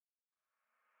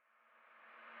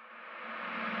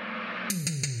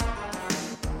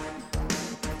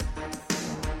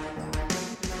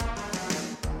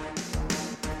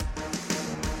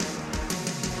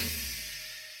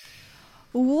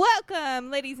Welcome,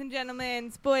 ladies and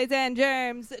gentlemen, boys and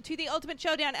germs, to the Ultimate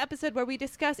Showdown episode where we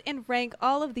discuss and rank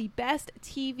all of the best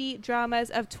TV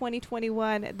dramas of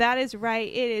 2021. That is right.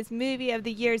 It is Movie of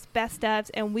the Year's Best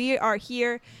Ofs, and we are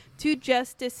here to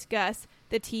just discuss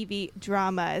the TV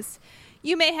dramas.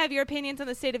 You may have your opinions on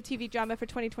the state of TV drama for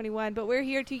 2021, but we're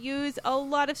here to use a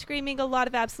lot of screaming, a lot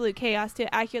of absolute chaos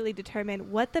to accurately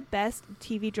determine what the best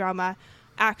TV drama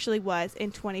actually was in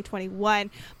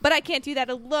 2021. But I can't do that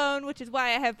alone, which is why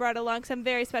I have brought along some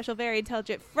very special, very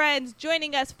intelligent friends.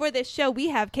 Joining us for this show, we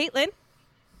have Caitlin.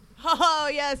 Oh,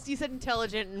 yes, you said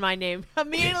intelligent in my name.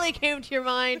 Immediately came to your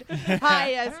mind. Hi,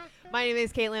 yes. My name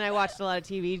is Caitlin. I watched a lot of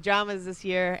TV dramas this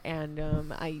year, and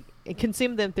I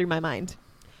consumed them through my mind.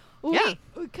 Ooh, Yeah.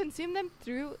 Consume them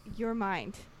through your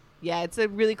mind. Yeah, it's a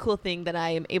really cool thing that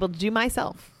I am able to do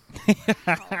myself.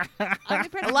 A lot of this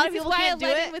is people why can't I do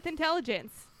let it. in with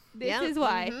intelligence. This Yeah. is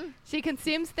why. Mhm. She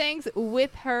consumes things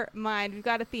with her mind. We've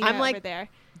got Athena I'm like- over there.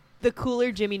 The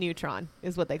cooler Jimmy Neutron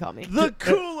is what they call me. The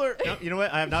cooler. No, you know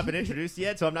what? I have not been introduced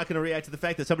yet, so I'm not going to react to the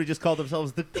fact that somebody just called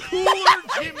themselves the cooler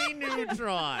Jimmy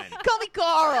Neutron, Call me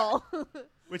Carl.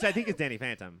 which I think is Danny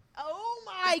Phantom, Oh,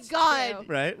 my That's God. true.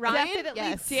 right? Ryan? Definitely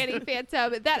Yes. Danny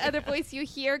Phantom. That other voice you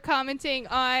hear commenting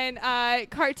on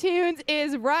cartoons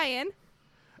is Ryan.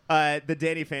 The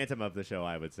Danny Phantom of the show,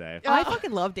 I would say. I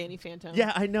fucking love Danny Phantom.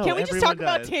 Yeah, I know. Can we just everyone talk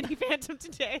about does. Danny Phantom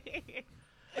today?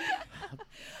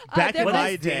 Back there in was- my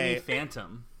What is Danny day,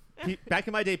 Phantom? back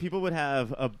in my day, people would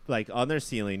have like on their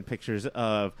ceiling pictures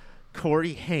of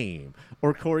Corey Haim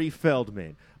or Corey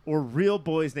Feldman or real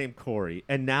boys named Corey,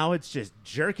 and now it's just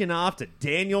jerking off to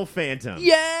Daniel Phantom.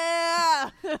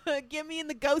 Yeah! Get me in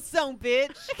the ghost zone,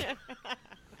 bitch.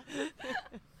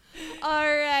 All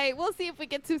right, we'll see if we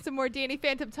get to some more Danny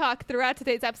Phantom talk throughout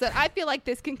today's episode. I feel like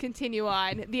this can continue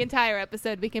on the entire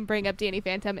episode. We can bring up Danny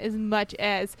Phantom as much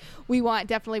as we want.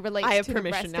 Definitely relates I have to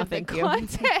permission the now, rest of thank the you.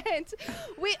 content.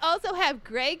 We also have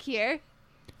Greg here.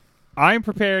 I'm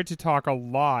prepared to talk a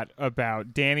lot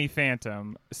about Danny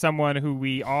Phantom, someone who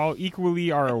we all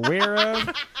equally are aware of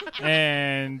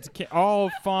and can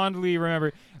all fondly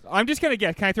remember. I'm just going to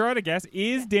guess. Can I throw out a guess?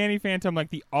 Is Danny Phantom like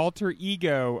the alter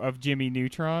ego of Jimmy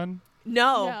Neutron?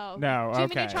 No. No, Jimmy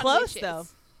okay. Neutron Close, wishes. though.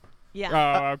 Yeah.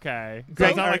 Oh, okay. So Greg,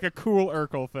 it's not are- like a cool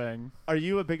Urkel thing. Are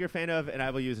you a bigger fan of, and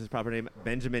I will use his proper name,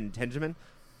 Benjamin Tenjamin?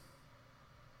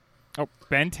 Oh,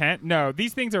 Ben 10? No,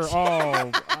 these things are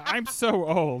all... I'm so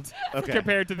old Okay.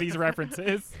 compared to these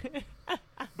references.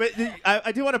 But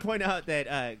I do want to point out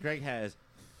that Greg has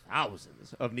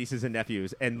thousands of nieces and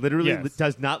nephews and literally Yes.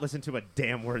 does not listen to a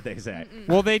damn word they say.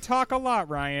 Well, they talk a lot,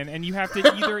 Ryan, and you have to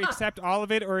either accept all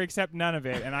of it or accept none of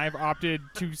it, and I've opted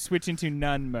to switch into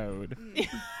none mode.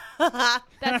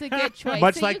 That's a good choice.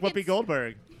 Much So like you can Whoopi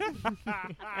Goldberg.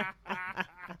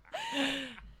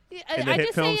 I In the hit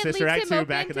just film say Sister it Act leaves 2, him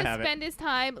Back open in the to Habit. spend his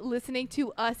time listening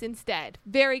to us instead.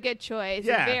 Very good choice.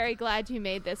 Yeah. I'm very glad you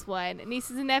made this one.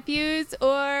 Nieces and nephews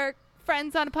or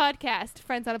friends on a podcast.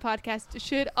 Friends on a podcast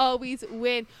should always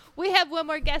win. We have one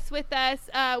more guest with us.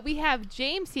 We have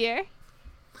James here.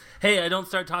 Hey, I don't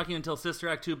start talking until Sister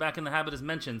Act 2 Back in the Habit is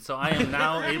mentioned, so I am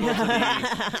now able to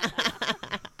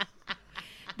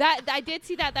That I did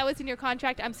see that. That was in your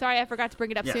contract. I'm sorry I forgot to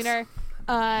bring it up Yes. sooner.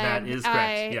 That is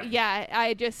correct, yeah.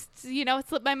 I just, it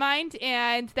slipped my mind,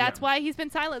 and that's Yeah. why he's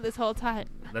been silent this whole time.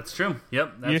 be. That's true.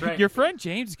 Yep, that's right. Your friend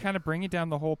James is kind of bringing down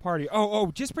the whole party.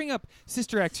 Just bring up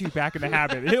Sister Act 2 Back in the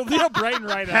Habit. He'll brighten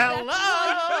right up.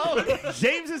 Hello!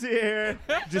 James is here.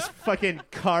 Just fucking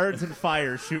cards and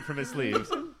fire shoot from his sleeves.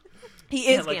 He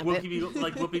Yeah, is like Gambit.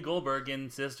 Whoopi Goldberg in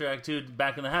Sister Act 2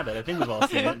 Back in the Habit. I think we've all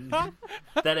seen it.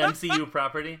 That MCU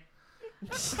property.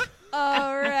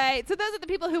 All right. So those are the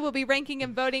people who will be ranking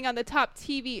and voting on the top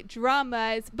TV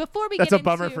dramas. Before we That's get a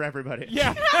bummer into for everybody.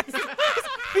 Yeah.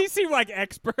 These seem like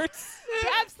experts.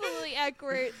 absolutely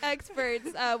experts,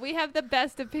 we have the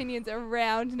best opinions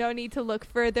around. No need to look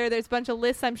further. There's a bunch of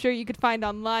lists I'm sure you could find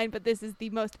online, but this is the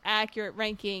most accurate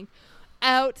ranking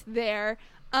out there.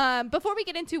 Before we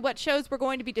get into what shows we're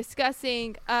going to be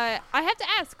discussing, I have to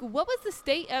ask, what was the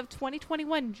state of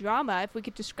 2021 drama? If we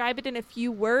could describe it in a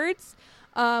few words,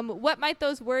 what might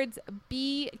those words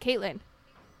be, Caitlin?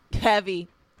 Heavy.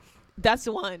 That's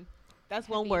the one. That's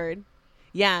one Heavy. word.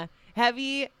 Yeah.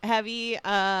 Heavy.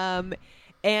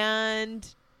 And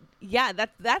yeah,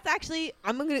 that's actually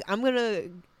I'm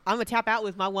gonna tap out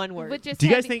with my one word. Which is Do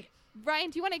you guys heavy. think... Ryan,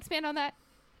 do you want to expand on that?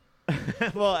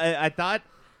 well, I thought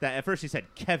that at first he said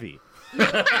Kevy.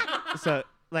 So,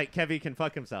 like, Kevy can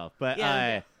fuck himself. But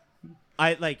Yeah.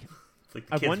 I like... It's like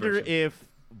the I kids' wonder version. if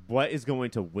what is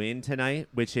going to win tonight,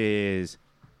 which is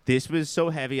this was so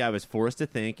heavy I was forced to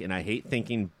think, and I hate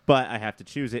thinking, but I have to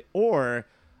choose it, or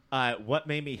what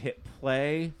made me hit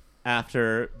play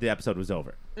after the episode was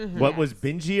over. What was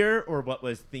bingier or what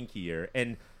was thinkier?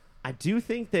 And I do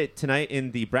think that tonight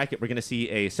in the bracket we're going to see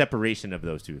a separation of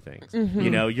those two things. You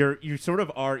know, you sort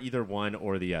of are either one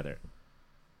or the other.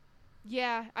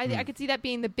 Yeah, I could see that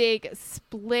being the big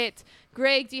split.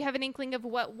 Greg, do you have an inkling of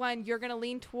what one you're going to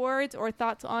lean towards or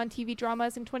thoughts on TV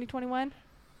dramas in 2021?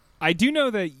 I do know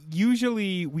that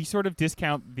usually we sort of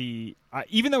discount the,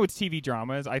 even though it's TV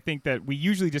dramas, I think that we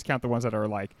usually discount the ones that are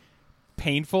like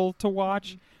painful to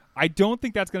watch. I don't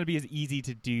think that's going to be as easy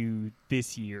to do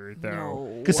this year,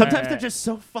 though. Because sometimes they're just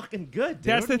so fucking good, dude.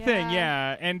 That's the thing,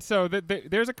 yeah. And so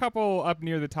there's a couple up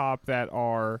near the top that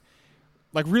are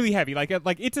like really heavy. Like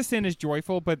It's a Sin is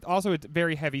joyful, but also it's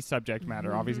very heavy subject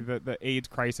matter. Obviously, the AIDS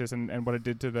crisis and what it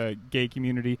did to the gay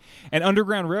community. And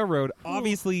Underground Railroad,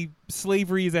 obviously,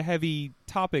 slavery is a heavy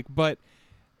topic, but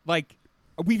like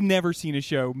we've never seen a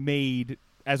show made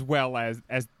as well as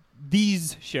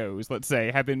these shows, let's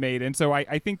say, have been made. And so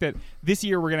I think that this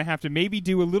year we're going to have to maybe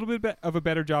do a little bit of a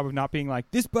better job of not being like,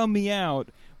 this bummed me out,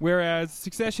 whereas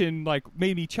Succession like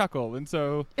made me chuckle. And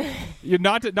so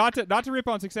not to rip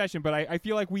on Succession, but I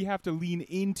feel like we have to lean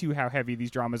into how heavy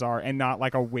these dramas are and not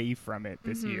like away from it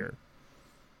this year.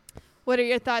 What are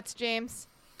your thoughts, James?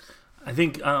 I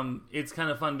think it's kind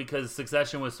of fun because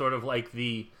Succession was sort of like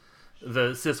the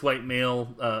cis white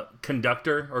male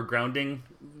conductor or grounding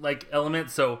like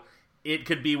element. So it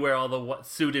could be where all the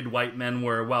suited white men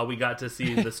were, while we got to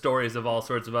see the stories of all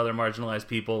sorts of other marginalized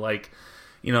people, like,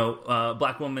 you know,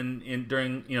 black women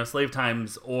during, you know, slave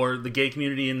times, or the gay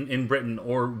community in Britain,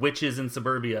 or witches in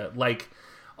suburbia, like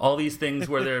all these things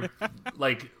where they're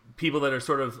like people that are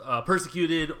sort of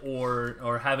persecuted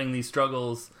or having these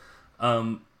struggles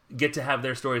get to have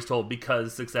their stories told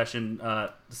because Succession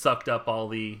sucked up all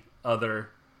the other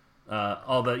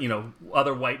you know,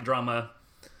 other white drama.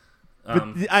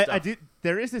 I do.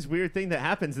 There is this weird thing that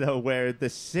happens though, where the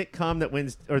sitcom that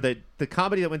wins, or the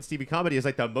comedy that wins TV comedy, is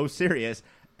like the most serious,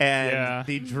 and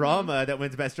the drama that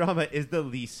wins best drama is the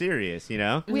least serious. You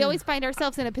know, we always find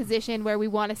ourselves in a position where we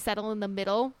want to settle in the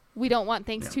middle. We don't want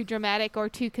things too dramatic or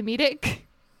too comedic.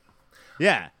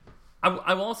 Yeah.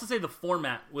 I will also say the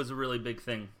format was a really big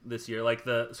thing this year, like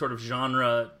the sort of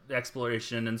genre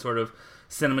exploration and sort of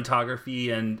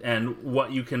cinematography and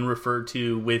what you can refer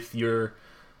to with your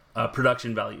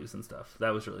production values and stuff.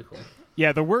 That was really cool.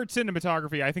 Yeah, the word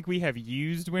cinematography I think we have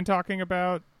used when talking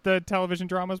about the television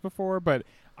dramas before, but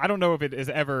I don't know if it has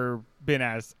ever been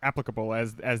as applicable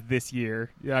as this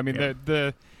year. Yeah, I mean,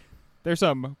 there's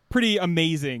some pretty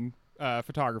amazing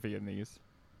photography in these.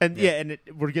 And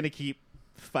we're going to keep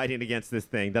fighting against this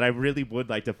thing that I really would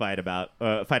like to fight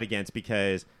against,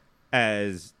 because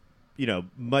as you know,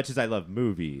 much as I love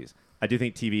movies, I do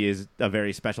think TV is a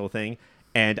very special thing,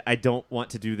 and I don't want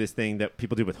to do this thing that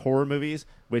people do with horror movies,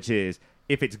 which is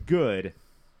if it's good,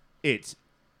 it's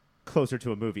closer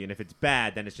to a movie, and if it's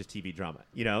bad, then it's just TV drama.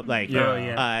 You know, like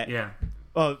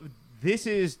this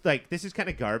is kind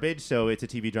of garbage, so it's a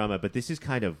TV drama, but this is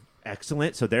kind of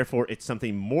excellent, so therefore it's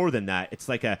something more than that. It's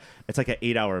like an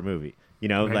 8-hour movie. You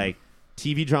know, like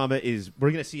TV drama is, we're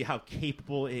going to see how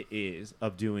capable it is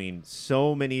of doing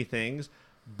so many things,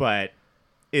 but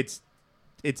it's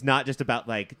not just about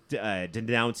like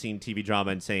denouncing TV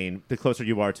drama and saying the closer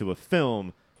you are to a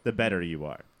film, the better you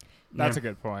are. That's a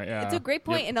good point. Yeah, it's a great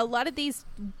point. And a lot of these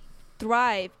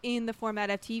thrive in the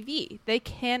format of TV. They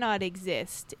cannot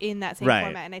exist in that same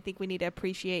format, and I think we need to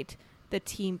appreciate the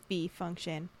TV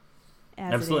function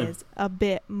as it is a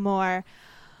bit more.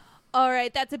 All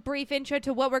right, that's a brief intro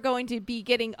to what we're going to be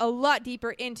getting a lot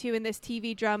deeper into in this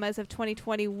TV dramas of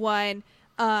 2021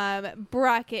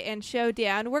 bracket and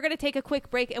showdown. We're going to take a quick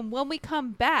break, and when we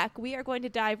come back, we are going to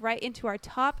dive right into our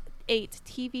top 8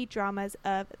 TV dramas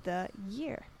of the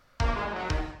year.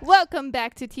 Welcome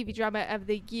back to TV Drama of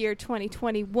the Year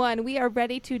 2021. We are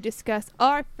ready to discuss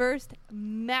our first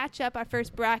matchup, our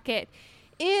first bracket.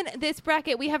 In this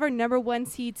bracket, we have our number 1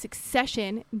 seed,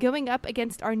 Succession, going up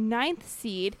against our 9th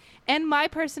seed, and my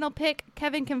personal pick,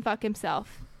 Kevin Can Fuck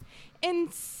Himself. In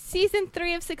season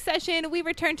 3 of Succession, we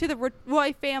return to the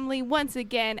Roy family once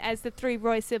again, as the 3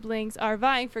 Roy siblings are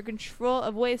vying for control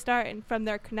of Waystar and from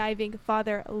their conniving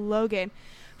father, Logan.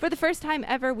 For the first time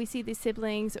ever, we see these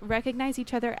siblings recognize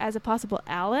each other as a possible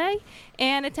ally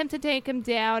and attempt to take him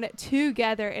down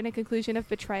together in a conclusion of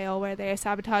betrayal where they are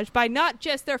sabotaged by not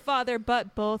just their father,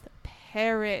 but both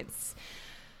parents.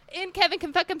 In Kevin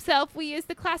Can Fuck Himself, we use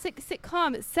the classic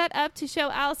sitcom set up to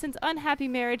show Allison's unhappy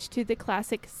marriage to the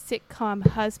classic sitcom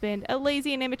husband, a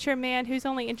lazy and immature man whose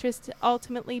only interest to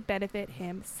ultimately benefit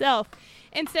himself.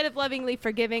 Instead of lovingly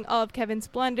forgiving all of Kevin's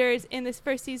blunders in this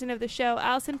first season of the show,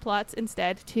 Allison plots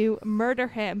instead to murder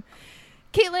him.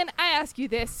 Caitlin, I ask you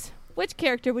this. Which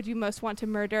character would you most want to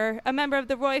murder? A member of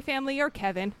the Roy family or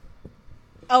Kevin?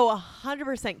 Oh,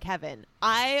 100% Kevin.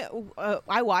 I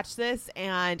watched this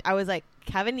and I was like,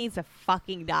 Kevin needs to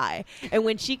fucking die. And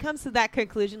when she comes to that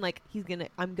conclusion, like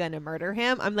I'm gonna murder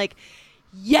him, I'm like,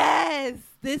 yes,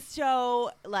 this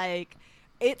show, like,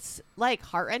 it's like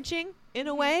heart-wrenching in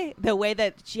a way, the way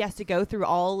that she has to go through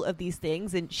all of these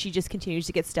things and she just continues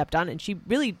to get stepped on, and she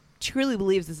really truly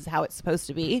believes this is how it's supposed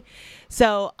to be.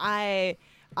 So I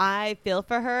feel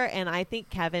for her, and I think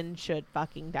Kevin should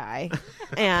fucking die.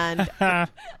 And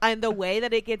the way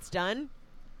that it gets done,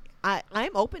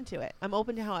 I'm open to it. I'm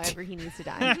open to however he needs to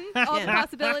die. All the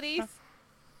possibilities.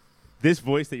 This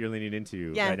voice that you're leaning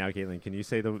into Yeah. right now, Caitlin, can you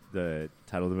say the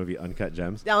title of the movie, Uncut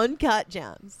Gems? Uncut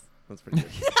Gems. That's pretty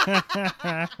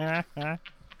good.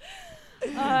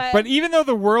 But even though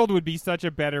the world would be such a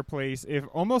better place if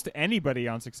almost anybody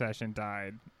on Succession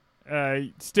died,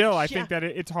 still, I think that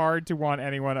it's hard to want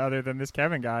anyone other than this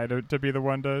Kevin guy to be the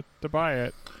one to buy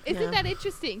it. Isn't that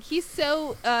interesting? He's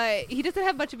so he doesn't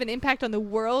have much of an impact on the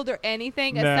world or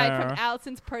anything aside from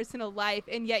Allison's personal life,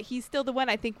 and yet he's still the one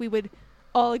I think we would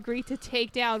all agree to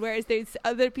take down, whereas there's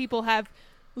other people have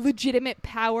legitimate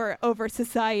power over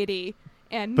society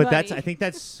and But money. I think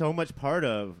that's so much part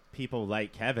of people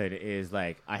like Kevin is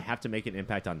like, I have to make an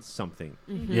impact on something.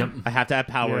 Mm-hmm. Yep. I have to have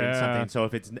power in Yeah. something. So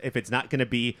if it's not going to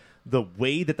be the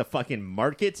way that the fucking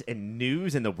markets and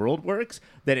news and the world works,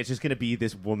 then it's just going to be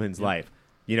this woman's life.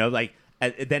 You know, like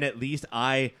then at least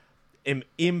I'm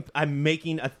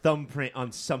making a thumbprint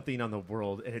on something on the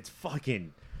world, and it's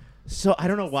fucking. So I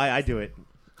don't know why I do it.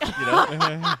 You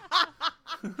know.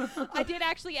 I did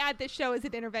actually add this show as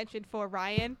an intervention for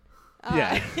Ryan.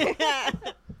 Yeah.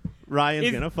 Ryan's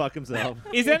Is- gonna fuck himself.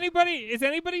 Is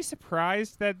anybody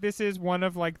surprised that this is one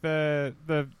of like the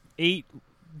 8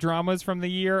 dramas from the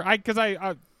year?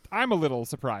 I'm a little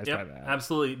surprised by Yep, that.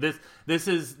 absolutely. This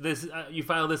is you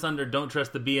file this under Don't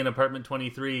Trust the Bee in Apartment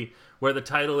 23, where the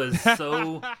title is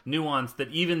so nuanced that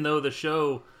even though the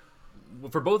show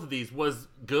for both of these was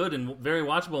good and very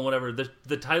watchable and whatever,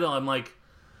 the title, I'm like,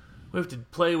 we have to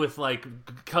play with like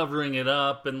covering it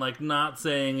up and like not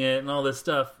saying it and all this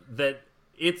stuff. That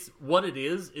it's what it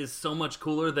is so much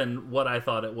cooler than what I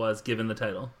thought it was given the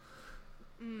title.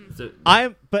 So,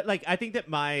 I think that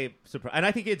my surprise, and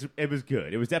I think it was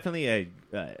good. It was definitely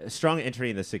a strong entry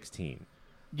in the 16.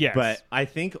 Yes. But I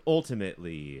think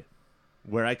ultimately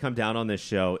where I come down on this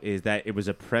show is that it was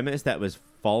a premise that was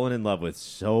fallen in love with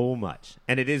so much,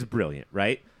 and it is brilliant,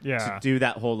 right? Yeah. To do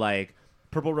that whole like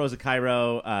Purple Rose of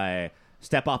Cairo,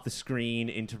 step off the screen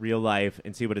into real life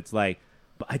and see what it's like.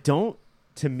 But I don't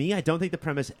think the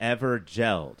premise ever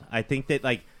gelled. I think that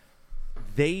like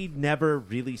they never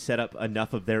really set up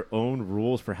enough of their own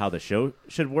rules for how the show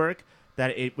should work,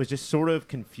 that it was just sort of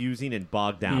confusing and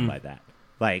bogged down by that.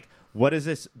 Like, what is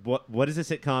this? What is a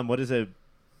sitcom? What is a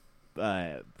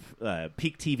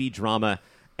peak TV drama?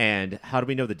 And how do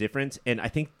we know the difference? And I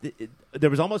think there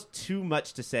was almost too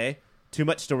much to say, too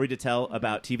much story to tell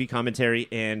about TV commentary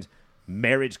and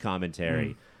marriage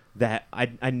commentary that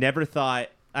I never thought.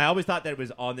 I always thought that it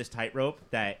was on this tightrope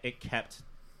that it kept,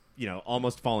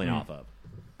 almost falling off of.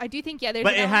 I do think, there's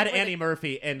But an it had element where Annie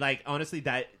Murphy, and like honestly,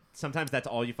 that sometimes that's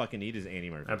all you fucking need is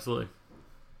Annie Murphy. absolutely.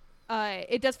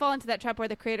 it does fall into that trap where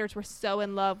the creators were so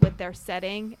in love with their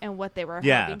setting and what they were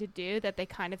having to do that they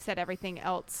kind of set everything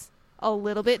else a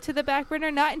little bit to the back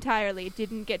burner. Not entirely. It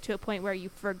didn't get to a point where you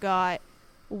forgot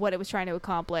what it was trying to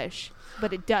accomplish,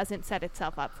 but it doesn't set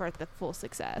itself up for the full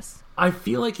success. I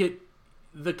feel like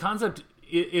the concept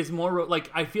is more like,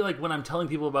 I feel like when I'm telling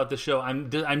people about the show, I'm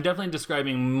definitely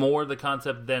describing more the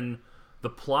concept than the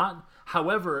plot.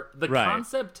 However, the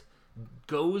concept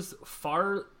goes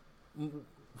farther,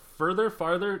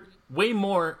 way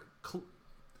more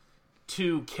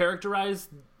to characterize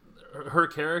her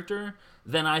character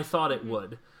than I thought it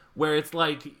would. Where it's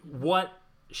like what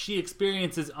she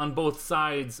experiences on both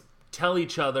sides tell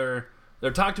each other,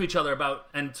 or talk to each other about,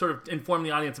 and sort of inform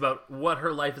the audience about what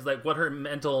her life is like, what her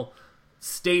mental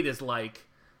state is like,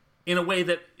 in a way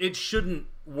that it shouldn't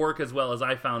work as well as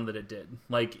I found that it did.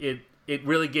 Like it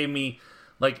really gave me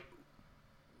like,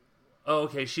 oh,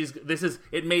 okay,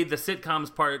 it made the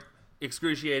sitcoms part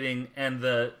excruciating and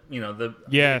the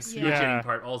excruciating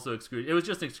part also excruciating. It was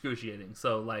just excruciating.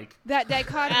 So like That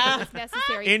dichotomy was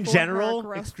necessary In for general, her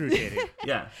growth. excruciating.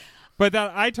 yeah. But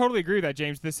I totally agree with that,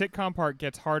 James. The sitcom part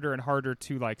gets harder and harder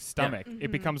to like stomach. Yeah.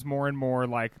 It becomes more and more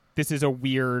like this is a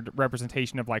weird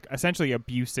representation of like essentially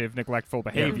abusive, neglectful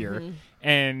behavior.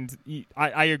 And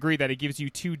I agree that it gives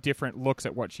you two different looks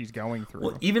at what she's going through.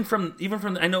 Well, even from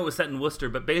I know it was set in Worcester,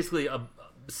 but basically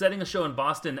setting a show in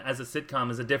Boston as a sitcom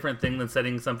is a different thing than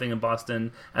setting something in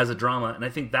Boston as a drama, and I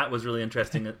think that was really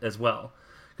interesting as well.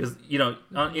 Because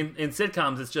in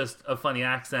sitcoms it's just a funny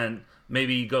accent,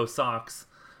 maybe go socks.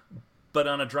 But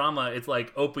on a drama, it's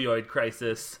like opioid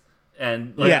crisis,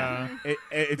 and like,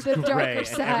 it's The gray. darker And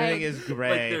side. everything is gray.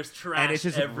 like there's trash and it's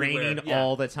just everywhere. raining Yeah,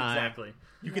 all the time. Exactly.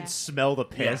 You can smell the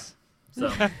piss.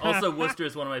 So also Worcester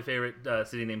is one of my favorite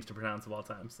city names to pronounce of all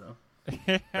time. So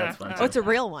that's fun. Oh, it's a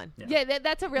real one. Yeah,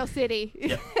 that's a real city.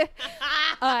 Yeah.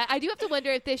 I do have to wonder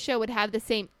if this show would have the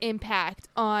same impact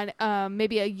on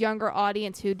maybe a younger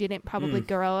audience who didn't probably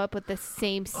grow up with the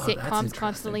same that's sitcoms interesting.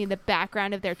 constantly in the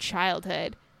background of their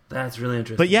childhood. That's really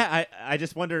interesting. But yeah, I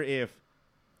just wonder if,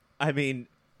 I mean,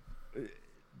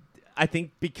 I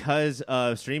think because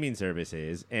of streaming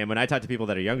services, and when I talk to people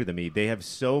that are younger than me, they have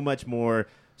so many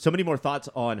more thoughts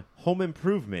on Home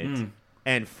Improvement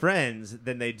and Friends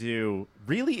than they do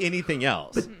really anything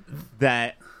else.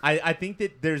 That I think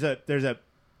that there's a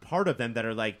part of them that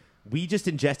are like, we just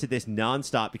ingested this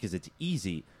nonstop because it's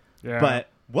easy. Yeah. But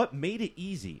what made it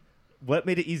easy? What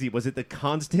made it easy? Was it the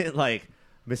constant like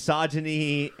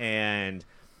misogyny and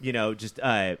just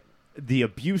the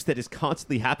abuse that is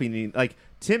constantly happening? Like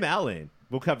Tim Allen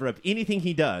will cover up anything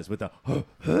he does with a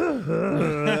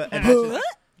and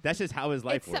that's just how his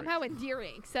life It's works. somehow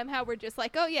endearing. Somehow we're just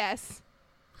like, oh yes.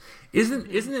 Isn't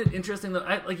it interesting though?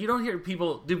 Like you don't hear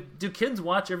people. Do kids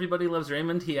watch Everybody Loves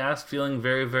Raymond? He asked, feeling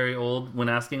very very old when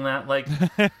asking that. Like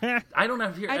I don't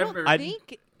have hear I ever. don't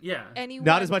think yeah. anyone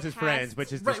Not as much as has- Friends,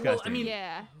 which is Right, disgusting. well, I mean,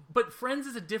 yeah. But Friends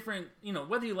is a different,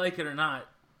 whether you like it or not,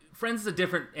 Friends is a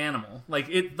different animal. Like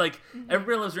it, like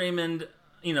Everybody Loves Raymond.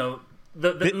 The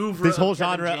oeuvre this whole of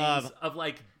Kevin genre James of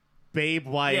like, Babe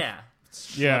wife. yeah.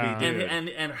 Yeah. Chubby dude.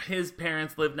 And his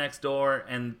parents live next door,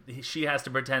 and she has to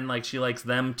pretend like she likes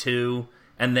them too,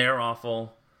 and they're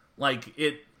awful. Like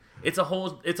it's a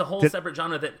whole separate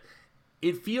genre that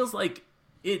it feels like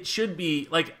it should be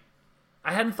like.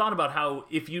 I hadn't thought about how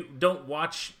if you don't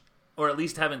watch or at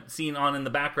least haven't seen on in the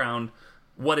background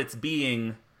what it's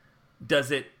being,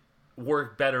 does it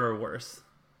work better or worse?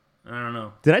 I don't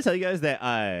know. Did I tell you guys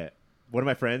that one of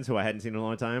my friends who I hadn't seen in a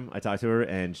long time, I talked to her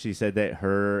and she said that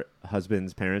her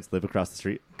husband's parents live across the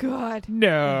street. God.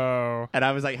 No. And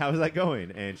I was like, "How's that going?"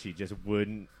 And she just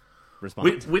wouldn't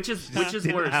respond. Which is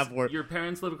Didn't worse? have work. Your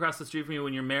parents live across the street from you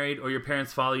when you're married, or your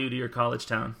parents follow you to your college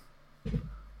town?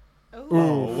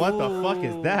 Oh, what the fuck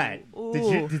is that?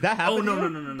 Did that happen? Oh to no you? no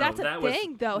no no no! That's that a was,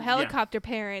 thing, though. Helicopter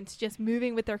parents just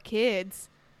moving with their kids.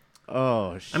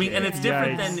 Oh shit. I mean, and it's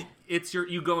different Yikes. than it's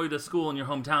you going to school in your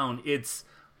hometown. It's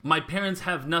my parents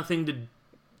have nothing to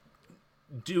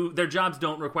do. Their jobs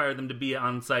don't require them to be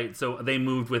on site, so they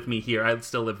moved with me here. I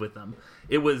still live with them.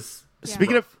 It was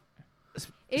Speaking rough.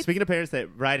 Speaking of parents that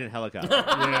ride in helicopters,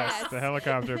 Yes, the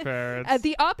helicopter parents.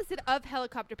 The opposite of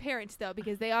helicopter parents, though,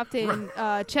 because they often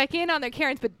check in on their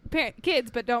kids,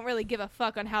 but don't really give a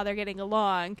fuck on how they're getting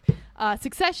along.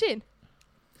 Succession.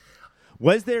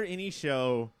 was there any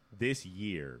show this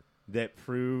year that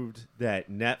proved that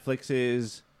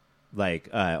Netflix's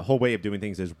whole way of doing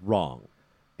things is wrong?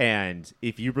 And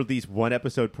if you release one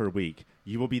episode per week,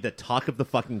 you will be the talk of the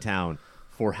fucking town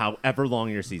for however long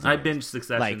your season I is. binged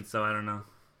Succession, Like- so I don't know.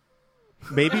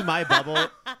 Maybe my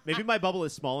bubble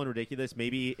is small and ridiculous.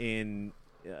 Maybe in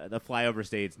the flyover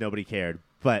states nobody cared,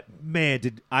 but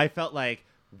man, I felt like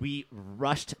we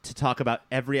rushed to talk about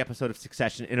every episode of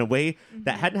Succession in a way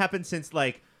that hadn't happened since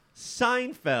like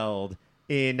Seinfeld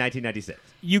in 1996.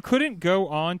 You couldn't go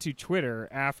on to Twitter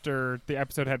after the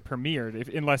episode had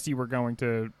premiered unless you were going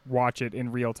to watch it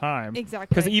in real time. Exactly.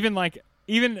 Because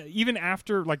even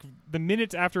after like the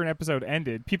minutes after an episode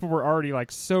ended, people were already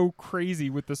like so crazy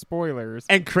with the spoilers.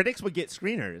 And critics would get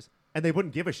screeners, and they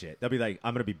wouldn't give a shit. They'll be like,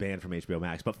 "I'm going to be banned from HBO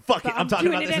Max, but fuck it, I'm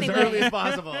talking doing about it this as anyway." early as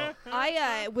possible."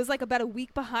 I was like about a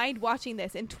week behind watching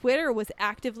this, and Twitter was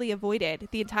actively avoided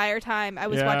the entire time I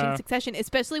was watching Succession,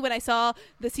 especially when I saw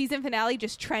the season finale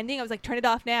just trending. I was like, turn it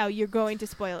off now. You're going to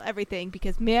spoil everything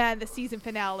because, man, the season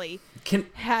finale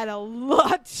had a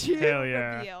lot to Hell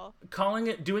yeah. reveal.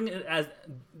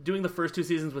 Doing the first two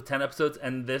seasons with 10 episodes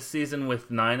and this season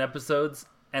with 9 episodes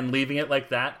and leaving it like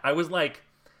that, I was like,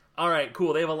 all right,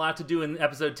 cool. They have a lot to do in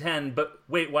episode 10, but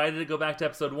wait, why did it go back to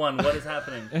episode 1? What is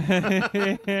happening?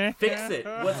 Fix it.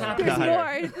 What's happening There's here?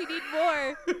 more. We need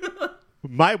more.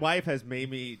 My wife has made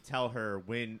me tell her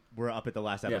when we're up at the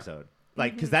last Yeah. episode.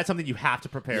 like because that's something you have to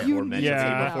prepare You for mentally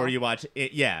Yeah. before you watch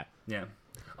it. Yeah, Yeah.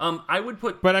 I would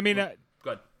put. But I mean, Go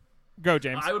ahead. go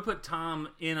James. I would put Tom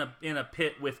in a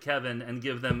pit with Kevin and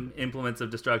give them implements of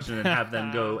destruction and have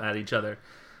them go at each other.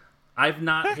 I've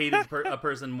not hated a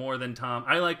person more than Tom.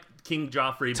 I like King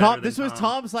Joffrey better than This was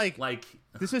Tom. Tom's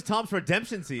this was Tom's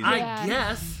redemption season. I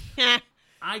guess.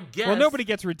 I guess. Well, nobody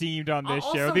gets redeemed on this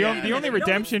Also, show. The, yeah, the only no,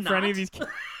 redemption it's for any of not.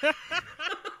 these.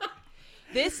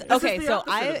 This is okay, the so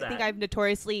opposite I of that. think I've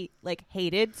notoriously like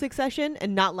hated Succession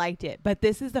and not liked it, but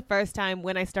this is the first time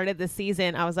when I started this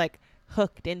season I was like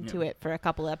hooked into it for a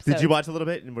couple episodes. Did you watch a little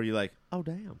bit and were you like, oh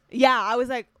damn? Yeah, I was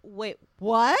like, wait,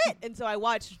 what? And so I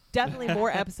watched definitely more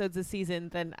episodes this season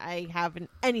than I have in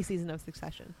any season of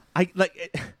Succession. I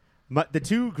like the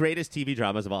two greatest TV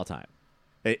dramas of all time,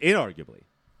 inarguably,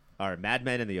 are Mad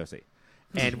Men and The OC.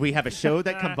 And we have a show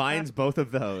that combines both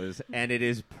of those, and it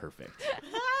is perfect.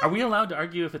 Are we allowed to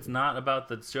argue if it's not about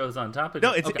the shows on topic?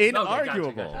 No, it's Okay,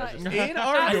 inarguable. gotcha. Inarguable.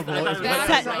 I thought it was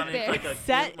That's like right a- there.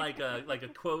 Set. like a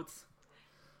quotes.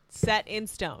 Set in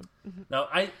stone. No,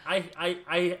 I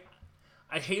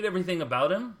hate everything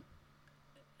about him,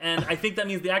 and I think that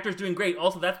means the actor's doing great.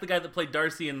 Also, that's the guy that played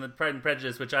Darcy in the Pride and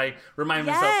Prejudice, which I remind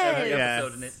myself every Yes.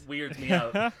 episode, and it weirds me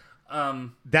out.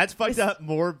 That's fucked up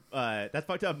more. That's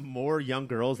fucked up more young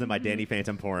girls than my Danny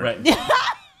Phantom porn. Right.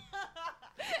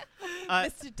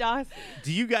 Mr. Dawson.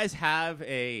 Do you guys have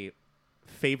a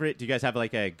favorite? Do you guys have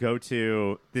like a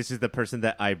go-to? This is the person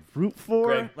that I root for.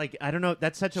 Greg. Like I don't know.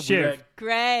 That's such a Shiv. weird.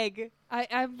 Greg.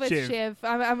 I'm with Shiv. Shiv.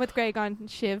 I'm with Greg on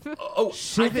Shiv. Oh,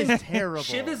 Shiv I is think terrible.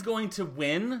 Shiv is going to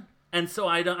win, and so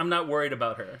I'm not worried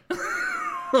about her.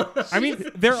 I mean,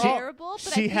 they're all. Terrible,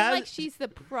 but she I feel has- like she's the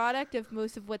product of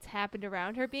most of what's happened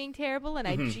around her being terrible, and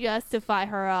I justify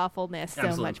her awfulness so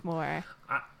Absolutely. much more.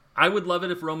 I would love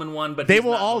it if Roman won, but They he's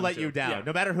will not all going let to. you down. Yeah.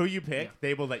 No matter who you pick, Yeah.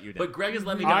 they will let you down. But Greg has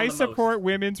let me down I the support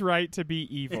women's right to be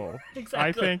evil. Exactly.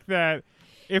 I think that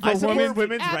if I a support woman,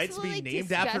 women's rights to be absolutely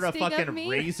named after a disgusting of fucking me.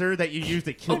 razor that you use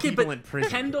to kill Okay, people but in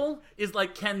prison. Kendall is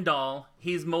like Ken doll.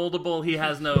 He's moldable. He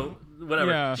has no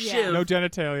whatever. Yeah. Shiv, no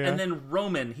genitalia. and then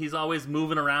Roman, he's always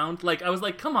moving around. Like I was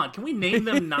like, come on, can we name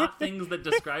them not things that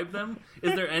describe them?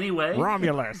 Is there any way?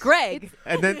 Romulus. Greg.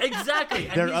 And then Exactly.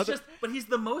 There And are he's other- just, but he's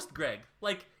the most Greg.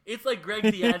 Like it's like Greg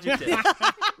the adjective.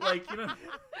 Like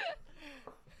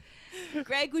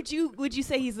Greg, would you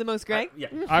say he's the most Greg? Yeah.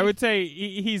 I would say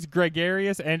he's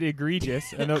gregarious and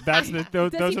egregious, and that's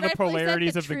those Does are he the represent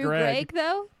polarities the of the true Greg.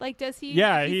 though? Like, does he?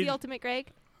 Yeah, he's he- the ultimate Greg.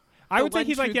 I The would say one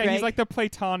he's like true he's Greg? like the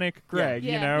platonic Greg,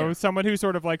 Yeah. you know, Yeah. someone who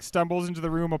sort of like stumbles into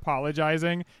the room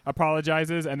apologizes,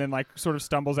 and then like sort of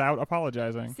stumbles out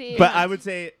apologizing. See, But I would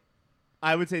say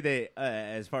that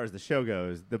as far as the show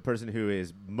goes, the person who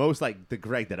is most like the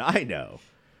Greg that I know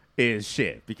is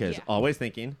Shiv, because Yeah. always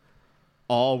thinking,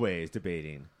 always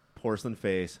debating, porcelain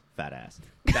face, fat ass.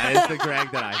 That is the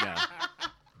Greg that I know.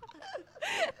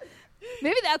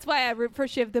 maybe that's why I root for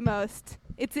Shiv the most.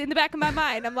 It's in the back of my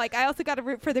mind. I'm like, I also got to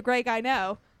root for the Greg I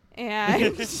know.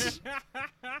 And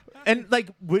And like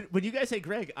when you guys say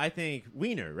Greg, I think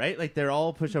wiener, right? Like they're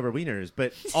all pushover wieners,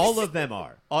 but all of them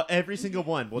are. Every single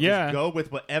one will Yeah. just go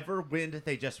with whatever wind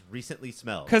they just recently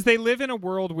smelled. Because they live in a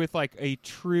world with like a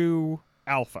true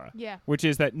alpha, Yeah. which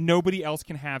is that nobody else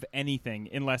can have anything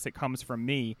unless it comes from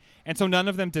me, and so none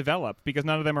of them develop because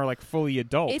none of them are like fully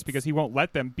adults It's- because he won't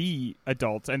let them be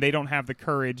adults, and they don't have the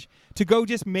courage to go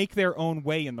just make their own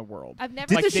way in the world. I've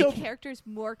never Did the seen show- characters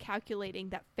more calculating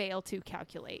that fail to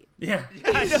calculate. Yeah.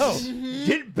 I know.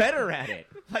 Get better at it.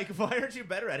 Like, why aren't you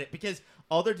better at it? Because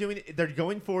all they're doing, they're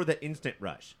going for the instant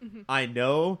rush. I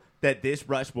know that this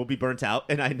rush will be burnt out,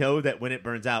 and I know that when it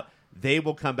burns out, they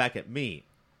will come back at me,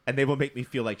 and they will make me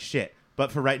feel like shit.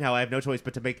 But for right now, I have no choice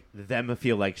but to make them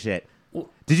feel like shit. Well-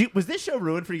 Was this show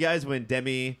ruined for you guys when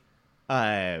Demi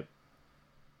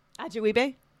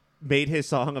Ajuibe? made his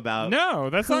song about? No,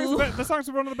 that song's Who- that song's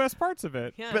one of the best parts of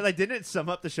it. Yeah. But like, didn't it sum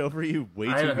up the show for you way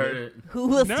too I haven't heard good? it. Who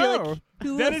will No,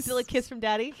 who that will is- steal a kiss from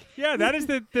Daddy? Yeah, that is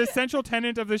the central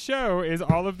tenet of the show is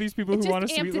all of these people It who just want a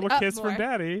amped sweet it little up kiss more. from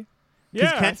daddy. 'Cause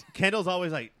Yeah. Kendall's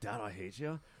always like, Dad, I hate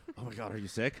you. Oh my God, are you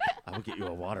sick? I will get you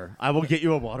a water. I will get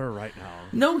you a water right now.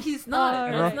 No, he's not. All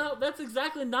That's right. not. That's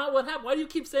exactly not what happened. Why do you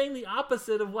keep saying the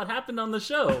opposite of what happened on the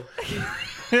show?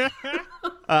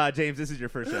 James, this is your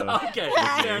first show. Okay.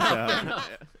 Fair enough, fair So-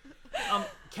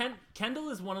 enough. Kendall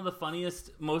is one of the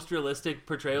funniest, most realistic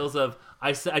portrayals of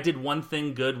I did one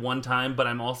thing good one time, but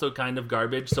I'm also kind of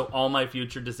garbage, so all my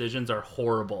future decisions are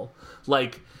horrible.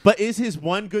 Like, But is his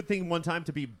one good thing one time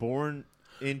to be born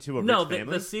into a no, rich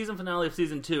family? the season finale of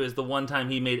season 2 is the one time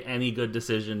he made any good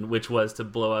decision, which was to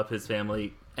blow up his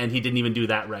family and he didn't even do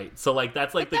that right. So like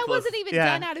that's like But that the close. wasn't even Yeah.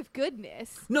 done out of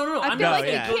goodness. No. I I'm feel not like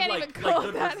saying you good, can't like, even call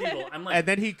good that versus evil. I'm like And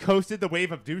then he coasted the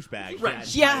wave of douchebags. Right.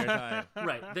 that Yeah. entire time.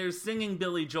 right. There's singing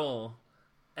Billy Joel,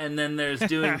 and then there's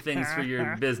doing things for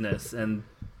your business, and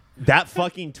That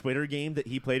fucking Twitter game that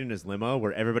he played in his limo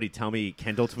where everybody tell me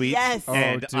Kendall tweets Yes.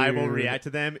 and Oh, I will dude. react to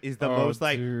them is the Oh, most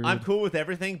like, dude. I'm cool with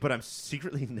everything, but I'm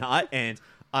secretly not. And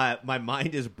my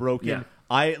mind is broken.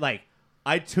 Yeah.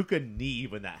 I took a knee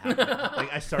when that happened.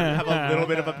 Like I started to have a little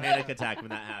bit of a panic attack when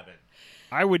that happened.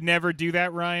 I would never do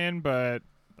that, Ryan, but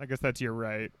I guess that's your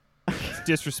right. It's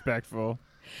disrespectful.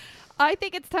 I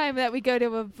think it's time that we go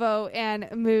to a vote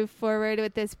and move forward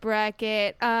with this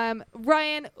bracket.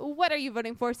 Ryan, what are you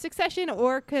voting for? Succession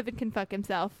or Kevin Can Fuck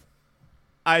Himself?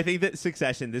 I think that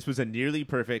Succession, this was a nearly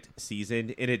perfect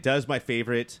season, and it does my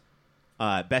favorite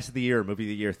best of the year or movie of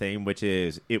the year thing, which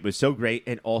is it was so great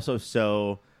and also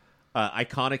so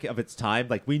iconic of its time.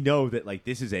 Like we know that like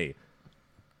this is a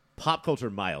pop culture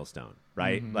milestone,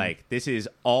 right? Like this is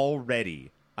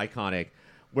already iconic.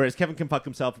 Whereas Kevin Can Fuck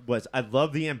Himself was, I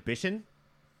love the ambition,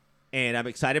 and I'm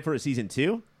excited for a season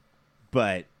 2,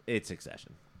 but it's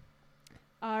Succession.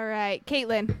 All right,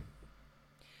 Caitlin.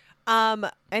 I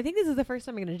think this is the first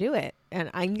time I'm going to do it,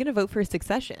 and I'm going to vote for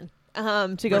Succession. To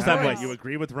go First time, first. what, you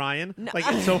agree with Ryan? Like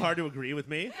it's so hard to agree with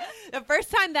me. The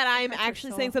first time that I'm That's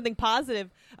actually your saying soul. something positive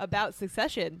about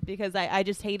Succession because I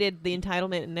just hated the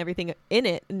entitlement and everything in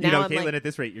it. And now You know, I'm Caitlin, like, at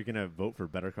this rate, you're gonna vote for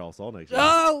Better Call Saul next year.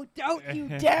 oh, don't you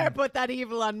dare put that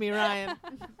evil on me, Ryan.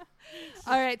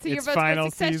 All right, so your It's vote's for final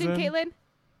Succession, season. Caitlin?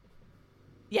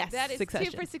 Yes, That is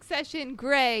Succession. 2 for Succession.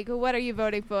 Greg, what are you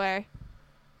voting for?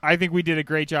 I think we did a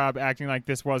great job acting like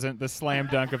this wasn't the slam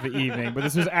dunk of the evening, but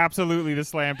this was absolutely the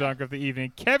slam dunk of the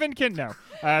evening. Kevin can no.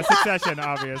 Succession,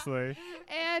 obviously.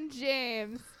 And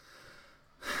James.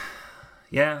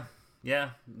 yeah.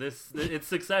 It's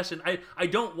Succession. I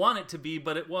don't want it to be,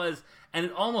 but it was, and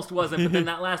it almost wasn't. But then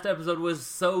that last episode was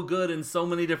so good in so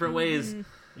many different ways.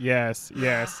 Yes.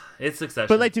 It's Succession.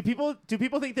 But like, do people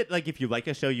think that like if you like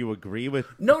a show, you agree with?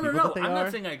 no. the people that they I'm are?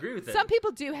 not saying I agree with it. Some people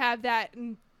do have that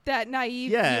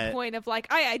naive Yeah. viewpoint of like,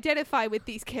 I identify with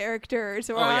these characters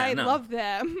or Oh, yeah, I no. love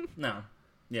them. No.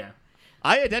 Yeah.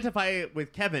 I identify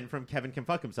with Kevin from Kevin Can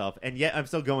Fuck Himself, and yet I'm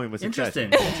still going with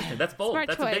Succession. Interesting. That's bold. Smart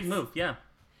That's a choice. big move. Yeah.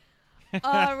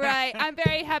 All right. I'm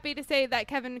very happy to say that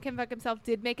Kevin Can Fuck Himself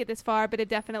did make it this far, but it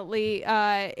definitely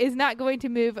is not going to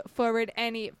move forward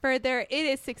any further. It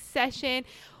is Succession.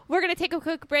 We're going to take a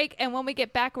quick break, and when we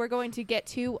get back, we're going to get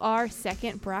to our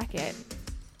second bracket.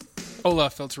 Hola,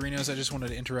 Filterinos. I just wanted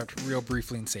to interrupt real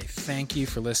briefly and say thank you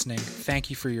for listening.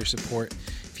 Thank you for your support.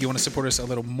 If you want to support us a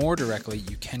little more directly,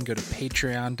 you can go to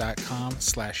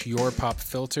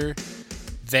patreon.com/yourpopfilter.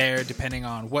 There, depending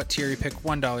on what tier you pick,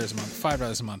 $1 a month,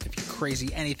 $5 a month. If you're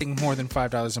crazy, anything more than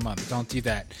 $5 a month, don't do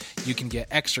that. You can get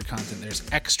extra content. There's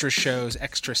extra shows,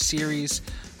 extra series,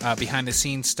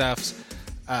 behind-the-scenes stuff.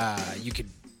 You could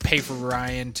pay for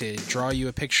Ryan to draw you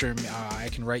a picture. I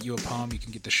can write you a poem. You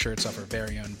can get the shirts off our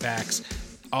very own backs.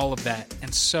 All of that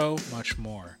and so much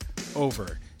more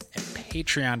over at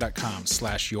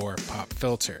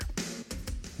patreon.com/yourpopfilter.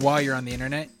 While you're on the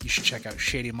internet, you should check out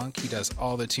Shady Monk. He does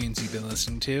all the tunes you've been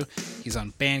listening to. He's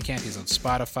on Bandcamp, he's on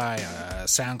Spotify,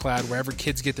 SoundCloud, wherever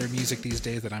kids get their music these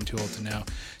days that I'm too old to know.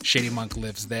 Shady Monk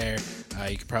lives there.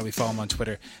 You can probably follow him on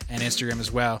Twitter and Instagram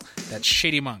as well. That's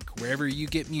Shady Monk. Wherever you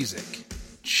get music,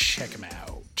 check him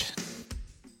out.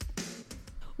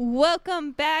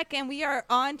 Welcome back, and we are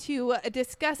on to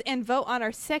discuss and vote on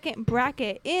our second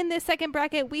bracket. In this second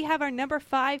bracket, we have our number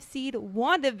 5 seed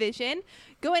WandaVision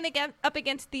going up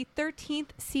against the 13th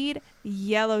seed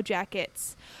Yellow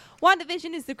Jackets.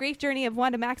 WandaVision is the grief journey of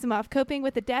Wanda Maximoff coping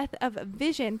with the death of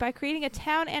Vision by creating a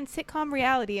town and sitcom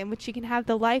reality in which she can have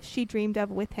the life she dreamed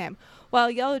of with him, while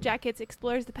Yellow Jackets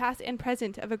explores the past and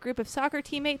present of a group of soccer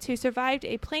teammates who survived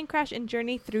a plane crash and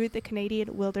journey through the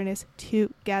Canadian wilderness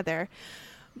together.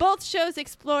 Both shows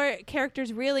explore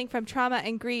characters reeling from trauma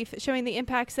and grief, showing the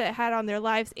impacts that it had on their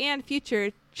lives and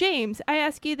future. James, I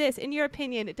ask you this. In your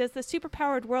opinion, does the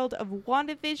superpowered world of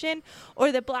WandaVision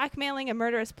or the blackmailing and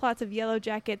murderous plots of Yellow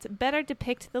Jackets better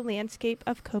depict the landscape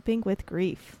of coping with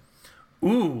grief?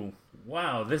 Ooh.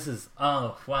 Wow. This is.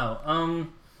 Oh. Wow.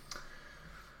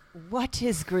 What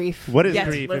is grief? What is Yes.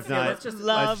 grief Let's if not let's just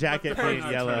love a jacket put it painted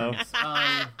on yellow? terms.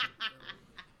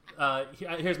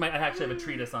 Here's my. I actually have a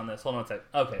treatise on this. Hold on a sec.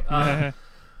 Okay.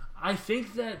 I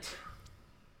think that.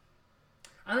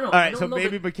 I don't know. All right, so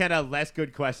maybe McKenna, less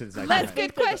good questions. Next That's time.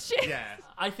 good question. Yeah.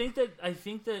 I think that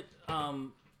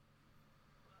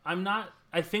I'm not.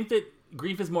 I think that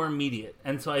grief is more immediate,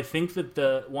 and so I think that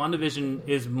the WandaVision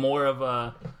is more of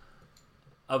a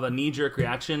knee-jerk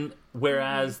reaction,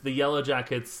 whereas the Yellow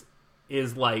Jackets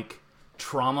is like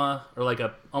trauma or like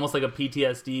almost like a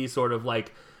PTSD sort of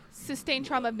like Sustained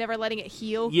trauma of never letting it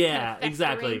heal. yeah, kind of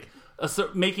exactly.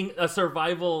 Making a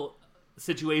survival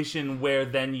situation where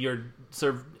then you're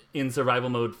in survival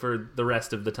mode for the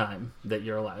rest of the time that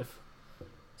you're alive.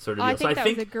 Sort of I deal. think So that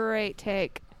was a great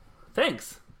take.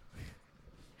 Thanks.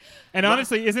 And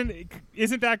honestly,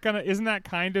 isn't that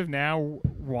kind of now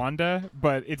Wanda?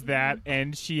 But it's that,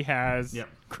 and she has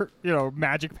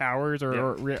magic powers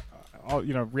or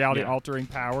reality altering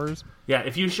powers. Yeah,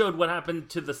 if you showed what happened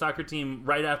to the soccer team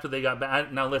right after they got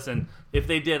back, now listen, if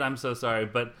they did, I'm so sorry,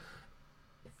 but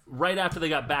right after they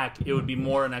got back, it would be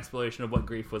more an exploration of what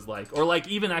grief was like, or like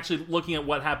even actually looking at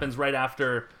what happens right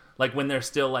after, like when they're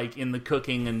still like in the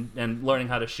cooking and learning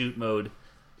how to shoot mode.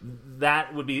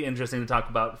 That would be interesting to talk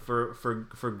about for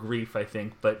grief, I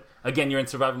think. But again, you're in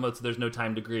survival mode, so there's no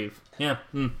time to grieve. Yeah,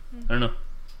 I don't know.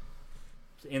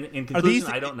 In conclusion,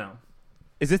 I don't know.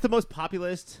 Is this the most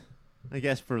populist, I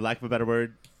guess, for lack of a better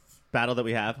word, battle that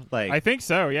we have? Like, I think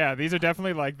so. Yeah, these are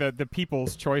definitely like the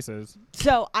people's choices.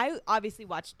 So I obviously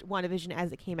watched WandaVision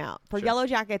as it came out. For Yellow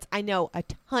Jackets, I know a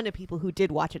ton of people who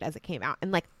did watch it as it came out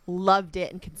and like loved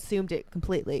it and consumed it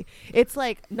completely. It's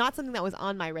like not something that was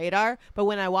on my radar, but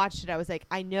when I watched it, I was like,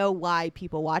 I know why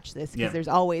people watch this because there's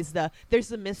always there's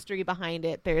the mystery behind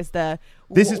it. There's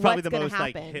this is probably the most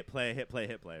happen. like hit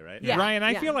play, right? Yeah. Ryan,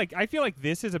 I feel like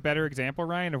this is a better example,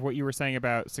 Ryan, of what you were saying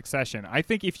about Succession. I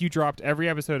think if you dropped every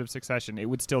episode of Succession, it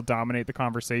would still dominate the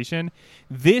conversation.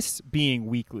 This being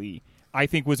weekly, I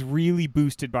think, was really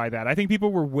boosted by that. I think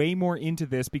people were way more into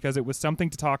this because it was something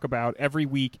to talk about every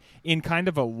week in kind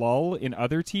of a lull in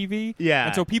other TV. Yeah.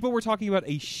 And so people were talking about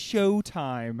a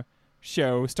Showtime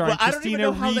show starring I don't even Christina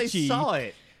know how they Ricci. saw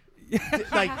it.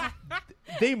 Like,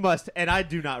 they must, and I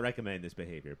do not recommend this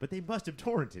behavior, but they must have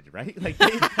torrented, right? Like,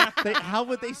 how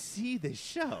would they see this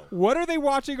show? What are they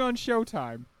watching on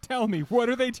Showtime? Tell me, what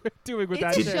are they doing with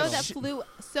that It's a channel? show that flew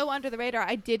so under the radar.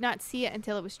 I did not see it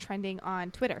until it was trending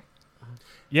on Twitter.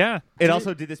 Yeah. It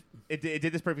also did this. It did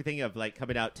this perfect thing of like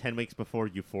coming out 10 weeks before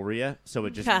Euphoria, so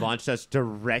it just launched us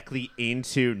directly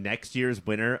into next year's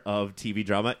winner of TV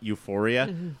drama,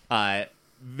 Euphoria,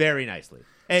 very nicely,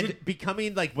 and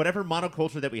becoming like whatever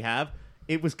monoculture that we have.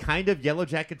 It was kind of Yellow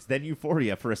Jackets then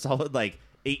Euphoria for a solid like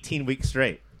 18 weeks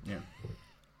straight. Yeah.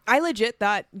 I legit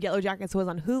thought Yellow Jackets was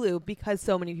on Hulu because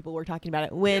so many people were talking about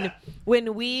it.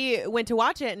 When we went to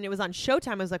watch it and it was on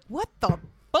Showtime, I was like, what the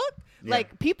fuck? Yeah.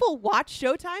 Like, people watch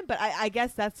Showtime, but I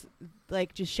guess that's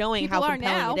like just showing People how are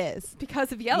compelling now it is.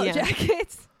 because of Yellow Yeah.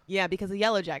 Jackets. Yeah, because of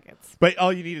Yellow Jackets. But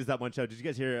all you need is that one show. Did you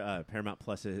guys hear Paramount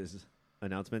Plus's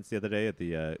announcements the other day at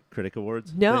the Critic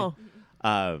Awards? No.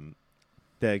 thing?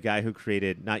 The guy who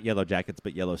created not Yellow Jackets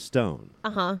but Yellowstone,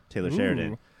 Taylor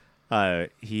Sheridan,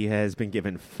 he has been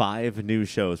given 5 new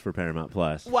shows for Paramount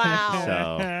Plus. Wow.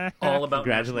 So All about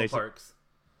national Congratulations.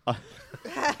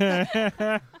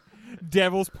 parks.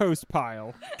 Devil's Post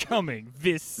Pile coming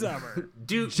this summer.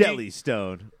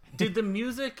 Jellystone. Did the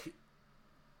music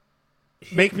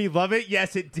Make me love it?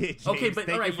 Yes, it did. James. Okay, but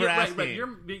Thank all right, you for asking.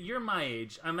 right. You're my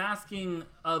age. I'm asking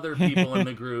other people in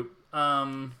the group.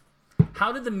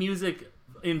 How did the music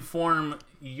inform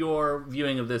your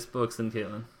viewing of this, Books and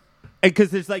Caitlin?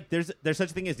 Because there's such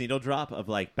a thing as needle drop of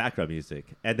like background music,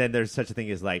 and then there's such a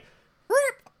thing as like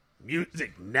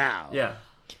music now. Yeah.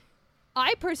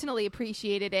 I personally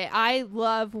appreciated it. I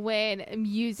love when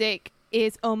music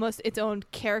is almost its own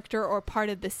character or part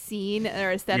of the scene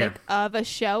or aesthetic of a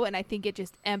show, and I think it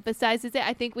just emphasizes it.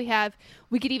 I think we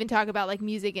could even talk about like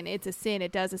music and It's a Sin.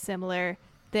 It does a similar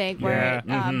thing where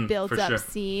it builds up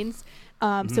scenes.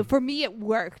 So for me, it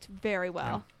worked very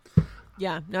well.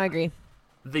 Yeah, no, I agree.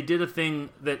 They did a thing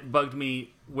that bugged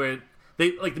me where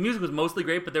they like the music was mostly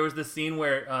great, but there was this scene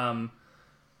where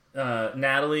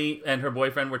Natalie and her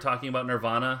boyfriend were talking about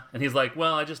Nirvana, and he's like,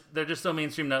 "Well, they're just so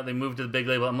mainstream now. They moved to the big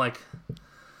label." I'm like,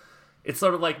 it's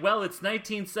sort of like, well, it's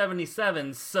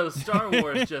 1977, so Star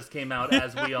Wars just came out,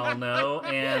 as we all know,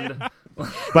 and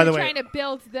By the way, trying to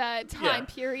build the time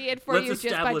period for Let's you just by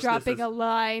establish this dropping as- a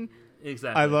line.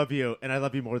 exactly. I love you, and I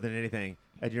love you more than anything,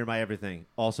 and you're my everything.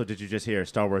 Also, did you just hear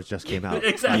Star Wars just came out?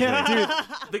 Exactly.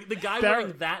 The guy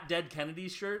wearing that Dead Kennedy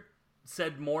shirt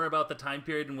said more about the time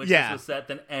period in which this was set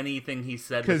than anything he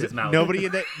said with Because his mouth.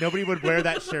 nobody would wear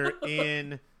that shirt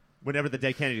whenever the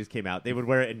Dead Kennedys came out. They would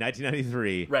wear it in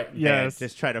 1993. Right. And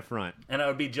just try to front. And I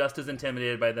would be just as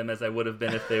intimidated by them as I would have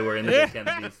been if they were in the Dead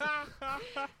Kennedys.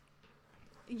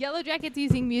 Yellow Jackets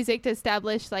using music to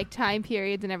establish like time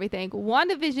periods and everything.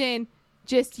 WandaVision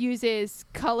just uses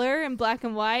color and black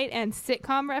and white and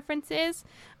sitcom references.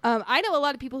 I know a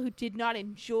lot of people who did not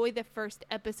enjoy the first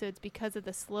episodes because of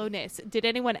the slowness. Did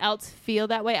anyone else feel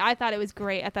that way? I thought it was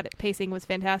great. I thought pacing was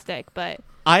fantastic, but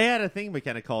I had a thing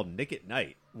McKenna called Nick at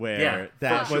Night, where Yeah,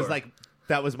 that for was sure. like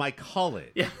that was my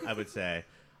college. Yeah. I would say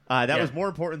that Yeah. was more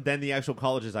important than the actual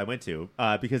colleges I went to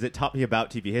because it taught me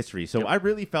about TV history. So Yep. I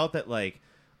really felt that like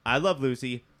I Love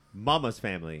Lucy, Mama's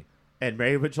Family, and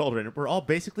Married with Children were all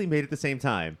basically made at the same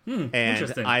time, and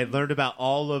interesting. I learned about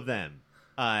all of them.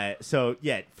 So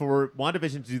yeah, for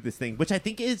WandaVision to do this thing, which I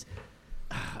think is,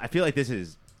 I feel like this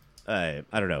is, I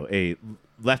don't know, a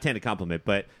left-handed compliment,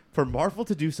 but for Marvel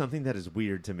to do something that is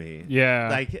weird to me, Yeah.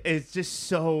 like it's just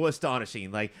so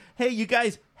astonishing. Like, hey, you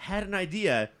guys had an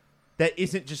idea that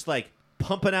isn't just like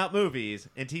pumping out movies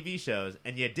and TV shows,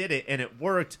 and you did it, and it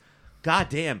worked. God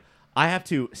damn, I have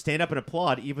to stand up and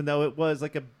applaud, even though it was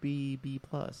like a B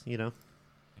plus, you know.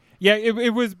 Yeah,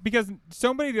 it was because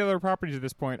so many of the other properties at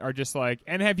this point are just like,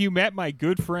 and have you met my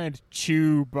good friend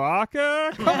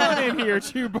Chewbacca? Come on in here,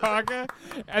 Chewbacca.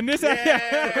 And this,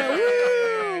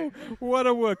 woo! What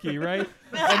a Wookiee, right?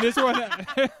 And this one,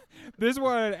 this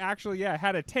one actually,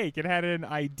 had a take. It had an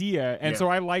idea, and Yeah. so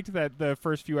I liked that the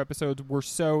first few episodes were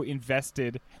so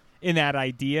invested in that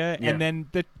idea, Yeah. and then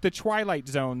the Twilight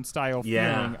Zone style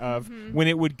Yeah. feeling of when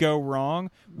it would go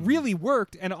wrong really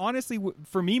worked. And honestly,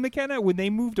 for me, McKenna, when they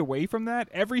moved away from that,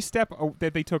 every step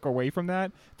that they took away from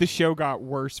that, the show got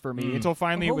worse for me until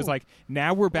finally it was Oh. like,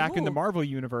 now we're back in the Oh. Marvel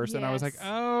universe, and I was like, Yes.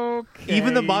 okay.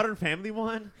 Even the Modern Family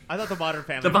one, I thought the Modern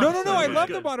Family. The one No, was no, so no! I good. love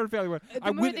the Good. Modern Family one.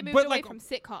 the moment they moved but away like, from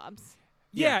sitcoms.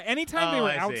 yeah, anytime they Oh, were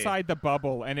I see. outside the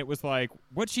bubble, and it was like,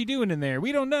 what's she doing in there?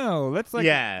 We don't know. Let's I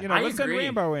let's send agree.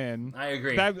 Rambo in. I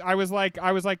agree. I was like,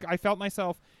 I felt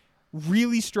myself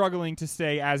really struggling to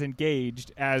stay as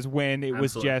engaged as when it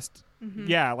was Absolutely. just,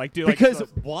 Because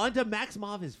Wanda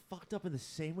Maximoff is fucked up in the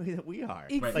same way that we are.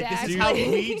 Like this is how Exactly.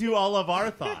 we do all of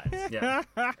our thoughts. Yeah.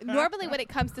 Normally, when it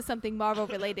comes to something Marvel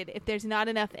related, if there's not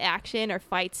enough action or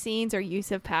fight scenes or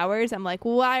use of powers, I'm like,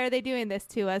 why are they doing this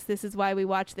to us? This is why we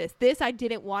watch this. This, I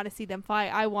didn't want to see them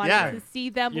fight. I wanted Yeah. to see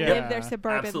them Yeah. live their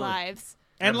suburban Absolutely. lives.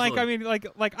 And like, I Absolutely. mean,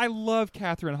 like I love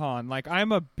Catherine Hahn. Like,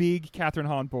 I'm a big Catherine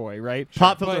Hahn boy, right?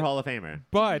 Pop filter But- Hall of Famer.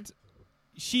 But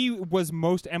she was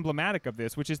most emblematic of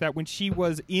this, which is that when she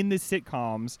was in the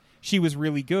sitcoms, she was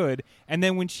really good, and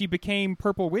then when she became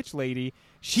Purple Witch Lady,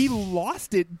 she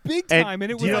lost it big And time,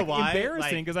 and it do was you know like why?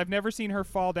 embarrassing Like- because I've never seen her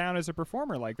fall down as a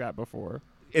performer like that before.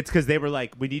 It's because they were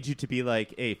like, we need you to be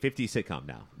like a 50s sitcom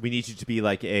now. We need you to be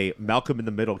like a Malcolm in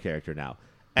the Middle character now.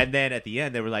 And then at the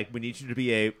end, they were like, we need you to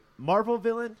be a Marvel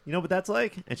villain. You know what that's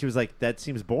like? And she was like, that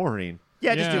seems boring.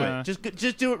 Yeah, just do Yeah. it.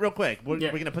 Just do it real quick. We're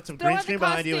Yeah. going to put some Throw green on the screen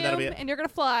behind you, and that'll be costume, it. and you're gonna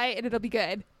fly, and it'll be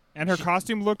good. And her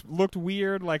costume looked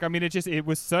weird. Like, I mean, it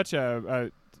was such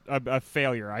a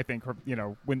failure. I think,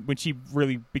 when she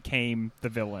really became the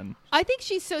villain. I think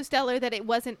she's so stellar that it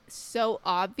wasn't so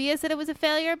obvious that it was a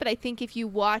failure, but I think if you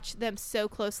watch them so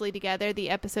closely together, the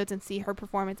episodes, and see her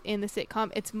performance in the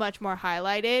sitcom, it's much more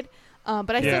highlighted.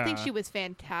 But I still think Yeah. she was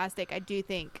fantastic. I do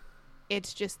think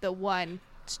it's just the one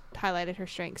highlighted her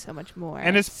strength so much more.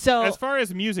 And as So- far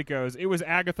as music goes, it was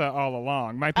Agatha All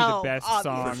Along. Might be the Oh, best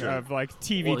obviously. song For sure. of like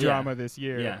TV Well, yeah. drama this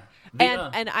year. Yeah.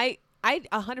 And I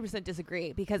 100%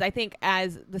 disagree because I think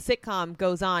as the sitcom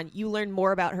goes on, you learn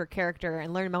more about her character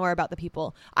and learn more about the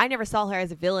people. I never saw her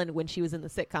as a villain when she was in the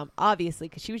sitcom, obviously,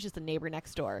 because she was just a neighbor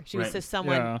next door. She was Right. just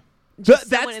someone. Yeah. Just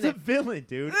But someone that's in the there. villain,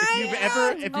 dude. If you've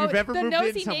ever the moved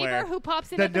nosy in somewhere, neighbor who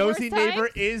pops in the at the nosy worst neighbor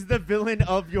times? is the villain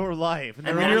of your life. And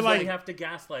And they're then you're always you're like- like, have to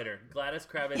gaslight her. Gladys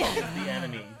Kravitz is the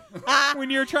enemy. when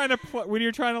you're trying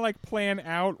to like plan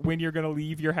out when you're gonna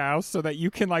leave your house so that you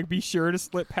can like be sure to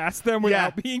slip past them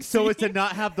without being so seen. as to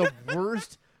not have the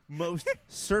worst, most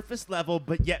surface level,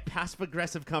 but yet passive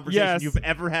aggressive conversation Yes. you've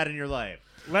ever had in your life.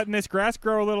 Letting this grass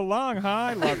grow a little long, huh?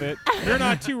 I love it. You're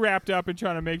not too wrapped up in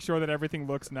trying to make sure that everything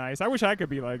looks nice. I wish I could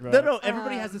be like that. No,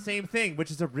 everybody has the same thing,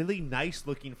 which is a really nice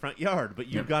looking front yard, but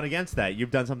you've Yep. gone against that. You've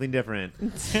done something different.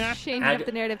 Changing up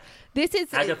the narrative. This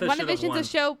is Agatha should've WandaVision's won. a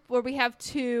show where we have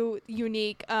two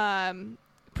unique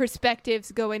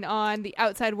perspectives going on: the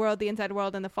outside world, the inside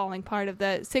world, and the falling part of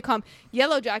the sitcom.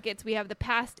 Yellow Jackets, we have the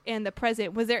past and the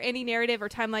present. Was there any narrative or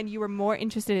timeline you were more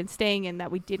interested in staying in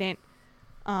that we didn't?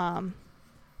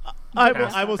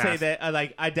 I will say Past. that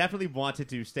I definitely wanted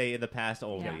to stay in the past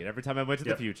only. Yeah. And every time I went to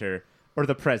Yep. the future or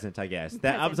the present, I guess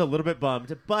that I was a little bit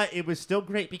bummed, but it was still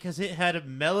great because it had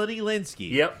Melanie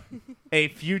Linsky, Yep. a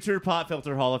future Pop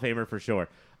Filter Hall of Famer for sure.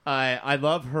 I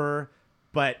love her,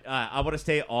 but I want to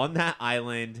stay on that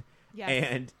island, Yes.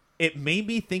 and it made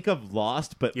me think of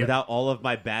Lost, but Yep. without all of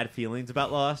my bad feelings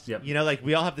about Lost. Yep. You know, like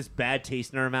we all have this bad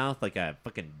taste in our mouth, like a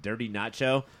fucking dirty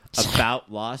nacho about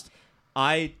Lost.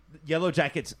 Yellow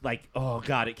Jackets, like, oh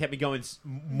god, it kept me going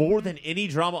more than any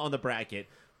drama on the bracket.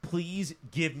 Please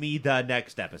give me the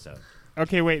next episode.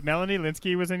 Okay, wait. Melanie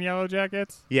Linsky was in Yellow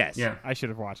Jackets. Yes. Yeah. I should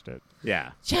have watched it.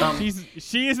 Yeah.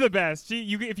 She is the best.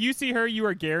 If you see her, you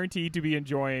are guaranteed to be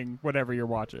enjoying whatever you're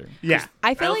watching. Yeah.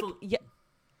 I feel also- like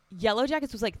Yellow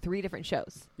Jackets was like 3 different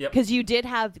shows. Yep. Because you did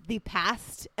have the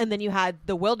past, and then you had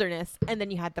the wilderness, and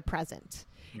then you had the present.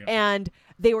 Yep. And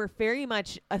they were very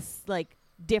much like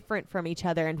different from each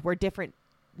other, and were different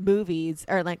movies,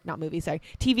 or like not movies, sorry,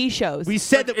 TV shows. We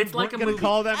said that It's we like weren't a going to movie.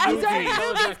 call them I'm movies. sorry,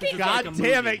 Yellow Jackets is God like a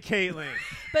damn movie. it, Caitlin.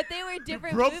 but they were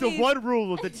different Broke movies. the one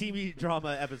rule of the TV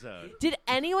drama episode. Did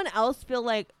anyone else feel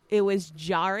like it was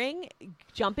jarring,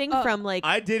 jumping from like?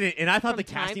 I didn't, and I thought From the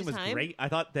time casting to was time? great. I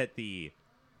thought that the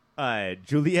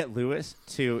Juliette Lewis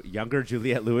to younger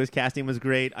Juliette Lewis casting was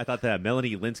great. I thought the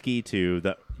Melanie Linsky to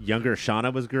the younger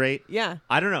Shauna was great. Yeah.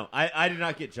 I don't know. I did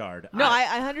not get jarred. No, I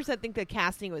 100% think the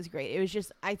casting was great. It was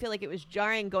just, I feel like it was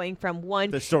jarring going from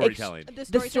one The storytelling. the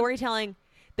storytelling,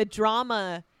 the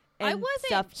drama, I and wasn't-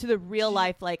 stuff to the real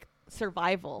life like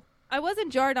survival. I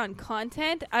wasn't jarred on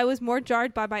content. I was more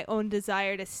jarred by my own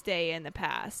desire to stay in the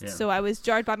past. Yeah. So I was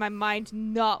jarred by my mind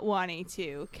not wanting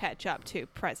to catch up to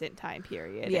present time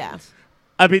period. Yeah. And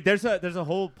I mean, there's a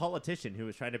whole politician who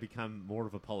was trying to become more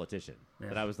of a politician. Yeah.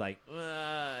 But I was like,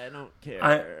 I don't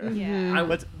care. Yeah.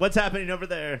 What's happening over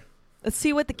there? Let's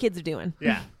see what the kids are doing.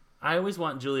 Yeah. I always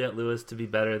want Juliette Lewis to be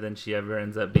better than she ever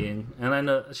ends up being, and I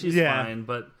know she's Yeah. fine,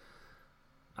 but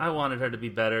I wanted her to be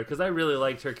better because I really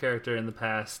liked her character in the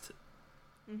past.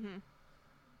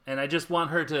 And I just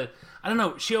want her to. I don't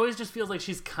know. She always just feels like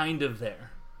she's kind of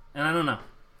there, and I don't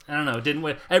know. It didn't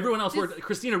win. Everyone else worked.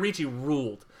 Christina Ricci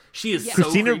ruled. She is so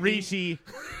Christina creepy. Ricci,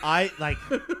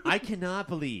 I cannot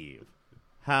believe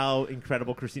how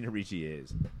incredible Christina Ricci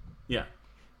is. Yeah.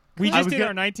 We I just was did gonna-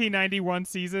 our 1991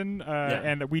 season,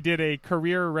 and we did a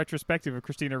career retrospective of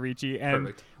Christina Ricci. And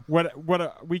Perfect.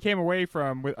 what we came away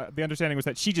from with the understanding was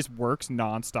that she just works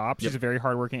nonstop. She's Yep. a very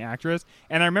hardworking actress.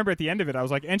 And I remember at the end of it, I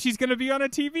was like, and she's going to be on a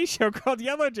TV show called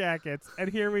Yellow Jackets. And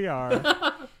here we are.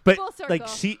 But Full circle. like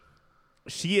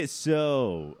she is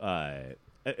so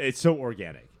it's so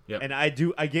organic. Yep. And I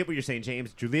get what you're saying,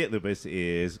 James. Juliette Lewis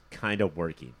is kind of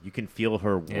working. You can feel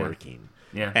her Yeah. working.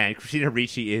 Yeah. And Christina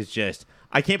Ricci is just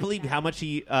I can't believe how much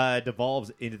she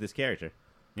devolves into this character.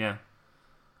 Yeah.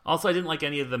 Also, I didn't like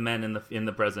any of the men in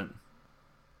the present.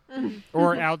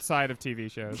 Or outside of TV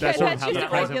shows. That's Yeah, sort of how that's the just a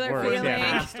present regular works. feeling. The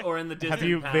Yeah. past or in the distant Have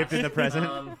you past. lived in the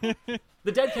present?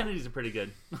 The Dead Kennedys are pretty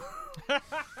good.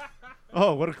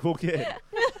 Oh, what a cool kid.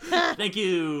 Thank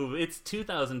you. It's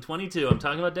 2022. I'm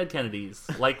talking about Dead Kennedys,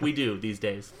 like we do these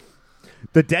days.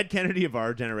 The dead Kennedy of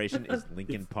our generation is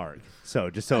Lincoln Park. So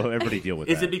just so everybody deal with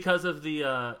Is that. it because of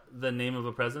the name of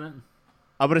a president?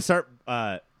 I'm going to start.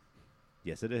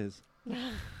 Yes, it is.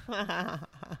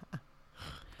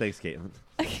 Thanks, Caitlin.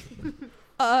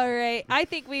 all right. I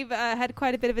think we've had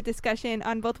quite a bit of a discussion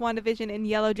on both WandaVision and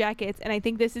Yellow Jackets, and I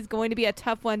think this is going to be a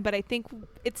tough one, but I think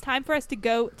it's time for us to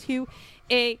go to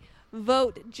a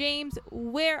vote. James,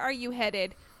 where are you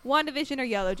headed? WandaVision or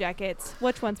Yellow Jackets?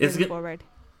 Which one's It's moving go- forward?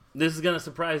 This is gonna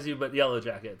surprise you, but Yellow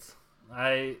Jackets.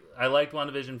 I liked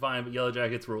WandaVision fine, but Yellow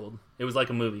Jackets ruled. It was like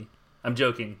a movie. I'm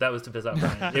joking. That was to piss off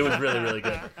Brian. It was really, really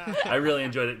good. I really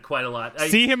enjoyed it quite a lot.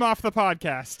 See him off the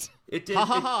podcast. It did. Ha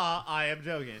ha ha! I am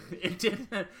joking. It did.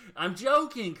 I'm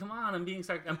joking. Come on. I'm being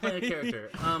I'm playing a character.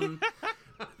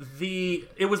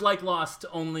 It was like Lost,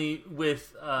 only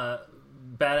with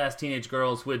badass teenage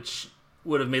girls, which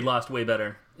would have made Lost way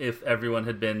better if everyone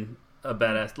had been a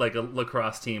badass, like a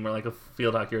lacrosse team or like a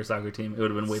field hockey or soccer team. It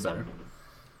would have been way better.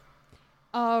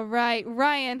 All right.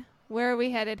 Ryan, where are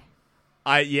we headed?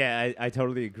 I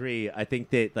totally agree. I think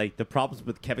that like the problems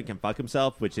with Kevin Can Fuck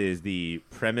Himself, which is the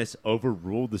premise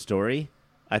overruled the story.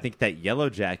 I think that Yellow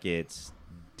Jackets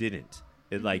didn't.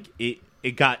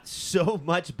 It got so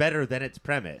much better than its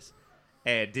premise,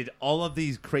 and did all of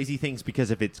these crazy things because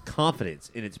of its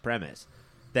confidence in its premise.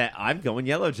 That I'm going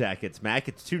Yellow Jackets, Mac.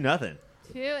 It's 2-0.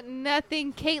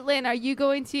 2-0. Caitlin, are you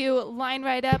going to line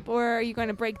right up, or are you going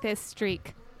to break this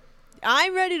streak?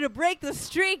 I'm ready to break the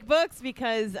streak, books,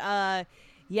 because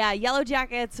Yellow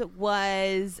Jackets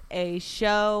was a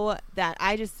show that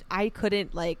I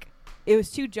couldn't it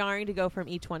was too jarring to go from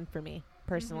each one for me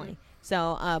personally.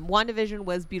 So WandaVision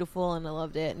was beautiful and I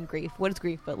loved it, and Grief. What is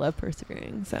Grief but love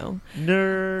persevering? So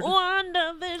Nerd.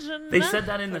 WandaVision. They said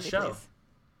that in the Funny show. face.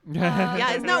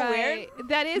 Yeah, isn't that Right.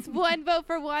 That is one vote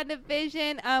for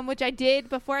WandaVision, which I did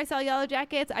before I saw Yellow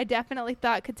Jackets. I definitely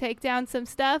thought could take down some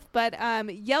stuff, but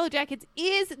Yellow Jackets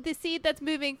is the seed that's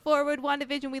moving forward.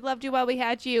 WandaVision, we loved you while we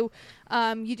had you.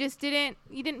 You just didn't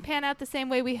pan out the same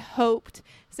way we hoped.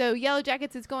 So Yellow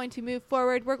Jackets is going to move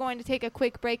forward. We're going to take a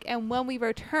quick break, and when we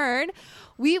return,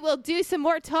 we will do some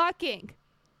more talking.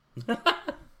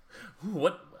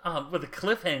 What with a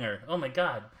cliffhanger? Oh my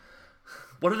god.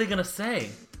 What are they gonna say?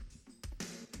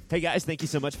 Hey guys, thank you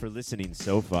so much for listening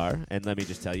so far. And let me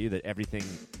just tell you that everything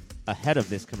ahead of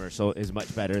this commercial is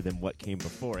much better than what came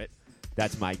before it.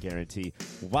 That's my guarantee.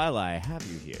 While I have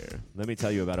you here, let me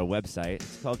tell you about a website.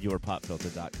 It's called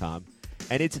yourpopfilter.com.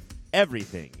 And it's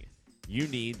everything you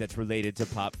need that's related to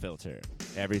Pop Filter.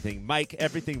 Everything Mike,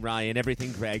 everything Ryan,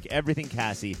 everything Greg, everything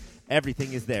Cassie,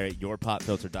 everything is there at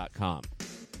yourpopfilter.com.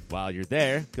 While you're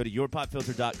there, go to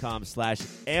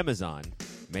yourpopfilter.com/Amazon.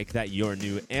 Make that your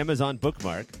new Amazon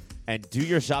bookmark and do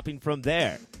your shopping from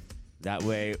there. That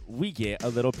way, we get a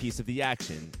little piece of the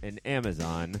action and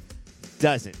Amazon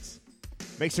doesn't.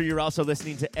 Make sure you're also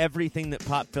listening to everything that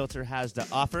Pop Filter has to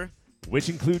offer, which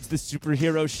includes the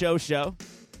Superhero Show,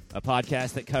 a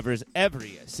podcast that covers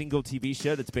every single TV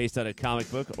show that's based on a comic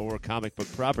book or comic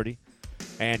book property,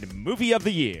 and Movie of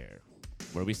the Year,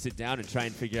 where we sit down and try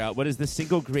and figure out what is the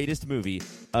single greatest movie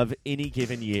of any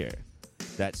given year.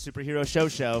 That's Superhero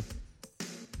Show.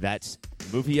 That's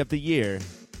Movie of the Year.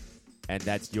 And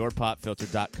that's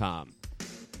yourpopfilter.com.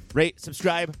 Rate,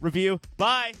 subscribe, review.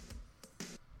 Bye.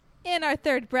 In our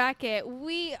third bracket,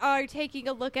 we are taking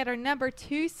a look at our number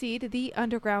 2 seed, the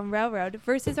Underground Railroad,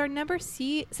 versus our number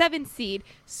 7 seed,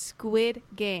 Squid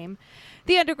Game.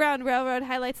 The Underground Railroad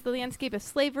highlights the landscape of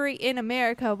slavery in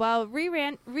America while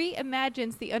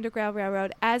reimagines the Underground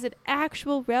Railroad as an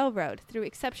actual railroad through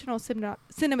exceptional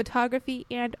cinematography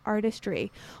and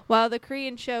artistry, while the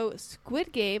Korean show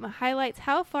Squid Game highlights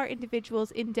how far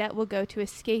individuals in debt will go to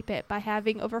escape it by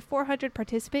having over 400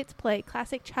 participants play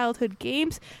classic childhood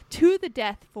games to the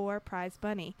death for prize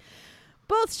money.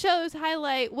 Both shows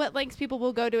highlight what lengths people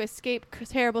will go to escape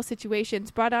terrible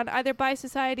situations brought on either by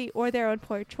society or their own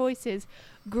poor choices.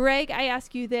 Greg, I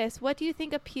ask you this. What do you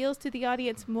think appeals to the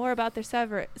audience more about their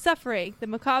suffering? The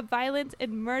macabre violence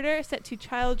and murder set to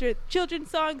children's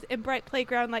songs and bright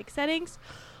playground-like settings?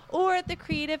 Or the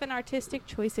creative and artistic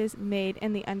choices made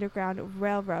in the Underground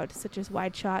Railroad, such as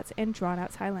wide shots and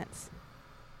drawn-out silence?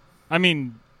 I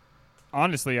mean,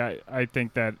 honestly, I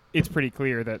think that it's pretty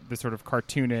clear that the sort of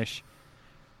cartoonish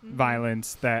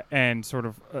violence that and sort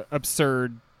of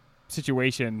absurd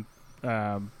situation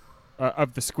of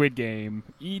the Squid Game,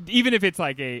 even if it's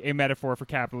like a metaphor for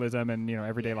capitalism and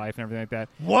everyday life and everything like that.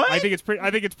 What? I think it's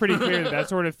pretty clear that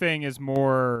sort of thing is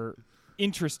more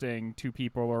interesting to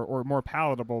people or more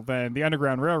palatable than the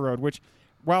Underground Railroad, which,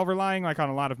 while relying on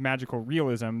a lot of magical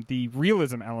realism, the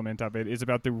realism element of it is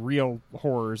about the real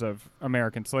horrors of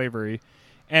American slavery.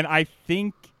 And I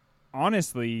think,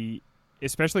 honestly,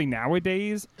 especially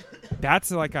nowadays, that's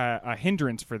like a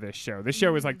hindrance for this show. This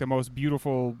show is like the most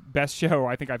beautiful, best show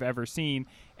I think I've ever seen.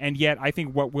 And yet I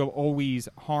think what will always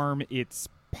harm its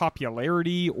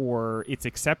popularity or its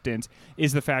acceptance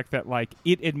is the fact that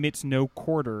it admits no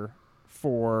quarter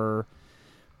for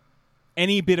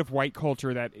any bit of white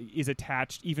culture that is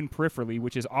attached, even peripherally,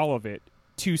 which is all of it,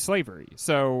 to slavery.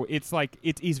 So it's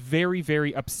it is very,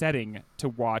 very upsetting to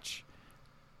watch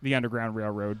the Underground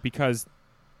Railroad because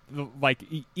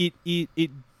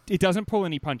it doesn't pull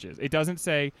any punches. It doesn't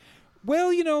say,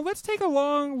 well, let's take a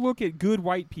long look at good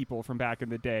white people from back in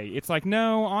the day. It's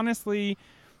no, honestly,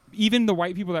 even the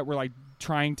white people that were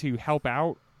trying to help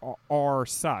out are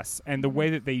sus, and the way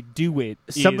that they do it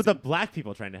Some of the black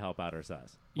people trying to help out are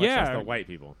sus. Much less the white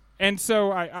people. And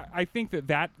so I think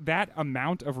that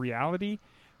amount of reality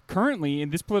currently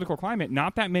in this political climate,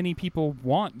 not that many people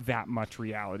want that much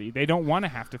reality. They don't want to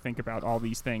have to think about all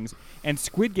these things. And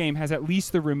Squid Game has at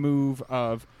least the remove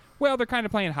of, well, they're kind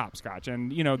of playing hopscotch, and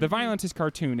the violence is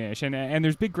cartoonish, and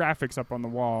there's big graphics up on the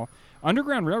wall.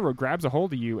 Underground Railroad grabs a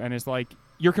hold of you and is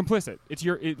you're complicit.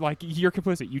 You're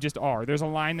complicit. You just are. There's a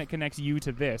line that connects you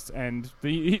to this, and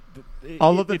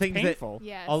all of the it's things painful.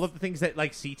 Yes. all of the things that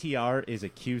CTR is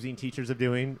accusing teachers of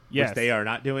doing, Yes. which they are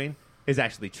not doing, is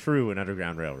actually true in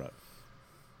Underground Railroad.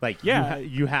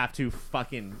 You have to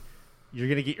you're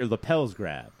gonna get your lapels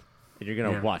grabbed, and you're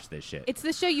gonna watch this shit. It's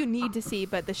the show you need to see,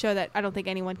 but the show that I don't think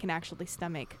anyone can actually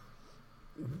stomach.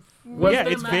 Was Yeah,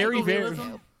 there it's very, magical very-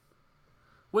 realism?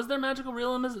 Was there magical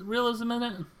realism in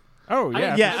it? Oh,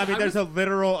 yeah. Yeah, there's a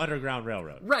literal Underground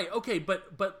Railroad. Right. Okay.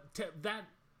 But that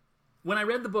when I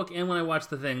read the book and when I watched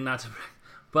the thing, not to,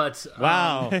 but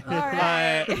Wow. All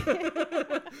right.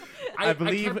 I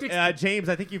believe, kept James,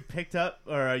 I think you picked up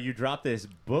or you dropped this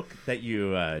book that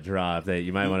you dropped that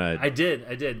you might want to. I did,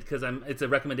 because it's a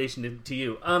recommendation to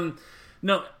you.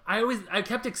 No, I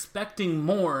kept expecting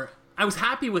more. I was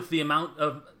happy with the amount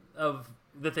of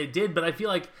that they did, but I feel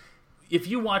like if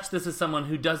you watch this as someone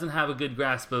who doesn't have a good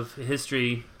grasp of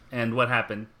history and what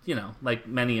happened, like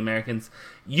many Americans,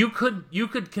 you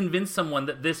could convince someone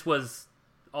that this was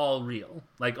all real,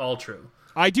 like all true.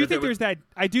 I do think there's that.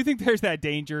 I do think there's that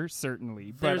danger,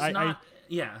 certainly. But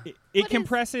it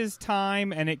compresses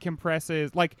time, and it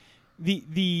compresses like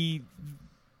the.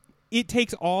 It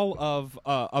takes all of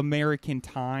American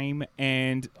time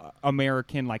and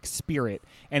American like spirit,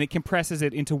 and it compresses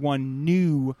it into one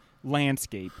new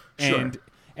landscape. Sure.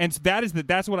 And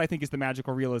that's what I think is the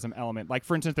magical realism element. Like,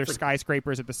 for instance, there's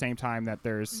skyscrapers at the same time that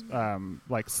there's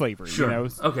like slavery. Sure.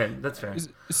 Okay, that's fair.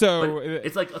 So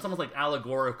it's almost like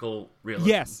allegorical realism.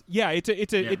 Yes. Yeah. It's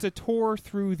a tour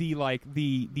through the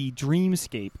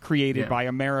dreamscape created by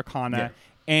Americana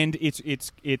and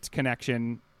its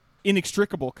connection,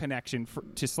 inextricable connection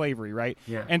to slavery, right?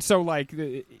 Yeah. And so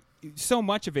so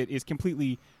much of it is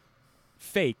completely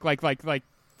fake, like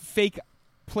fake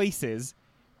places.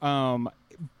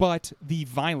 But the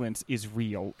violence is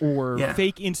real, or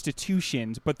fake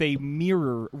institutions, but they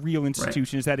mirror real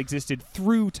institutions that existed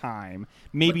through time,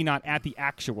 maybe not at the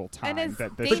actual time. And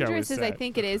that the as show dangerous is as I set.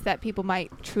 think it is that people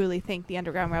might truly think the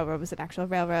Underground Railroad was an actual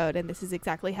railroad, and this is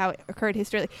exactly how it occurred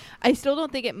historically, I still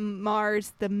don't think it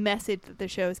mars the message that the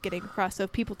show is getting across. So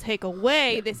if people take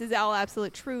away this is all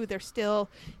absolute true, they're still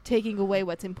taking away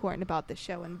what's important about the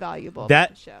show and valuable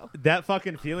about the show. That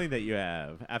fucking feeling that you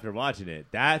have after watching it,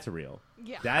 that's real.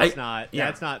 Yeah.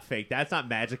 That's not fake. That's not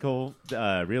magical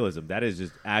realism. That is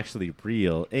just actually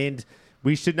real. And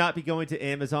we should not be going to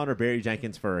Amazon or Barry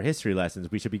Jenkins for our history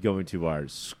lessons. We should be going to our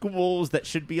schools that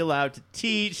should be allowed to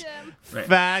teach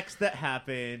facts that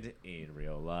happened in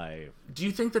real life. Do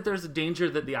you think that there's a danger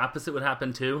that the opposite would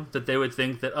happen too? That they would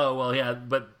think that, oh, well, yeah,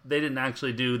 but they didn't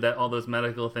actually do that, all those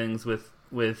medical things with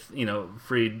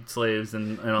freed slaves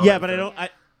and all that. Yeah, but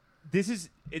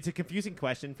it's a confusing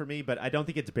question for me, but I don't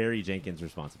think it's Barry Jenkins'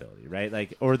 responsibility, right?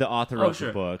 Like, or the author of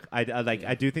the book. I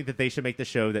do think that they should make the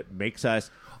show that makes us.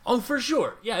 Oh, for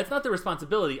sure. Yeah, it's not their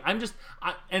responsibility. And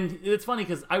it's funny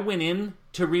because I went in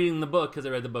to reading the book because I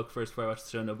read the book first before I watched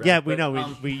the show. No, Brad. Yeah, we know.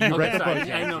 You read the book.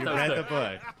 I know you that read was the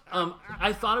book.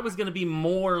 I thought it was going to be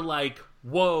more like,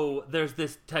 whoa, there's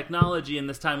this technology in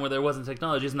this time where there wasn't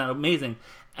technology. Isn't that amazing?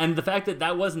 And the fact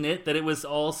that wasn't it, that it was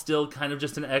all still kind of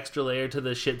just an extra layer to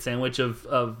the shit sandwich of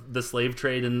the slave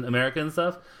trade in America and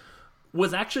stuff,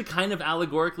 was actually kind of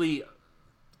allegorically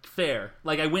fair.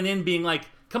 Like, I went in being like,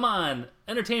 come on,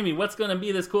 entertain me. What's going to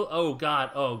be this cool? Oh,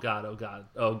 God, oh, God, oh, God,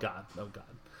 oh, God, oh, God.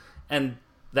 And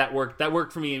that worked. That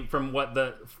worked for me from what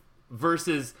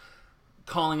versus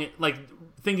calling it, like,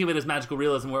 thinking of it as magical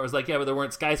realism, where it was like, yeah, but there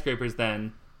weren't skyscrapers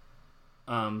then.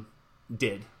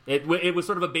 Did. It was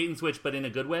sort of a bait and switch, but in a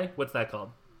good way. What's that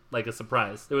called? Like a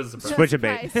surprise. It was a surprise. Switch and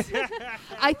bait.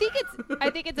 I think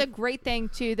it's a great thing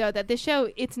too, though, that this show,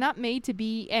 it's not made to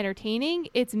be entertaining.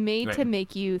 It's made to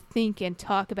make you think and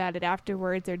talk about it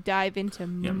afterwards, or dive into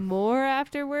more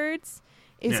afterwards.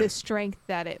 Is a strength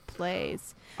that it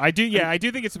plays. I do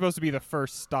think it's supposed to be the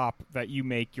first stop that you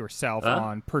make yourself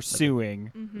on pursuing,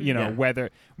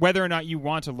 whether or not you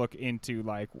want to look into,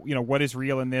 like, what is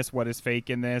real in this, what is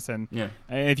fake in this, and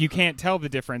if you can't tell the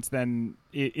difference, then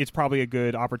it's probably a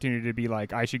good opportunity to be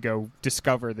like, I should go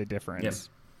discover the difference.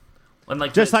 And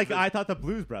I thought the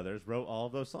Blues Brothers wrote all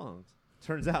of those songs.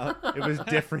 Turns out it was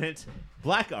different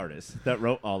black artists that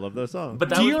wrote all of those songs. But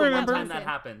that was the one time that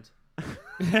happened.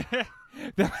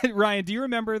 Ryan, do you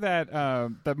remember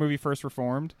that movie First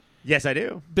Reformed? Yes, I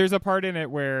do. There's a part in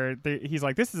it where he's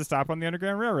like, this is a stop on the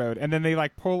Underground Railroad, and then they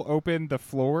like pull open the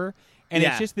floor, and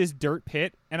it's just this dirt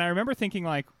pit. And I remember thinking,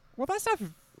 like, well, that's not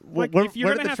like, where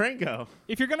did the train go?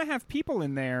 If you're gonna have people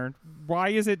in there, why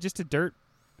is it just a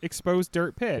exposed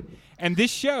dirt pit? And this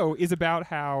show is about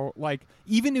how, like,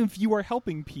 even if you are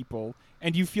helping people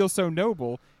and you feel so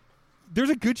noble, there's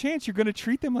a good chance you're going to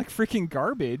treat them like freaking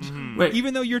garbage. Mm-hmm. Right.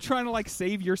 Even though you're trying to, like,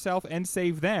 save yourself and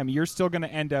save them, you're still going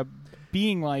to end up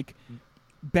being, like,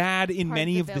 bad in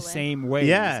many of the same ways.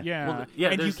 Yeah. Well, yeah,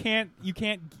 and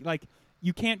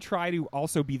you can't try to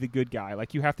also be the good guy.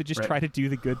 Like, you have to just try to do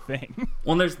the good thing.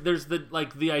 Well, there's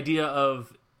the idea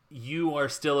of, you are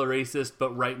still a racist,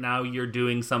 but right now you're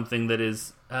doing something that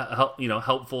is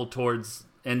helpful towards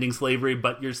ending slavery,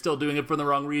 but you're still doing it for the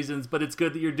wrong reasons. But it's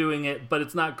good that you're doing it, but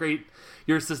it's not great.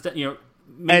 You're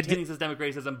maintaining systemic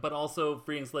racism, but also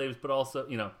freeing slaves, but also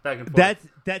back and forth.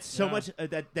 That's so much.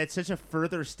 That's such a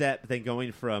further step than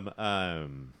going from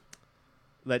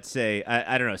let's say,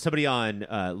 I don't know, somebody on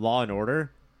Law and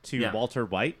Order to Yeah. Walter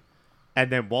White,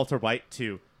 and then Walter White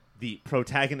to the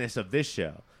protagonist of this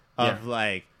show, of Yeah.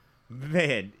 like,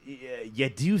 man, you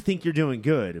do think you're doing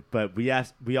good, but we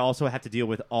also have to deal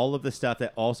with all of the stuff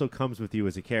that also comes with you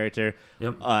as a character,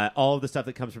 Yep. all of the stuff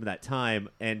that comes from that time,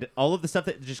 and all of the stuff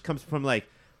that just comes from like,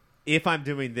 if I'm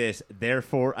doing this,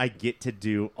 therefore I get to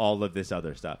do all of this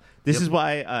other stuff. This Yep. is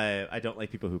why I don't like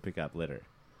people who pick up litter,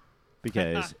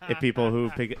 because if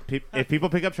people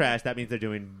pick up trash, that means they're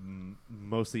doing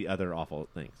mostly other awful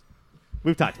things.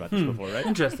 We've talked about this before, right?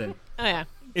 Interesting. Oh yeah.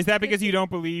 Is that because you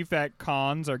don't believe that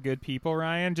cons are good people,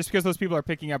 Ryan? Just because those people are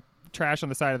picking up trash on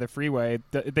the side of the freeway,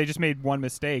 they just made one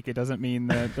mistake. It doesn't mean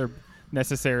that they're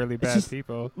necessarily bad just-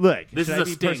 people. Look, This should is I a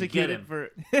be sting. Get persecuted him. for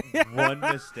one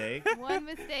mistake? One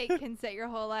mistake can set your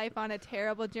whole life on a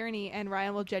terrible journey, and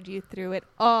Ryan will judge you through it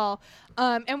all.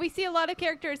 And we see a lot of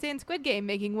characters in Squid Game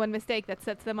making one mistake that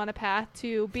sets them on a path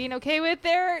to being okay with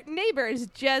their neighbors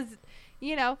just,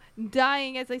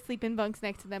 dying as they sleep in bunks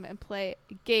next to them and play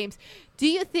games. Do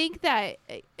you think that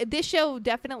this show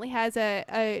definitely has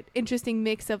a interesting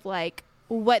mix of like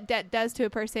what debt does to a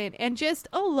person and just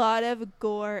a lot of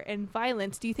gore and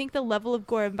violence? Do you think the level of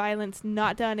gore and violence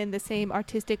not done in the same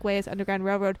artistic way as Underground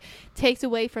Railroad takes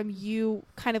away from you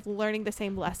kind of learning the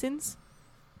same lessons?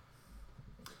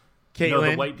 Caitlin, No,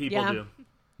 the white people Yeah. do.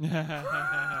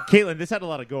 Caitlin, this had a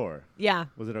lot of gore. Yeah.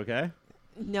 Was it okay?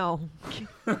 No.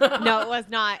 No, it was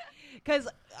not. Because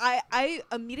I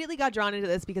immediately got drawn into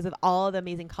this because of all the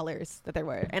amazing colors that there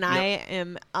were. And I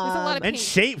am... There's a lot of And pink.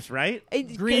 shapes, right? there's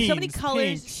so Greens, many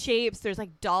colors, pinks. shapes. There's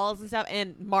like dolls and stuff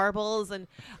and marbles. And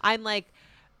I'm like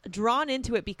drawn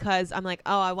into it because I'm like,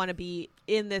 oh, I want to be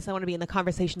in this. I want to be in the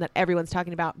conversation that everyone's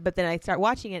talking about. But then I start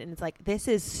watching it and it's like, this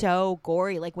is so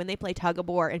gory. Like when they play tug of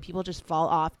war and people just fall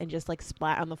off and just like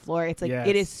splat on the floor. It's like, Yes.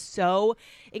 it is so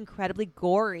incredibly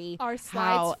gory. Are slides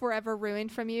how- forever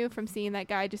ruined from you from seeing that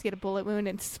guy just get a bullet wound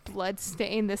and blood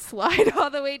stain the slide all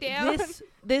the way down?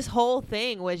 this whole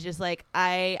thing was just like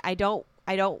I don't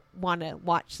want to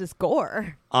watch this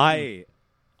gore.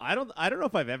 I don't know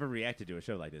if I've ever reacted to a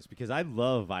show like this because I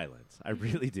love violence. I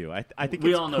really do. I think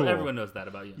We it's all know. cool. Everyone knows that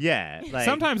about you. Yeah, like,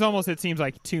 Sometimes almost it seems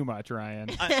like too much, Ryan.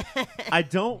 I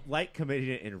don't like committing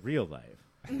it in real life.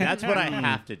 That's what I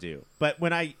have to do. But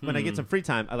when I get some free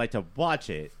time, I like to watch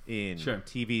it in Sure.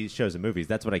 TV shows and movies.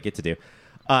 That's what I get to do.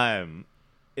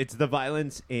 It's the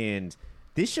violence, and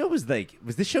this show was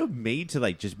this show made to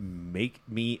like just make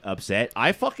me upset?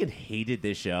 I fucking hated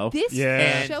this show. This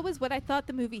Yeah. show was what I thought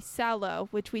the movie Sallow,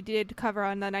 which we did cover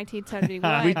on the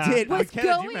 1971. We did. Was McKenna, do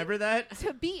you going remember that?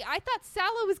 to be. I thought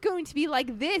Sallow was going to be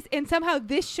like this, and somehow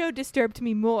this show disturbed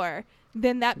me more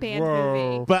than that band Whoa.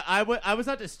 movie. But I was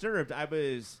not disturbed. I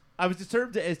was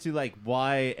disturbed as to like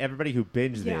why everybody who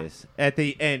binged Yeah. this at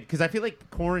the end, because I feel like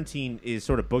Quarantine is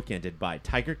sort of bookended by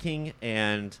Tiger King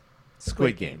and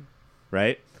Squid Game,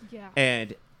 right? Yeah.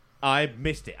 And I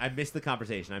missed it. I missed the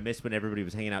conversation. I missed when everybody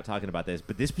was hanging out talking about this.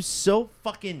 But this was so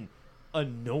fucking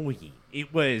annoying.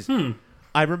 It was.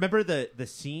 I remember the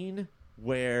scene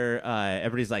where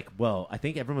everybody's like, "Well, I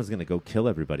think everyone's gonna go kill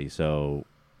everybody, so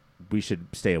we should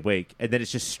stay awake." And then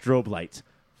it's just strobe lights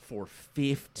for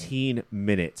 15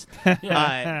 minutes.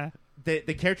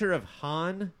 The character of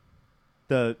Han,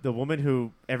 the woman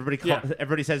who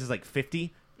everybody says is like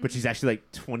 50, but she's actually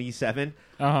like 27.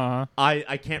 Uh-huh.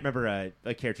 I can't remember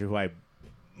a character who I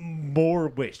more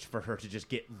wished for her to just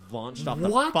get launched off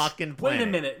What? the fucking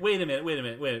planet. Wait a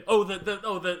minute. Oh,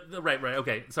 the right.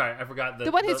 Okay, sorry, I forgot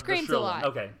The one who screams shrill a lot.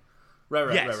 one. Okay.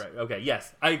 Right. Yes. Okay,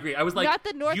 yes, I agree. I was like, Not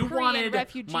the North you Korean wanted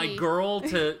refugee. my girl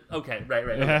to. Okay, right.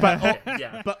 Okay. But- okay,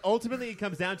 yeah. But ultimately, it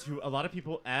comes down to a lot of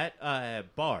people at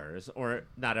bars, or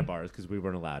not at bars because we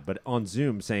weren't allowed, but on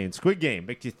Zoom saying, Squid Game,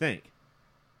 makes you think.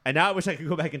 And now I wish I could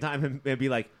go back in time and be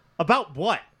like, about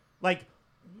what? Like,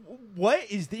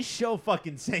 what is this show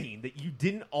fucking saying that you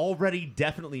didn't already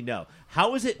definitely know?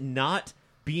 How is it not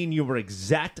being your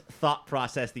exact thought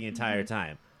process the entire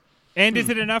time? And is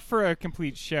it enough for a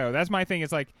complete show? That's my thing.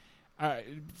 It's like,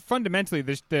 fundamentally,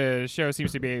 the show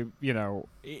seems to be,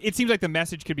 it seems like the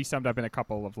message could be summed up in a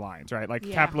couple of lines, right? Like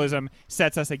Yeah. capitalism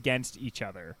sets us against each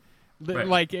other. Right.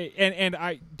 Like,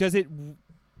 does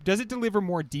it deliver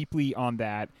more deeply on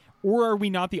that, or are we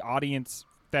not the audience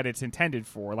that it's intended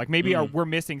for? Like maybe we're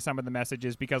missing some of the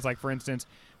messages because, like, for instance,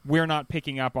 we're not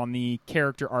picking up on the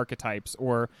character archetypes,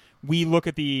 or we look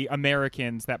at the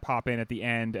Americans that pop in at the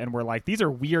end and we're like, these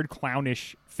are weird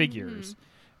clownish figures.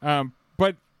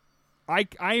 But I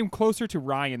am closer to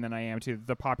Ryan than I am to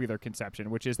the popular conception,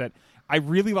 which is that I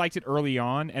really liked it early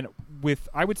on, and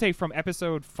I would say from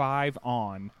episode 5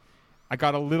 on, I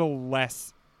got a little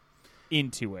less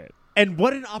into it. And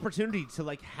what an opportunity to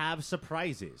like have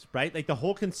surprises, right? Like the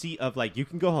whole conceit of like you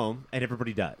can go home and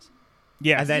everybody does.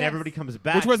 Yes. And then Yes. everybody comes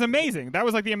back. Which was amazing. That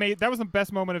was like that was the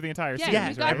best moment of the entire Yeah,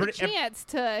 series. you got right? the chance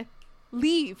to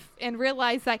leave and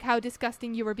realize like how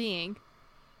disgusting you were being.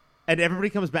 And everybody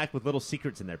comes back with little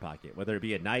secrets in their pocket, whether it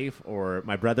be a knife or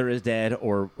my brother is dead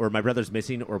or my brother's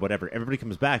missing or whatever. Everybody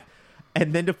comes back.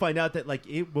 And then to find out that like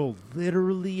it will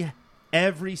literally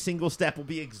every single step will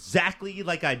be exactly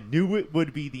like I knew it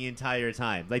would be the entire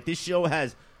time. Like this show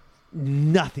has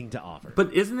nothing to offer.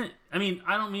 But isn't it? I mean,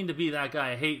 I don't mean to be that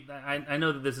guy. I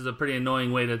know that this is a pretty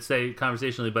annoying way to say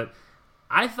conversationally, but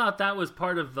I thought that was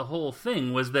part of the whole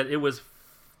thing was that it was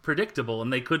predictable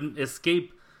and they couldn't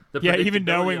escape the even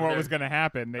knowing predictability what of was going to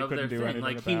happen, they of couldn't their do thing. anything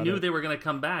Like about he knew it. they were going to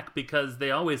come back because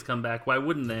they always come back. Why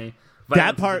wouldn't they?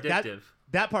 That Violence is part addictive.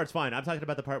 that part's fine. I'm talking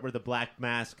about the part where the black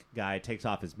mask guy takes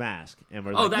off his mask and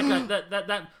we're Oh, like, that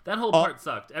guy, that whole part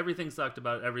sucked. Everything sucked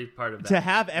about every part of that. to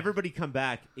have everybody come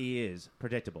back is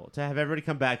predictable. To have everybody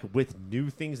come back with new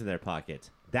things in their pocket,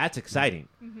 that's exciting.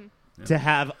 Mm-hmm. To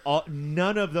have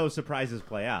none of those surprises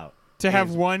play out. To have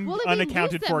is- one Well, they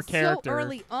unaccounted lose for them character. so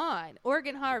early on.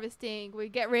 Organ harvesting, we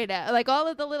get rid of like all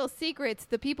of the little secrets.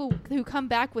 The people who come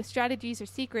back with strategies or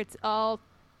secrets all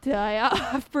die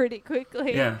off pretty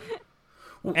quickly. yeah.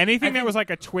 Well, Anything I that was think-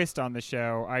 like a twist on the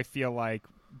show, I feel like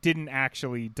didn't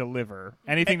actually deliver.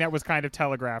 Anything that was kind of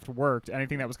telegraphed worked.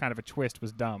 Anything that was kind of a twist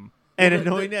was dumb. And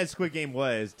annoying as Squid Game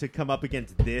was to come up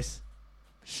against this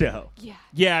show. Yeah.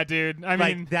 Yeah, dude. I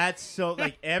mean, Like that's so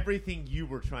like everything you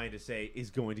were trying to say is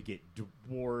going to get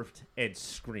dwarfed and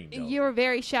screamed over. You were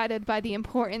very shadowed by the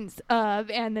importance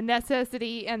of and the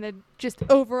necessity and the just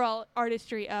overall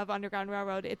artistry of Underground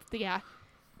Railroad. It's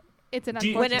an Do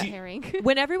you- unfortunate do you- herring.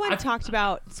 When everyone I've- talked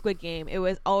about Squid Game, it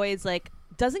was always like,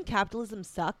 doesn't capitalism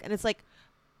suck? And it's like, Is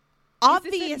this a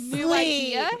obviously, new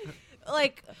idea?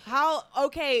 like how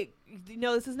okay,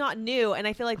 no, this is not new. And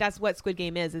I feel like that's what Squid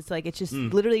Game is. It's like it's just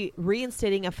literally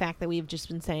reinstating a fact that we've just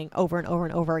been saying over and over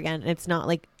and over again. And it's not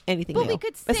like anything But new. we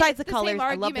could say Besides the the colors, same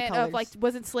I love the argument colors. of like,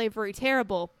 wasn't slavery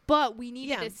terrible? But we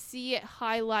needed Yeah. to see it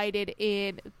highlighted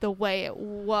in the way it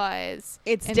was.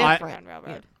 It's in different. Underground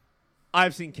Railroad.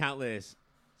 I've seen countless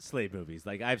slave movies.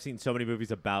 Like I've seen so many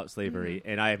movies about slavery,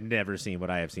 and I have never seen what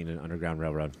I have seen in Underground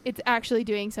Railroad. It's actually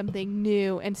doing something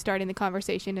new and starting the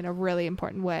conversation in a really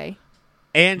important way.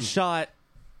 And shot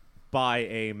by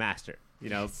a master. You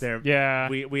know, there. Yeah.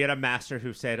 We had a master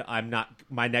who said,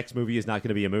 my next movie is not going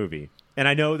to be a movie." And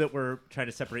I know that we're trying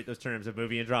to separate those terms of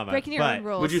movie and drama. Breaking your but own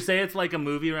rules. Would you say it's like a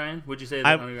movie, Ryan? Would you say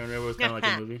that Underground Railroad was kind of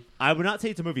like a movie? I would not say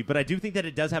it's a movie, but I do think that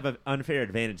it does have an unfair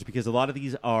advantage because a lot of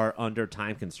these are under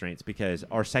time constraints because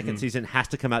our second season has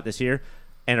to come out this year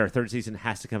and our third season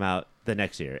has to come out the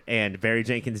next year. And Barry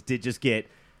Jenkins did just get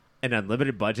an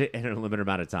unlimited budget and an unlimited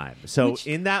amount of time. So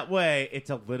in that way, it's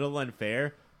a little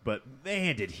unfair, but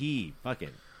man, did he fucking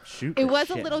shoot It the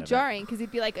was a shit little out of it. jarring because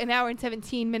it'd be like an hour and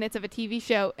 17 minutes of a TV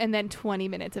show and then 20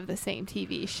 minutes of the same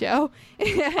TV show.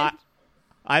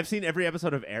 I've seen every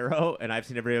episode of Arrow and I've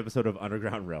seen every episode of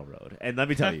Underground Railroad. And let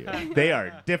me tell you, they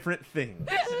are different things.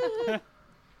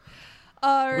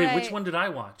 All right. Wait, which one did I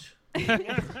watch?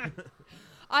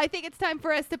 I think it's time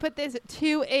for us to put this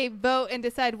to a vote and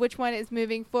decide which one is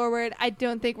moving forward. I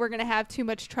don't think we're going to have too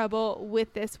much trouble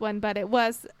with this one, but it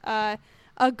was a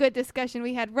good discussion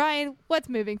we had. Ryan, what's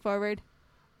moving forward?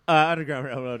 Underground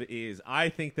Railroad is, I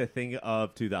think, the thing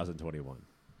of 2021.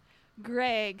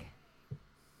 Greg.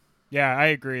 yeah, I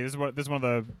agree. This is one of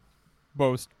the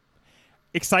most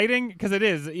exciting because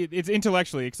it's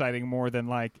intellectually exciting more than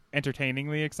like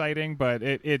entertainingly exciting, but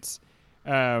it's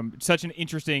such an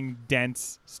interesting,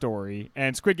 dense story.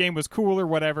 And Squid Game was cool or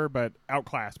whatever, but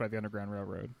outclassed by the Underground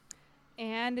Railroad.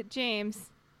 And James.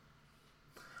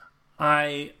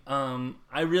 I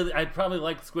probably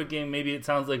like Squid Game. Maybe it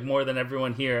sounds like more than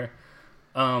everyone here.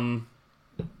 And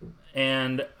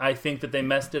I think that they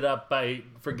messed it up by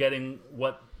forgetting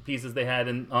what pieces they had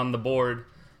on the board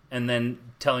and then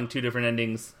telling two different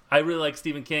endings. I really like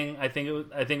Stephen King. I think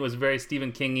it was very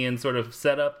Stephen Kingian sort of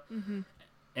setup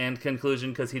and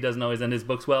conclusion because he doesn't always end his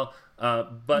books well.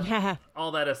 But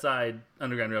all that aside,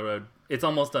 Underground Railroad, it's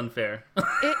almost unfair.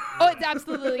 It's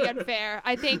absolutely unfair.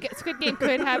 I think Squid Game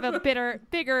could have a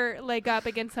bigger leg up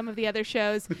against some of the other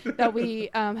shows that we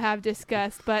have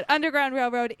discussed. But Underground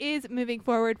Railroad is moving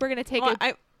forward. We're going to take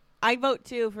I vote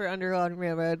too for Underground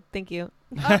Railroad. Thank you.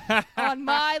 on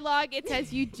my log, it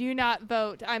says you do not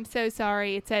vote. I'm so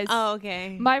sorry. It says Oh,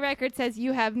 okay. my record says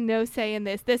you have no say in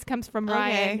this. This comes from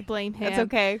Ryan. Okay. Blame him. That's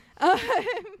okay.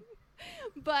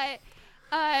 But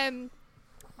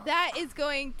That is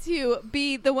going to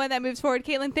be the one that moves forward.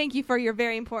 Caitlin, thank you for your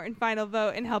very important final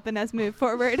vote and helping us move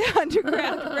forward.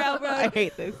 Underground Railroad. I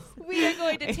hate this. We are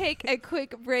going to take a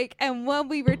quick break, and when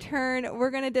we return,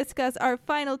 we're going to discuss our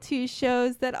final two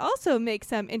shows that also make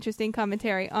some interesting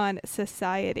commentary on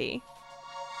society.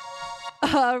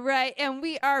 All right, and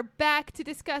we are back to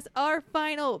discuss our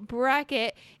final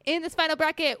bracket. In this final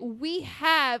bracket, we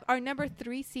have our number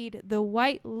 3 seed, The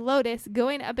White Lotus,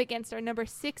 going up against our number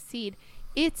 6 seed,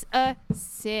 It's a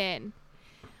Sin.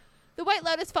 The White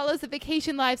Lotus follows the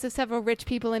vacation lives of several rich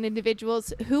people and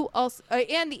individuals who also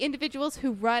and the individuals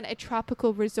who run a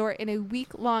tropical resort in a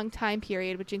week-long time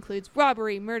period, which includes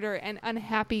robbery, murder, and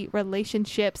unhappy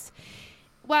relationships.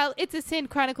 While It's a Sin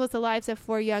chronicles the lives of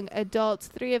 4 young adults,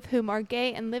 3 of whom are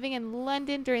gay and living in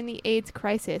London during the AIDS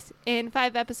crisis. In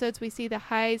 5 episodes, we see the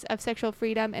highs of sexual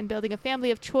freedom and building a family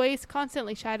of choice,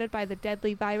 constantly shadowed by the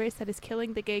deadly virus that is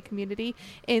killing the gay community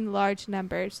in large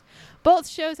numbers. Both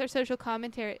shows are social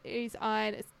commentaries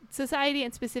on society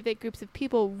and specific groups of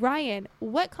people. Ryan,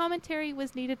 what commentary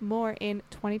was needed more in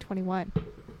 2021?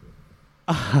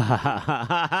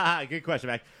 Good question,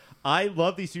 Mac. I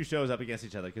love these two shows up against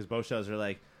each other because both shows are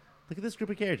like, look at this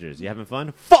group of characters. You having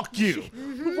fun? Fuck you.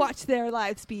 Watch their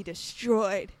lives be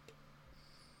destroyed.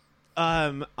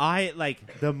 I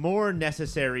like the more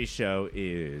necessary show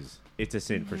is It's a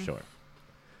Sin for sure,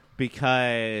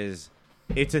 because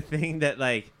it's a thing that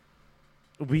like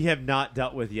we have not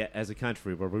dealt with yet as a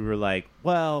country, where we were like,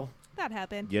 well, That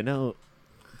happened. you know,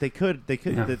 they could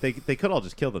all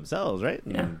just kill themselves, right?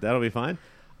 And Yeah. that'll be fine.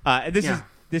 And this Yeah. is.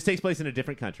 This takes place in a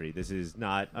different country. This is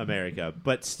not America,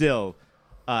 but still,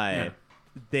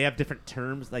 they have different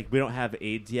terms. Like we don't have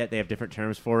AIDS yet; they have different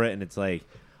terms for it, and it's like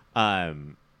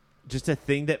just a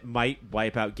thing that might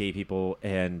wipe out gay people.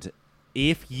 And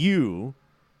if the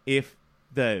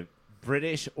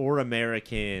British or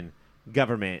American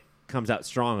government comes out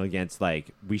strong against like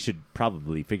we should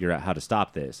probably figure out how to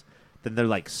stop this, then they're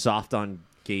like soft on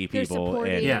gay They're people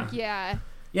supporting. and Yeah.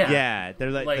 yeah,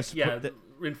 they're like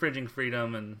infringing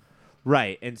freedom and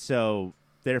right, and so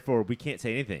therefore we can't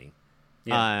say anything.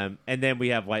 yeah. And then we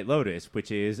have White Lotus, which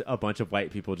is a bunch of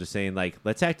white people just saying like,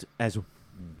 let's act as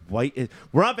white.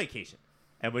 We're on vacation,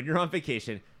 and when you're on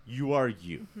vacation, you are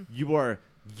you.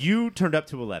 You turned up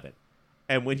to 11,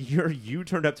 and when you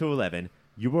turned up to 11,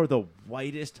 you are the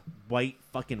whitest white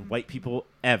people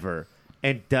ever.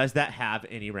 And does that have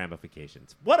any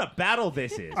ramifications? What a battle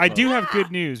this is! I do have good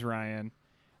news, Ryan.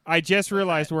 I just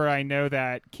realized where I know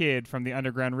that kid from the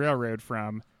Underground Railroad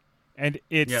from, and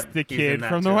it's Yep, the he's kid in that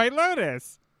from the too. White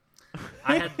Lotus.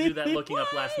 I had to do that looking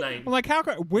up last night. I'm like,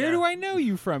 where Yeah. do I know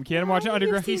you from, kid? I'm watching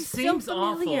Underground. He so seems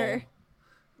familiar. awful,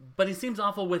 but he seems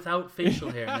awful without facial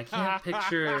hair, and I can't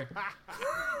picture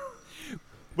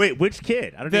Wait, which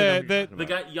kid? I don't even know who you're talking the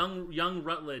about. guy. Young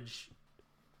Rutledge.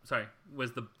 Sorry,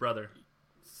 was the brother.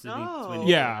 Oh.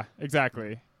 Sweeney. Yeah,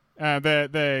 exactly.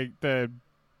 The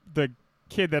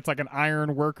kid that's like an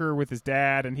iron worker with his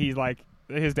dad, and he's like,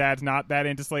 his dad's not that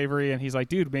into slavery, and he's like,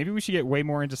 dude, maybe we should get way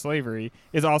more into slavery.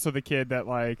 Is also the kid that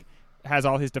like has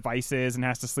all his devices and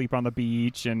has to sleep on the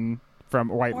beach and from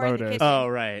White Or in the Lotus. kitchen. Oh,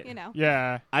 right. You know.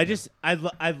 Yeah.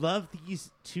 I love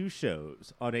these two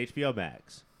shows on HBO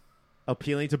Max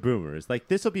appealing to boomers. Like,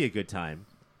 this will be a good time.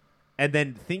 And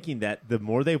then thinking that the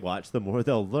more they watch, the more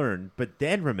they'll learn. But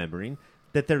then remembering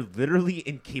that they're literally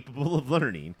incapable of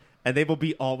learning. And they will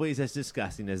be always as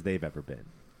disgusting as they've ever been.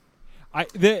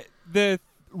 The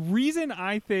reason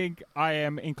I think I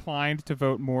am inclined to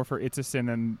vote more for It's a Sin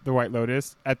than The White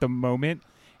Lotus at the moment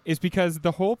is because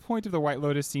the whole point of The White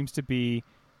Lotus seems to be,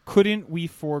 couldn't we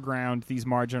foreground these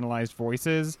marginalized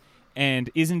voices?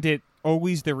 And isn't it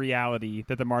always the reality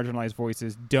that the marginalized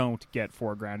voices don't get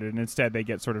foregrounded and instead they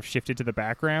get sort of shifted to the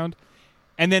background?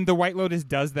 And then The White Lotus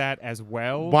does that as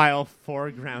well. While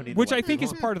foregrounding. Which the I white think is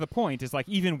people. part of the point, is like,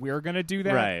 even we're going to do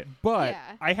that. Right. But Yeah.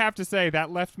 I have to say, that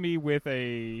left me with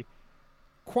a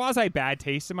quasi-bad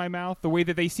taste in my mouth, the way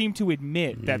that they seem to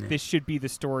admit that this should be the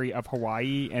story of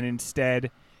Hawaii, and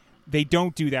instead they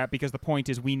don't do that because the point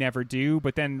is we never do.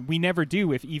 But then we never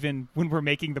do if even when we're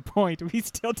making the point, we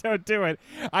still don't do it.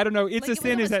 I don't know. It's Like, a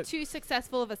Sin it is was that... too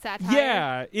successful of a satire.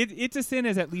 Yeah, It's a Sin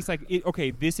is at least like,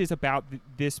 okay, this is about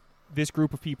this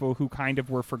group of people who kind of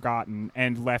were forgotten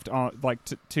and left on like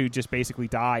to just basically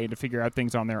die and to figure out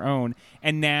things on their own.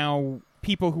 And now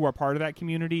people who are part of that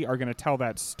community are going to tell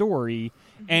that story,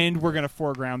 and we're going to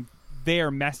foreground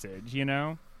their message, you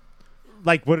know?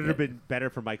 Like, would it have been better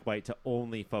for Mike White to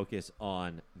only focus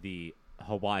on the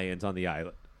Hawaiians on the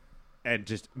island? And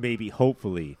just maybe,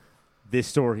 hopefully, this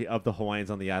story of the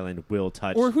Hawaiians on the island will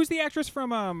touch... Or who's the actress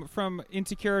from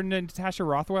Insecure, Natasha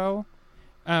Rothwell?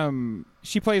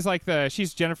 she plays like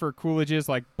she's Jennifer Coolidge's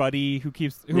like buddy who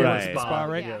Right. runs the spa,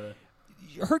 right? Yeah.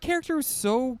 Her character is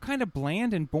so kind of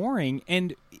bland and boring,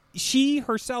 and she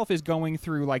herself is going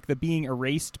through like the being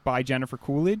erased by Jennifer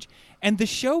Coolidge, and the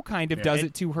show kind of does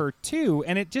it to her too,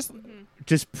 and it just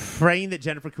praying that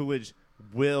Jennifer Coolidge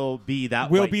will be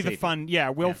that will white be the savior. fun. Yeah,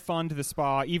 will fund the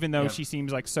spa, even though Yeah. she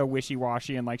seems like so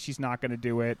wishy-washy and like she's not going to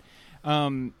do it.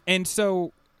 And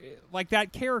so, like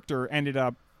that character ended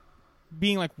up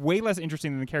being like way less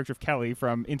interesting than the character of Kelly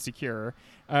from Insecure.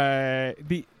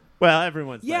 Well,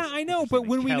 everyone's Yeah, less I know, interesting but than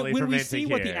when Kelly we from see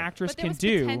what the Insecure. actress But there can was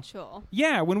do, potential.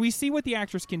 yeah, when we see what the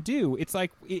actress can do, it's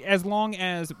like as long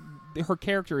as her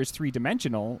character is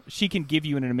three-dimensional, she can give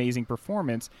you an amazing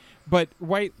performance. But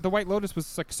the White Lotus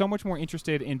was like so much more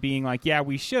interested in being like, yeah,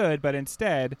 we should, but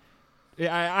instead,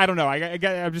 I don't know.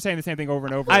 I'm just saying the same thing over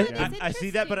and over again. I see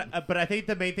that, but I think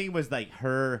the main thing was like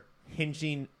her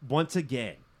hinging once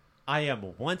again. I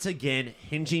am once again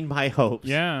hinging my hopes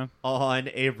Yeah. on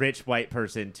a rich white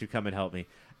person to come and help me.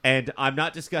 And I'm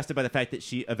not disgusted by the fact that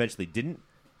she eventually didn't.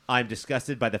 I'm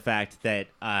disgusted by the fact that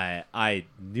I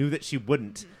knew that she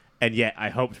wouldn't, and yet I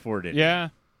hoped for it. Yeah.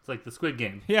 It's like the Squid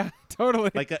Game. Yeah, totally.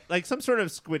 Like some sort of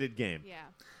squidded game.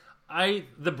 Yeah.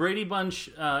 The Brady Bunch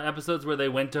episodes where they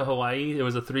went to Hawaii, it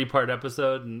was a 3-part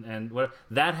episode, and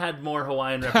that had more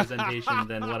Hawaiian representation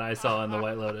than what I saw in the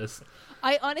White Lotus.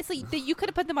 I honestly, you could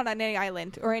have put them on any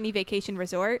island or any vacation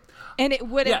resort, and it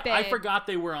would have Yeah, been. I forgot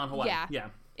they were on Hawaii. Yeah. Yeah.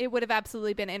 It would have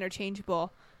absolutely been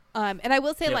interchangeable. And I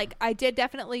will say, Yep. like, I did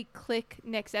definitely click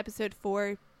next episode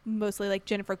for mostly like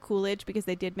Jennifer Coolidge because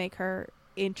they did make her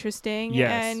interesting.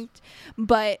 Yes.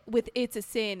 But with It's a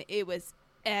Sin, it was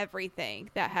everything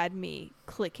that had me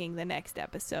clicking the next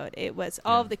episode. It was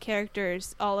all of the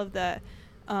characters, all of the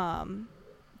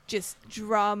just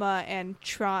drama and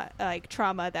trauma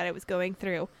that it was going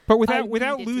through. But I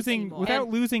without needed to see losing more.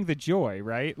 And- losing the joy,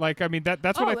 right? Like I mean that's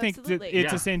what Oh, I think absolutely.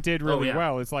 It's Yeah. a Sin did Oh, really yeah.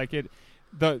 well. It's like it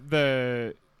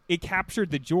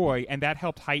captured the joy, and that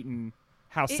helped heighten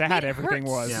how It sad hurt everything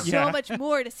was. Yeah. so much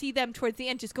more to see them towards the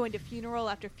end just going to funeral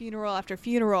after funeral after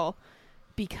funeral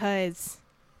because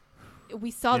we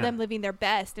saw Yeah. them living their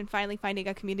best and finally finding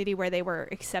a community where they were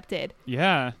accepted.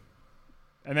 Yeah.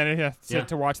 And then Yeah.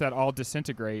 to watch that all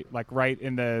disintegrate, like right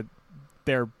in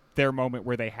their moment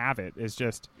where they have it, is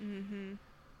just,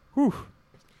 whew.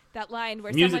 That line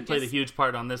where Music someone played just a huge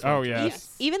part on this one. Oh, yeah.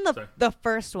 Yes. Even Sorry. the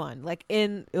first one, like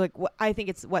I think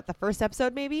it's the first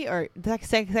episode maybe, or the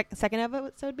second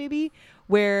episode maybe,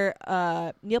 where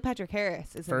Neil Patrick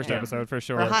Harris is First in there. episode for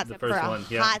sure. For a hot, The for first a one,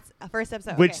 yeah. first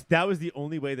episode. Which okay. that was the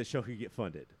only way the show could get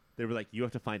funded. They were like, you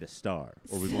have to find a star,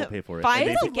 or we won't pay for it. Find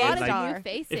And a they- gay a lot of star. new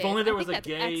faces. If only there I was think a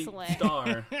that's gay excellent.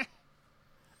 star.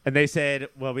 And they said,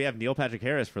 well, we have Neil Patrick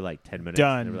Harris for like 10 minutes.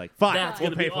 Done. And they were like, fine, That's we'll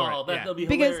gonna pay be for all. it. That'll be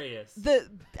Because hilarious.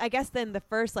 I guess then the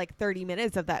first like 30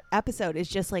 minutes of that episode is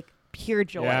just like pure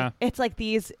joy. Yeah. It's like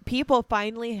these people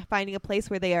finally finding a place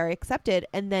where they are accepted,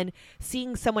 and then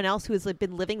seeing someone else who has like,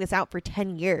 been living this out for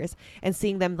 10 years and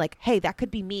seeing them like, hey, that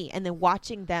could be me, and then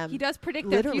watching them He does predict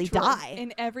their literally future die.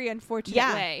 in every unfortunate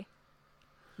Yeah. way.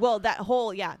 Well, the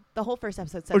whole first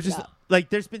episode sets Or it just up. like,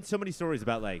 there's been so many stories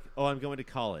about like, oh, I'm going to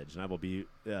college and I will be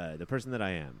the person that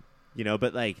I am,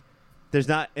 but like, there's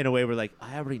not in a way where like,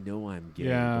 I already know I'm gay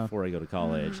Yeah. before I go to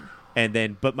college. And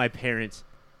then, but my parents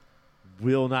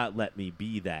will not let me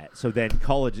be that. So then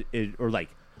college or like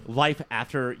life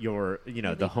after your, the leave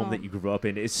home that home. you grew up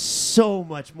in is so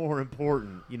much more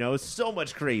important, so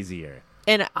much crazier.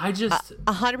 And I just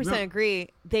 100% No. agree.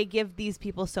 They give these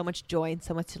people so much joy and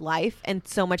so much life and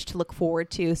so much to look forward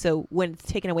to. So when it's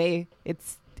taken away,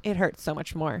 it hurts so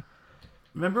much more.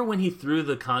 remember when he threw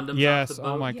the condoms Yes. off the boat?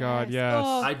 Oh my God. Yes. Yes.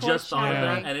 Oh, I just thought of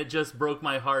foreshadowing. that, and it just broke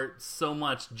my heart so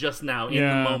much just now in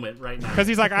Yeah. the moment right now. Because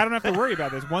he's like, I don't have to worry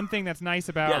about this. One thing that's nice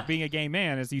about Yeah. being a gay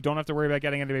man is you don't have to worry about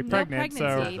getting anybody No pregnant.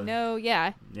 pregnancy. So No,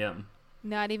 yeah. Yeah.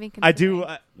 Not even I do.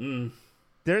 considering.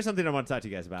 There's something I want to talk to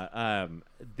you guys about.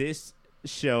 This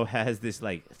show has this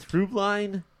like through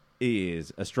line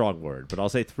is a strong word, but I'll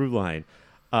say through line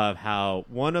of how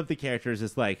one of the characters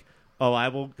is like, oh, I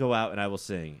will go out and I will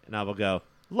sing, and I will go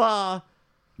la,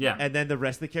 Yeah. and then the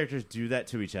rest of the characters do that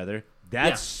to each other. That's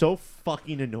Yeah. so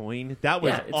fucking annoying. That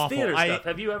was yeah, it's awful. theater stuff.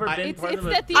 Have you ever been It's part of a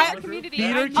that theater group? community.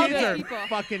 Theater I know kids those are people.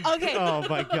 fucking. Okay. Oh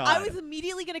my god. I was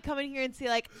immediately going to come in here and say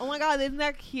like, oh my God, isn't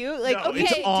that cute? Like, No, okay,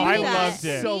 it's do awful. I that. loved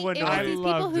it. So See, it annoying. was I these people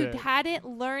loved who it. hadn't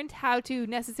learned how to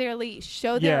necessarily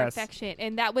show their Yes. affection,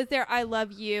 and that was their "I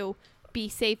love you." Be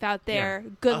safe out there.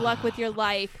 Good luck with your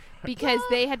life. because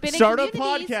they had been Start in a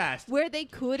communities podcast. where they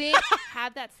couldn't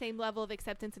have that same level of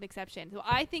acceptance and exception. So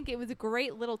I think it was a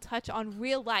great little touch on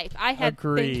real life. I had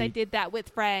Agree. things I did that with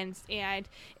friends, and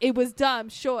it was dumb,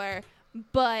 sure,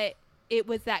 but it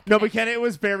was that No, but connection. Ken, it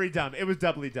was very dumb. It was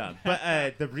doubly dumb.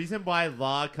 But the reason why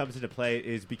Law comes into play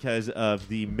is because of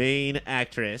the main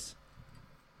actress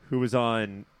who was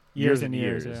on Years and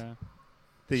years. Yeah.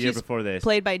 the year She's before this.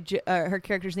 Played by her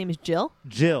character's name is Jill.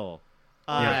 Jill.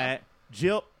 Yeah.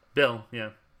 Bill, yeah.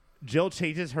 Jill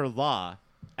changes her law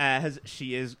as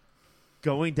she is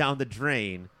going down the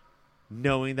drain,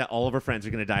 knowing that all of her friends are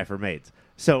going to die for maids.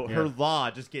 So her Yeah.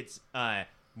 law just gets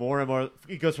more and more.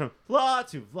 It goes from law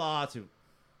to law to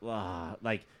law.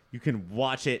 Like you can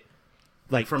watch it,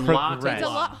 like From law to progress. It's a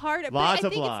law. lot harder, but Lots I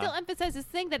of think law. it still emphasizes this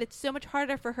thing that it's so much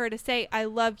harder for her to say, I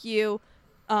love you,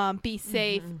 be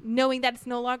safe, knowing that it's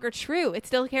no longer true. It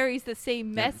still carries the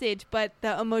same message, but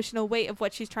the emotional weight of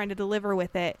what she's trying to deliver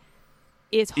with it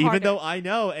is harder. Even though I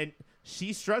know, and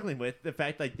she's struggling with the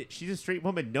fact like that she's a straight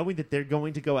woman, knowing that they're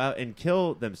going to go out and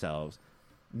kill themselves,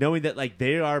 knowing that like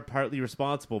they are partly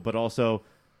responsible, but also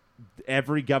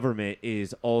every government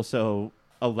is also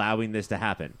allowing this to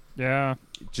happen. Yeah.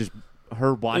 Just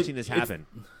her watching this It's- happen.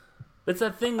 It's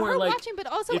that thing where her like watching, but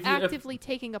also if you- if- actively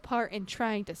taking a part and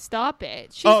trying to stop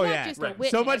it. She's Oh, not yeah. just Right. a witness.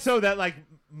 So much so that like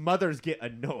mothers get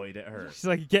annoyed at her. She's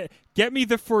like, get me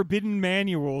the forbidden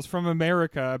manuals from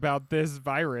America about this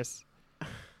virus.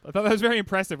 I thought that was very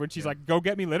impressive when she's like, go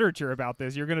get me literature about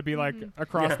this. You're going to be like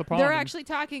across Yeah. the pond. They're and- actually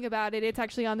talking about it. It's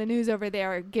actually on the news over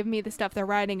there. Give me the stuff they're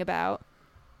writing about.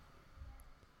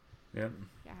 yeah.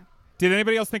 Yeah. Did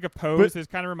anybody else think of Pose? But- This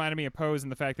kind of reminded me of Pose in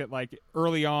the fact that like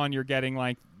early on you're getting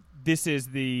like this is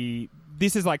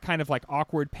like kind of like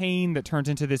awkward pain that turns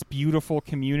into this beautiful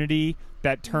community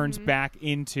that turns back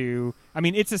into. I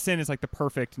mean, It's a Sin is like the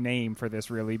perfect name for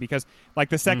this, really, because like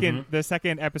the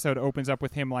second episode opens up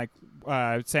with him like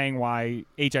saying why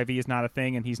HIV is not a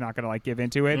thing and he's not going to like give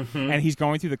into it, and he's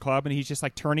going through the club and he's just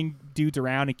like turning dudes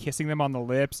around and kissing them on the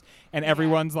lips, and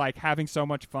everyone's like having so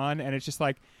much fun, and it's just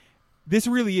like this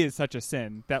really is such a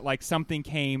sin that like something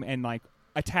came and like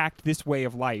attacked this way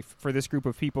of life for this group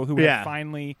of people who Yeah. have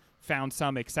finally found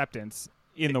some acceptance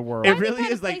in the world. It Why they really find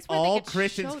a is like place where they all could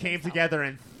Christians show came themselves. together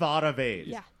and thought of AIDS.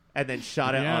 Yeah. And then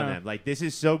shot it on Yeah. them. Like, this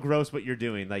is so gross what you're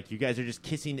doing. Like, you guys are just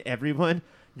kissing everyone.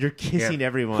 You're kissing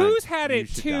everyone. Who's had You it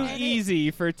should too die.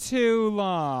 easy for too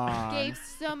long? Gave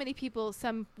so many people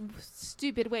some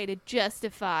stupid way to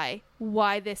justify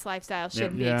why this lifestyle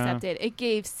shouldn't be Yeah. accepted. It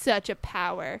gave such a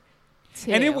power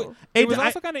to. And it was I-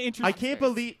 also kind of interesting. I can't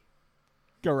believe...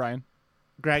 Go, Ryan.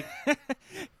 Greg,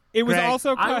 It was Greg,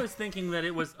 also I kind was thinking that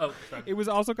it was. Oh, sorry. it was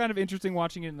also kind of interesting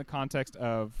watching it in the context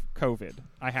of COVID,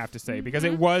 I have to say, because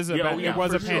it was Yeah, about, oh, yeah, it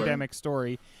was for a sure. pandemic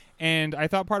story, and I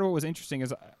thought part of what was interesting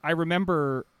is I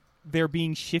remember there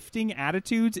being shifting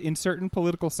attitudes in certain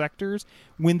political sectors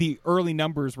when the early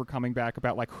numbers were coming back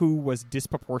about like who was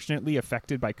disproportionately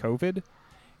affected by COVID.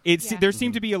 Yeah. There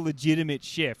seemed to be a legitimate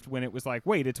shift when it was like,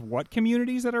 wait, it's what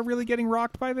communities that are really getting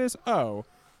rocked by this? Oh.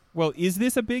 Well, is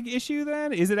this a big issue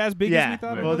then? Is it as big as we yeah.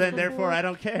 thought it Well, was then, before? therefore, I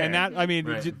don't care. And that, I mean,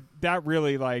 Right. that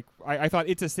really, like, I thought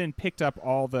It's a Sin picked up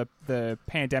all the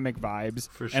pandemic vibes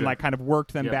For sure. and, like, kind of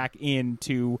worked them Yeah. back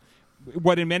into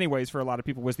what, in many ways, for a lot of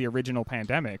people, was the original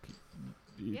pandemic.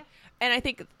 And I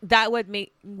think that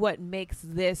what makes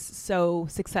this so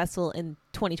successful in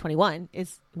 2021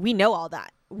 is we know all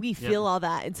that. We feel all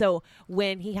that. And so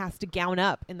when he has to gown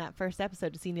up in that first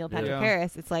episode to see Neil Patrick Yeah.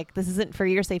 Harris, it's like, this isn't for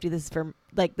your safety. This is for,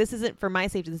 like, this isn't for my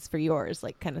safety. This is for yours,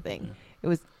 like, kind of thing. It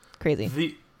was crazy.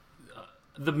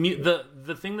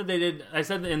 The thing that they did, I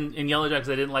said in Yellow Jackets,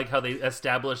 I didn't like how they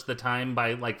established the time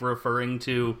by like referring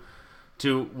to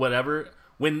whatever.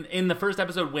 When in the first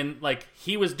episode, when like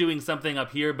he was doing something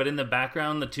up here, but in the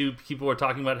background, the two people were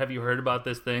talking about, have you heard about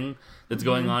this thing that's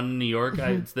going on in New York?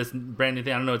 It's this brand new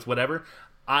thing. I don't know. It's whatever.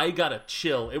 I got a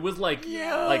chill. It was like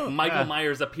Michael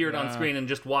Myers appeared on screen and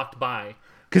just walked by.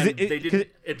 'Cause And they didn't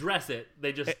address it.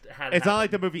 They just had it. It's not happen.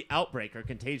 like the movie Outbreak or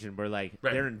Contagion where, like,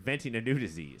 Right. they're inventing a new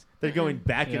disease. They're going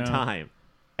back in Yeah. time,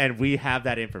 and we have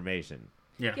that information.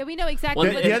 Yeah, we know exactly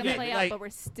Well, what's the going other- to play out, like- but we're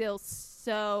still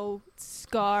so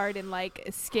scarred and like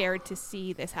scared to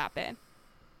see this happen.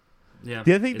 Yeah.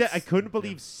 The other thing that I It's- couldn't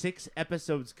believe 6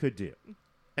 episodes could do,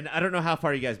 and I don't know how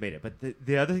far you guys made it, but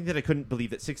the other thing that I couldn't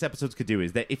believe that 6 episodes could do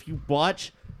is that if you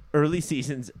watch early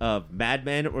seasons of Mad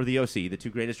Men or The OC, the 2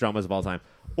 greatest dramas of all time,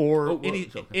 or Oh, whoa,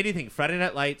 okay. anything, Friday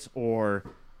Night Lights or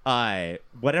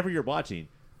whatever you're watching,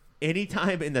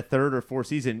 anytime in the 3rd or 4th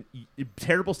season,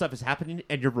 terrible stuff is happening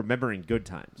and you're remembering good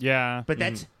times. Yeah. But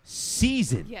that's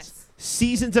seasons. Yes.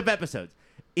 Seasons of episodes.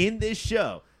 In this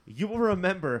show, you will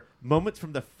remember moments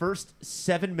from the first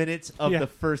 7 minutes of Yeah. the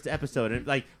first episode, and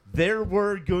like there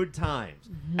were good times.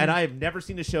 And I have never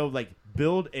seen a show like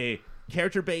build a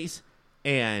character base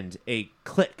and a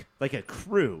clique, like a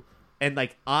crew, and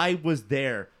like I was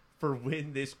there for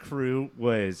when this crew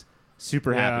was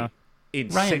super Yeah. happy in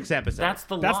Ryan, 6 episodes. That's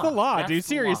the law. That's the law, That's dude. the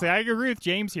Seriously, law. I agree with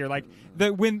James here. Like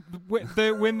when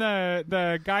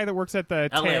the guy that works at the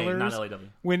LA, tailors, not LAW.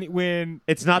 when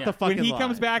it's not Yeah. the fucking when he law.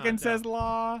 comes back No, and no. says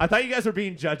law, I thought you guys were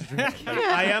being judged. Like,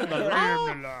 I am the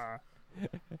law.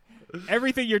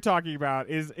 everything you're talking about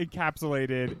is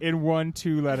encapsulated in one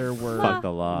 2-letter word. Fuck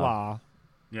the law. Law.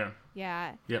 Yeah.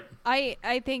 Yeah. Yep.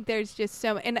 I think there's just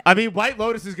so and I mean, White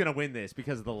Lotus is gonna win this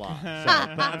because of the law. So,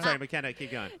 but I'm sorry, McKenna,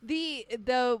 keep going.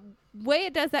 the way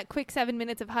it does that quick 7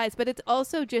 minutes of highs, but it's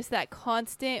also just that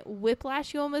constant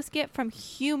whiplash you almost get from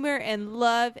humor and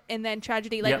love and then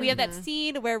tragedy. Like Yep. we have that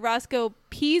scene where Roscoe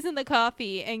pees in the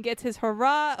coffee and gets his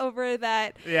hurrah over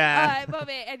that Yeah.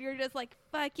 moment, and you're just like,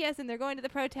 fuck yes, and they're going to the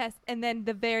protest, and then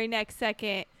the very next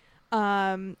second,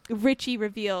 Richie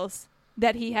reveals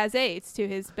that he has AIDS to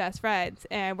his best friends,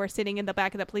 and we're sitting in the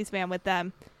back of the police van with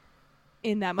them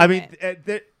in that I moment.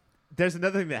 mean, there's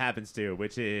another thing that happens too,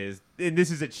 which is, and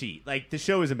this is a cheat. Like the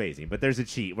show is amazing, but there's a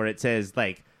cheat where it says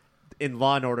like in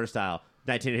Law and Order style,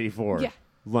 1984, Yeah.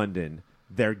 London,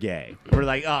 they're gay. We're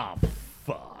like, oh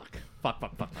fuck.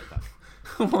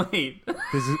 Wait.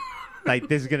 This is like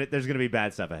there's gonna be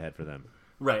bad stuff ahead for them.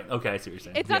 Right. Okay. I see what you're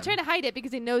saying. It's not trying to hide it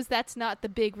because it knows that's not the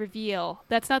big reveal.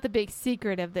 That's not the big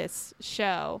secret of this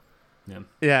show. Yeah.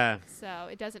 Yeah. So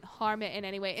it doesn't harm it in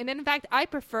any way. And in fact, I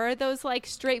prefer those like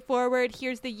straightforward,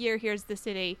 here's the year, here's the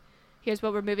city, here's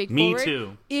what we're moving Me forward.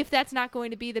 too. If that's not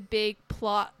going to be the big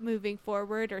plot moving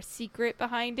forward or secret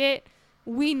behind it,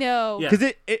 we know. Yeah.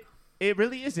 Because it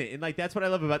really isn't, and like that's what I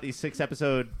love about these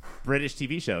 6-episode British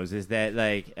TV shows is that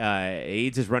like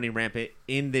AIDS is running rampant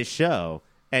in this show,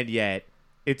 and yet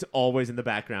it's always in the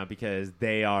background because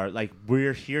they are like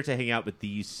we're here to hang out with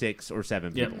these 6 or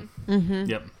 7 Yep. people,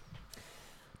 Yep.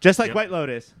 just like Yep. White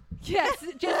Lotus. Yes,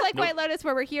 just like Nope. White Lotus,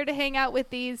 where we're here to hang out with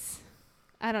these,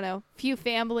 I don't know, few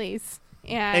families.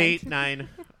 And 8, 9.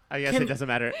 I guess Can- it doesn't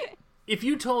matter. If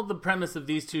you told the premise of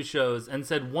these two shows and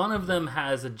said one of them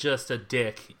has just a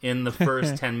dick in the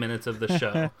first 10 minutes of the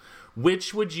show,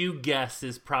 which would you guess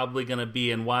is probably going to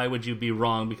be, and why would you be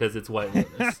wrong because it's White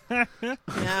Lotus?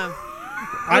 Yeah.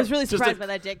 I was really Just surprised a- by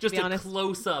that dick, to Just be a honest.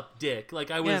 close-up dick.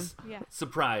 Like, I was Yeah.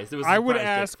 surprised. It was a I would surprise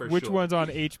dick ask for which sure. one's on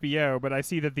HBO, but I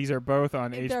see that these are both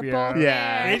on they're HBO. both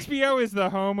Yeah. there. HBO is the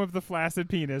home of the flaccid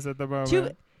penis at the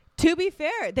moment. To be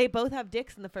fair, they both have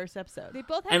dicks in the first episode. They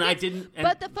both have And I dicks, didn't... And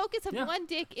but the focus of yeah. one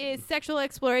dick is sexual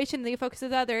exploration. The focus of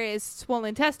the other is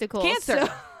swollen testicles. Cancer.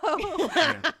 So-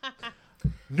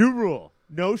 New rule: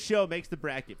 no show makes the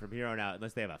bracket from here on out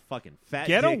unless they have a fucking fat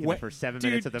Get dick a in the wa- first 7 Dude,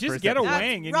 minutes of the just first get a episode.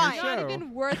 wang in right. your not show.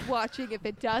 even worth watching if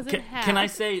it doesn't have. Can I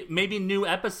say maybe new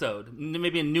episode,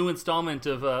 maybe a new installment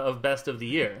of Best of the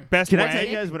Year? Best Can I wang? tell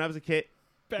you guys when I was a kid?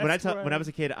 Best When I wang. was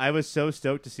a kid, I was so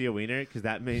stoked to see a wiener because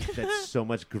that means that so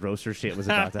much grosser shit was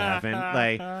about to happen.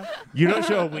 Like, you don't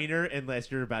show a wiener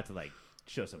unless you're about to like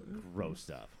show some gross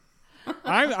stuff.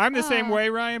 I'm the same way,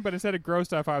 Ryan, but instead of gross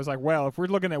stuff, I was like, well, if we're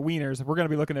looking at wieners, we're going to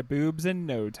be looking at boobs in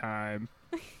no time.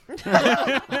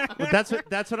 Well,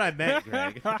 that's what I meant,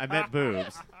 Greg. I meant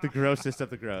boobs, the grossest of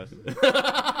the gross.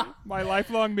 My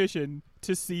lifelong mission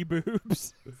to see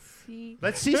boobs. See?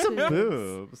 Let's see some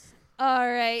boobs. All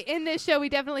right. In this show, we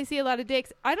definitely see a lot of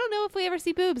dicks. I don't know if we ever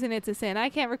see boobs in It's a Sin. I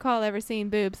can't recall ever seeing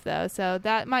boobs, though, so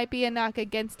that might be a knock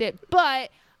against it.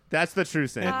 But That's the true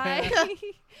sin. I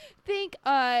think,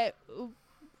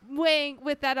 weighing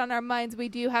with that on our minds, we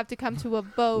do have to come to a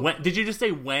vote. Did you just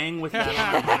say Wang with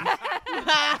that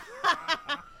on?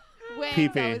 Weighing's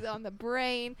Pee-pee. always on the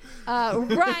brain.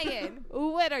 Ryan,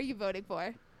 what are you voting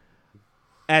for?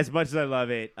 As much as I love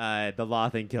it, the law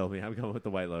thing killed me. I'm going with the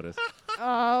White Lotus.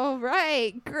 All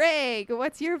right. Greg,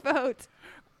 what's your vote?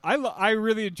 I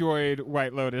really enjoyed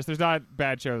White Lotus. There's not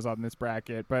bad shows on this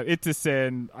bracket, but It's a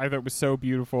Sin I thought was so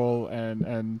beautiful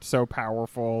and so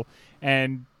powerful.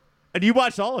 And And you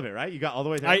watched all of it, right? You got all the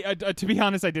way through. I to be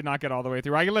honest, I did not get all the way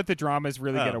through. I let the dramas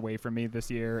really get Oh. away from me this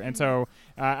year, and so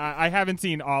I haven't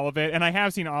seen all of it. And I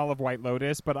have seen all of White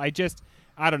Lotus, but I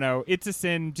don't know. It's a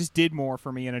Sin just did more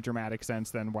for me in a dramatic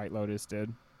sense than White Lotus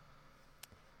did.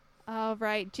 All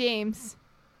right, James.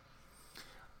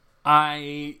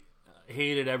 I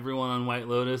hated everyone on White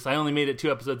Lotus. I only made it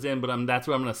 2 episodes in, but that's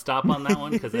where I'm going to stop on that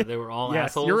one because they were all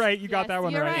Yes, assholes. you're right. You got Yes, that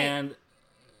one you're right. right. And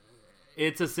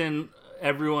It's a Sin.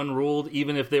 Everyone ruled,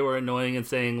 even if they were annoying and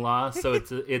saying law. So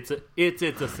it's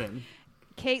a sin.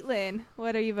 Caitlin,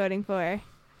 what are you voting for?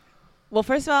 Well,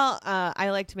 first of all, I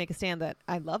like to make a stand that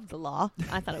I love the law.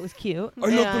 I thought it was cute. I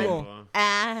love the law.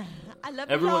 I love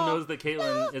the Everyone law. knows that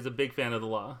Caitlin is a big fan of the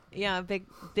law. Yeah, big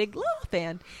law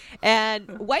fan.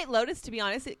 And White Lotus, to be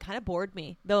honest, it kind of bored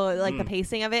me. Though, like the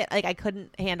pacing of it, like I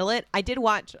couldn't handle it. I did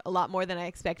watch a lot more than I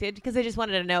expected because I just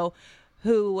wanted to know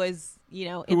who was,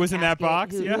 who was in that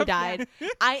box, who died.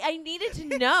 I needed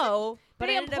to know, but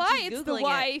They I ended up imply just it's the Googling it.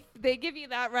 wife. They give you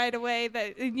that right away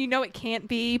that you know it can't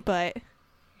be, but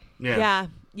Yeah,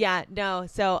 no.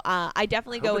 So I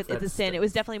definitely I go hope with it's It's a that Sin. It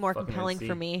was definitely more fucking compelling NC.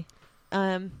 for me.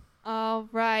 all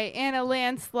right. And a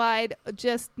landslide,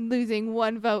 just losing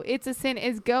one vote. It's a Sin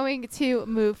is going to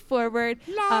move forward.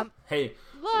 Hey,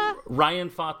 Law Ryan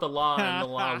fought the law and the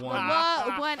law won.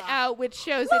 Law won out, which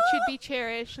shows it should be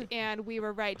cherished, and we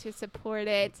were right to support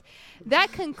it.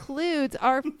 That concludes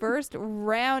our first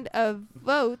round of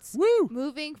votes. Woo!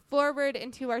 Moving forward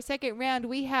into our second round,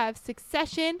 we have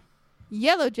Succession,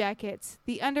 Yellow Jackets,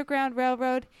 The Underground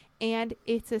Railroad, and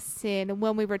It's a Sin.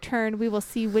 When we return, we will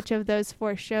see which of those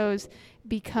 4 shows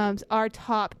becomes our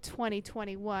top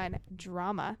 2021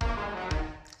 drama.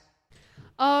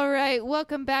 All right,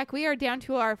 welcome back. We are down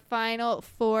to our final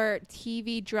 4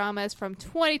 TV dramas from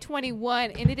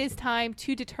 2021, and it is time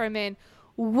to determine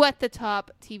what the top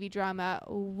TV drama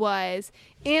was.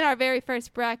 In our very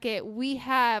first bracket, we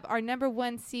have our number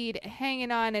 1 seed hanging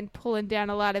on and pulling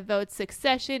down a lot of votes,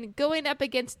 Succession, going up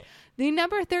against the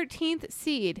number 13th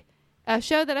seed, a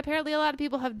show that apparently a lot of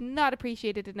people have not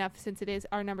appreciated enough since it is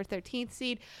our number 13th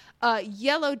seed,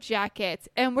 Yellow Jackets.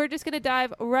 And we're just going to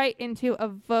dive right into a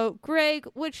vote. Greg,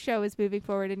 which show is moving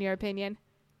forward in your opinion?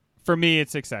 For me,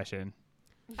 it's Succession.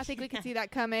 I think we can see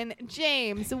that coming.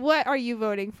 James, what are you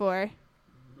voting for?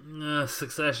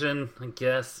 Succession, I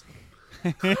guess.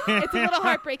 It's a little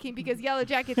heartbreaking because Yellow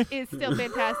Jackets is still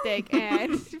fantastic.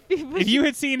 And If you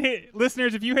had seen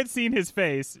listeners, if you had seen his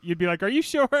face, you'd be like, "Are you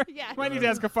sure?" Yeah. Might need to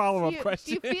ask a follow-up do you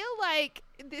question. feel like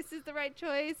this is the right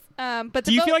choice? But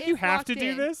Do you the feel vote like you is have locked to do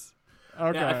in. this?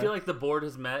 Okay. Yeah, I feel like the board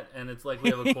has met, and it's like we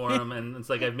have a quorum, and it's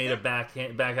like I've made a back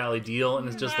alley deal, and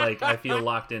it's just like I feel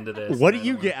locked into this. What do and I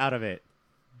you don't get out of it?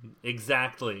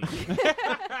 Exactly.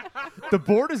 The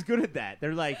board is good at that.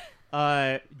 They're like,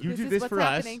 you do is this what's for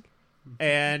happening. us,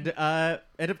 and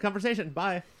end of conversation.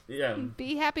 Bye. Yeah.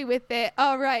 Be happy with it.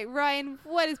 All right, Ryan,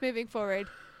 what is moving forward?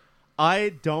 I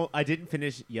didn't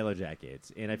finish Yellow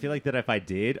Jackets, and I feel like that if I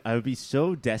did, I would be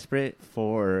so desperate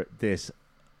for this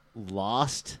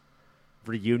Lost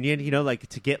reunion, like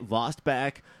to get Lost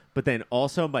back, but then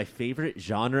also my favorite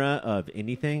genre of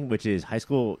anything, which is high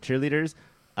school cheerleaders,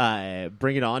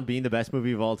 Bring It On being the best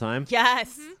movie of all time.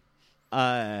 Yes.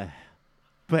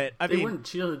 But I They mean, weren't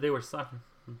cheerleaders, they were soccer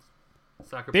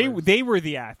they players. they were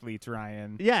the athletes,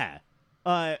 Ryan. yeah.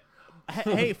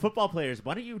 Hey, football players,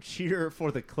 why don't you cheer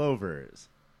for the Clovers?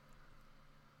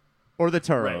 Or the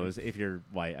Toros, if you're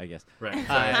white, I guess. Right.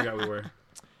 Sorry, I forgot we were.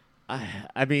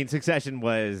 I mean, Succession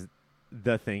was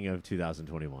the thing of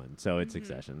 2021, so it's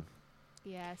Succession.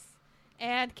 Yes.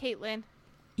 And Caitlin.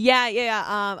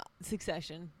 Yeah.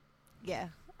 Succession. Yeah.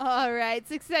 All right.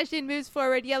 Succession moves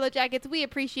forward. Yellow Jackets, we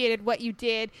appreciated what you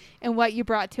did and what you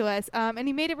brought to us. And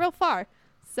you made it real far.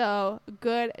 So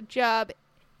good job.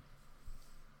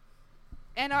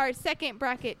 And our second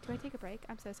bracket. Do I take a break?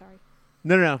 I'm so sorry.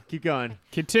 No, keep going.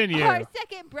 Continue. Our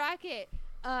second bracket.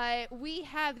 We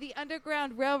have the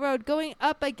Underground Railroad going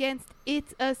up against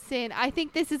It's a Sin. I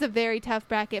think this is a very tough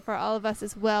bracket for all of us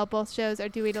as well. Both shows are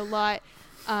doing a lot,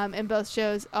 and both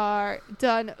shows are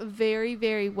done very,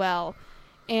 very well.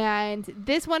 And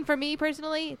this one, for me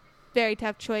personally, very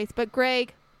tough choice. But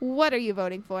Greg, what are you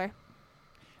voting for?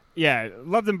 Yeah,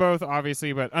 love them both,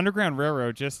 obviously, but Underground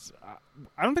Railroad just...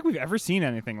 I don't think we've ever seen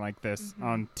anything like this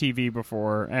on TV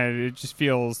before, and it just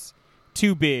feels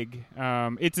too big.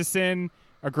 It's a Sin,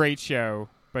 a great show,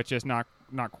 but just not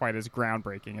quite as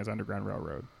groundbreaking as Underground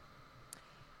Railroad.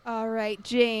 All right,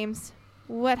 James,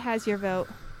 what has your vote?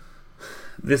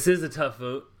 This is a tough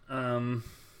vote. I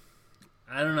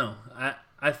don't know.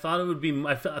 I thought it would be.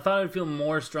 I thought I would feel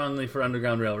more strongly for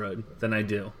Underground Railroad than I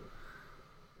do.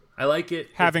 I like it.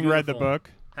 It's Having read the beautiful.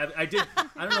 book. I did.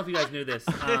 I don't know if you guys knew this.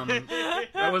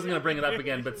 I wasn't going to bring it up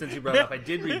again, but since you brought it up, I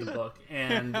did read the book,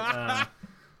 and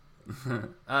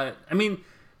I mean,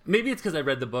 maybe it's because I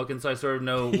read the book, and so I sort of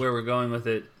know where we're going with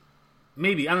it.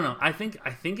 Maybe, I don't know. I think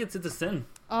it's a Sin.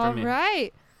 All for me.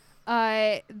 right.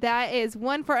 That is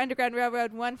one for Underground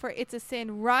Railroad, one for It's a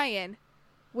Sin. Ryan,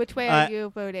 which way are you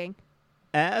voting?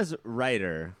 As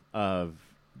writer of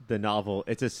the novel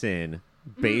It's a Sin,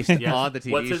 based Yes. on the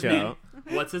TV What's his show, name?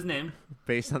 What's his name?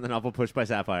 based on the novel Pushed by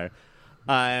Sapphire,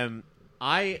 for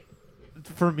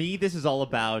me, this is all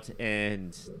about,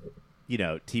 and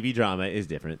TV drama is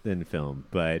different than film,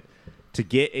 but to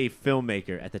get a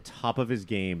filmmaker at the top of his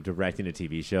game directing a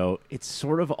TV show, it's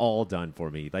sort of all done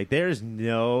for me. Like, there's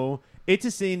no... It's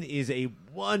a Sin is a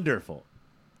wonderful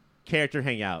character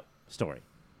hangout story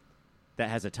that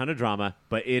has a ton of drama,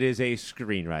 but it is a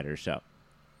screenwriter show.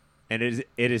 And it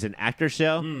is an actor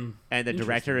show, and the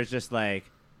director is just like,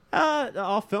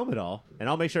 I'll film it all, and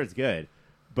I'll make sure it's good.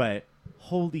 But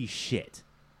holy shit.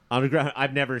 Underground,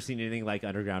 I've never seen anything like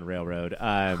Underground Railroad.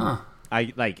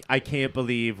 I can't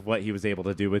believe what he was able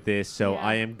to do with this. So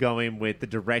I am going with the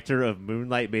director of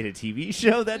Moonlight made a TV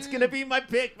show. That's gonna be my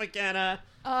pick, McKenna.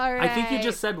 All right. I think you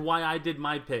just said why I did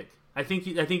my pick. I think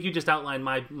you just outlined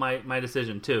my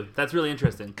decision too. That's really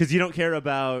interesting. Because you don't care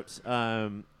about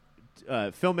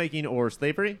filmmaking or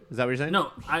slavery. Is that what you're saying?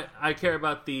 No, I care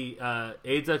about the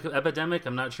AIDS epidemic.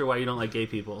 I'm not sure why you don't like gay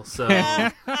people. So, no,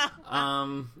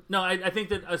 I think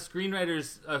that a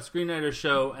screenwriter's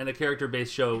show and a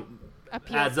character-based show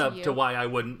Appeals adds to up you. to why I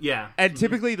wouldn't. Yeah, And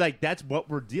typically, like, that's what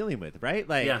we're dealing with, right?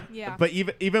 Like, Yeah. But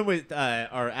even with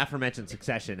our aforementioned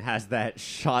Succession has that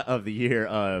shot of the year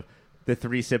of the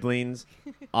three siblings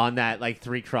on that like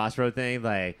three crossroad thing.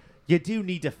 Like, you do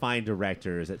need to find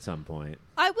directors at some point.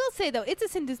 I will say though, It's a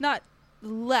Sin does not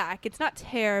lack. It's not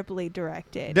terribly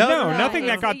directed. No, nothing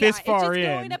that got this far it's just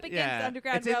in. going up against Yeah.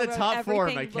 Underground It's in the Railroad, top four,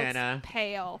 everything McKenna. looks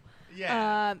pale.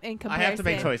 Yeah. In I comparison. have to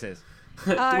make choices.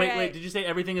 All wait, right. did you say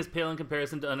everything is pale in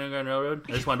comparison to Underground Railroad?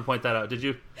 I just wanted to point that out. Did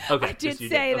you? Okay, I did yes, you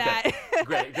say Okay. that.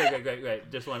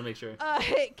 Great. Just want to make sure.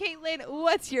 Caitlin,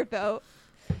 what's your vote?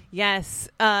 Yes.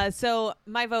 So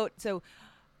my vote. So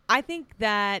I think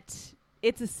that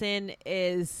It's a Sin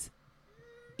is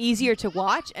easier to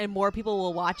watch and more people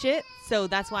will watch it. So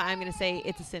that's why I'm going to say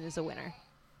It's a Sin is a winner.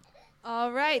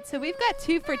 All right, so we've got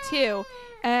 2 for 2,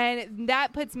 and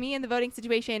that puts me in the voting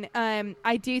situation.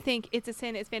 I do think It's a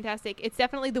Sin is fantastic. It's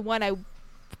definitely the one I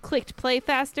clicked play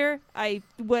faster. I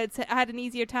had an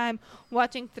easier time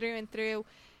watching through and through.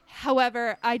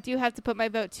 However, I do have to put my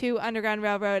vote to Underground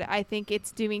Railroad. I think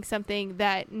it's doing something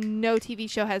that no TV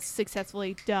show has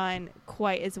successfully done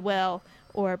quite as well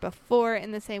or before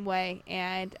in the same way,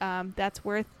 and that's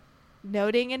worth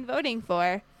noting and voting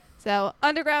for. So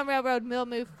Underground Railroad will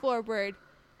move forward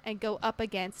and go up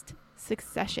against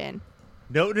Succession.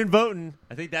 Noting and voting.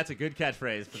 I think that's a good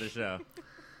catchphrase for the show.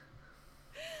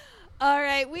 All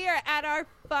right, we are at our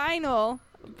final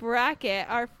bracket,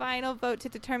 our final vote to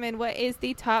determine what is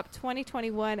the top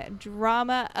 2021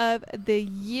 drama of the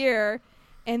year.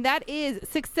 And that is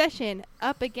Succession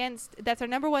up against, that's our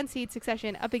number 1 seed,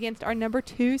 Succession, up against our number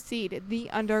 2 seed, The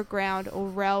Underground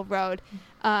Railroad.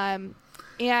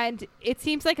 And it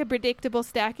seems like a predictable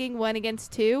stacking 1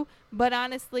 against 2, but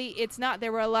honestly, it's not.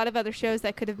 There were a lot of other shows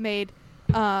that could have made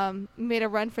a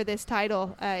run for this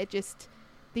title.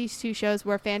 These 2 shows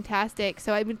were fantastic.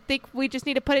 So I think we just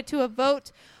need to put it to a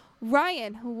vote.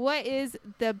 Ryan, what is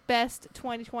the best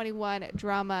 2021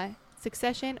 drama,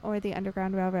 Succession or The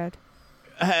Underground Railroad?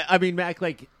 I mean, Mac,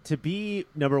 like, to be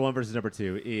number 1 versus number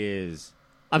 2 is...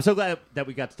 I'm so glad that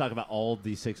we got to talk about all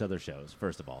these 6 other shows,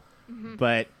 first of all. Mm-hmm.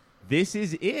 But this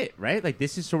is it, right? Like,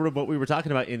 this is sort of what we were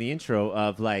talking about in the intro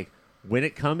of, like, when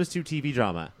it comes to TV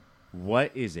drama,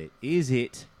 what is it? Is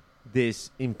it this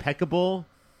impeccable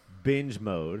binge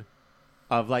mode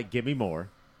of, like, give me more?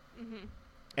 Mm-hmm.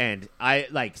 And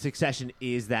Succession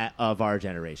is that of our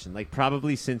generation. Like,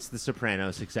 probably since The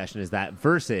Sopranos, Succession is that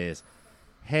versus,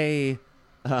 hey...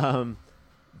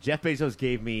 Jeff Bezos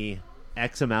gave me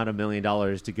X amount of $1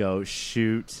 million to go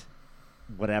shoot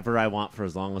whatever I want for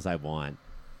as long as I want.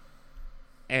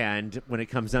 And when it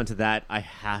comes down to that, I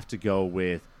have to go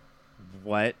with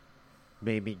what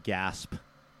made me gasp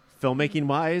filmmaking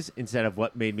wise instead of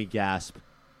what made me gasp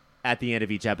at the end of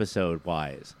each episode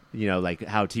wise. You know, like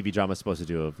how TV drama is supposed to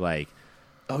do of like,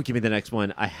 oh, give me the next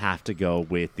one. I have to go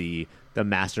with the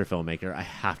master filmmaker. I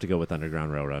have to go with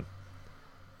Underground Railroad.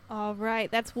 All right,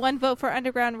 that's 1 vote for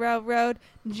Underground Railroad.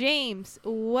 James,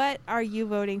 what are you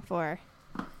voting for?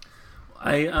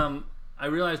 I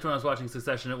realized when I was watching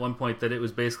Succession at one point that it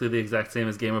was basically the exact same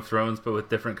as Game of Thrones, but with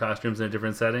different costumes in a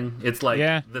different setting. It's like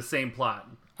the same plot.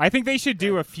 I think they should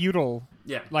do a feudal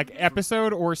like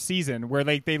episode or season where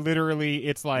they literally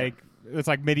it's like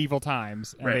medieval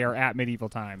times and they are at medieval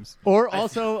times. Or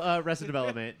also Arrested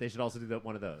Development. They should also do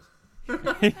one of those.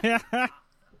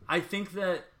 I think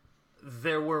that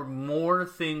there were more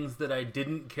things that I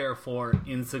didn't care for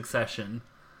in Succession.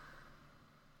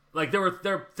 Like there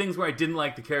were things where I didn't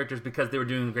like the characters because they were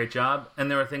doing a great job, and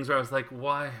there were things where I was like,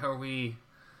 why are we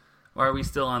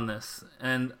still on this?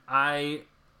 And I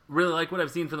really like what I've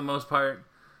seen for the most part.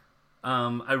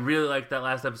 I really liked that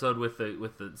last episode with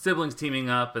the siblings teaming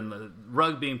up and the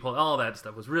rug being pulled. All that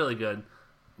stuff was really good.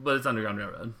 But it's Underground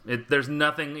Railroad. There's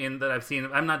nothing in that I've seen.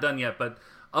 I'm not done yet, but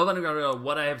of Underground Railroad,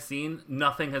 what I have seen,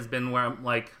 nothing has been where I'm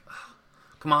like, oh,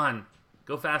 come on,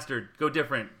 go faster, go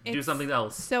different, do It's something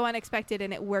else. So unexpected,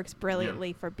 and it works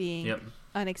brilliantly for being Yep.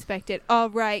 unexpected.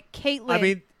 All right, Caitlin. I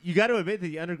mean, you got to admit that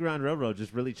the Underground Railroad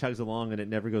just really chugs along and it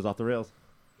never goes off the rails.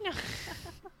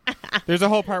 There's a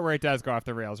whole part where it does go off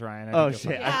the rails, Ryan. I Oh, think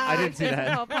you'll shit. find- I didn't see there's that.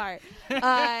 a whole part.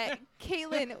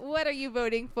 Caitlin, what are you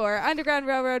voting for? Underground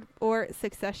Railroad or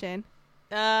Succession?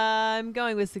 I'm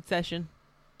going with Succession.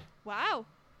 Wow.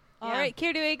 All Yeah. right,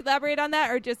 care to elaborate on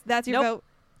that, or just that's your Nope. vote?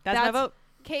 That's my vote.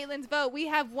 Caitlin's vote. We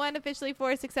have one officially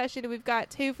for Succession, and we've got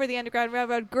two for the Underground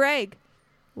Railroad. Greg,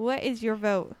 what is your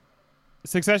vote?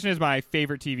 Succession is my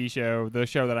favorite TV show, the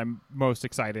show that I'm most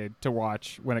excited to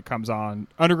watch when it comes on.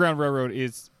 Underground Railroad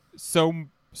is so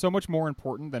much more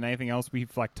important than anything else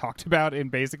we've talked about in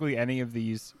basically any of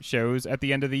these shows at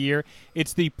the end of the year.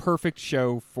 It's the perfect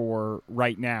show for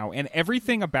right now, and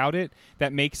everything about it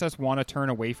that makes us want to turn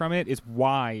away from it is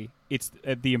why it's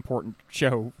the important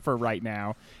show for right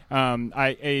now.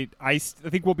 I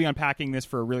think we'll be unpacking this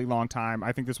for a really long time.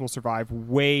 I think this will survive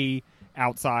way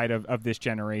outside of this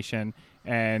generation,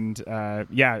 and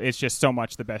it's just so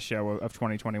much the best show of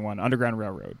 2021, Underground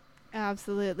Railroad.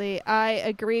 Absolutely. I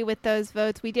agree with those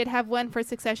votes. We did have one for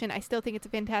Succession. I still think it's a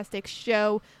fantastic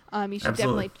show. You should Absolutely.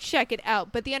 definitely check it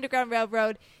out. But the Underground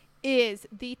Railroad is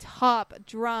the top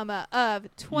drama of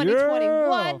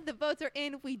 2021. Yeah. The votes are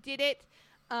in. We did it.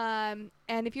 And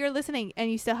if you're listening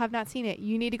and you still have not seen it,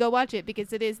 you need to go watch it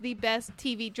because it is the best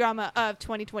TV drama of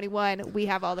 2021. We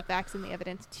have all the facts and the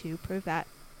evidence to prove that.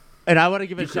 And I want to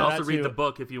give a You could shout also out read to the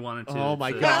book if you wanted to. Oh my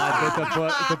It's, God,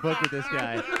 with the book with this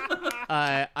guy.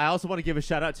 I also want to give a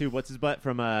shout out to what's his butt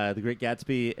from The Great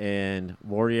Gatsby and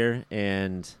Warrior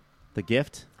and The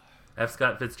Gift. F.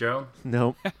 Scott Fitzgerald.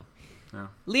 Nope,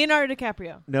 Leonardo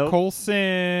DiCaprio. nope.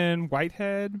 Colson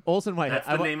Whitehead. Olsen Whitehead.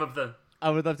 That's the name of the.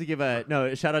 I would love to give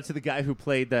a shout out to the guy who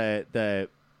played the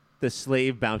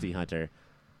slave bounty hunter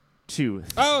to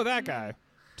Oh, that guy.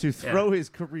 throw his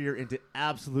career into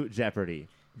absolute jeopardy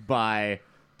by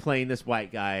playing this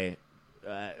white guy.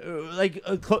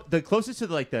 The closest to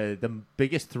the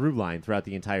biggest through line throughout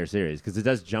the entire series, because it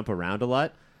does jump around a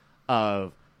lot.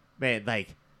 I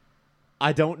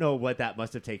don't know what that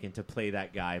must have taken to play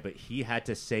that guy, but he had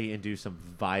to say and do some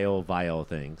vile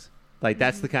things.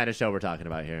 That's the kind of show we're talking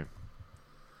about here.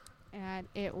 And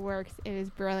it works. It is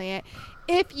brilliant.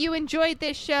 If you enjoyed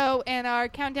this show and our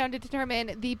countdown to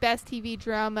determine the best TV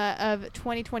drama of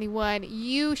 2021,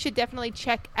 you should definitely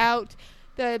check out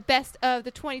the best of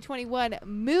the 2021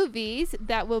 movies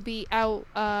that will be out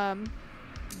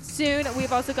soon.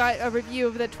 We've also got a review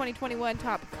of the 2021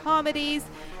 top comedies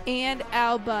and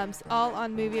albums, all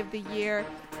on Movie of the Year.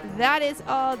 That is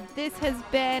all. This has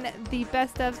been the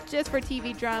best of just for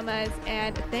TV dramas,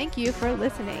 and thank you for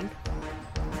listening.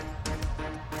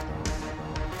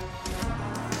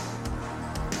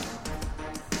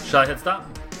 Shall I hit stop?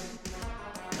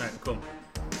 All right, cool.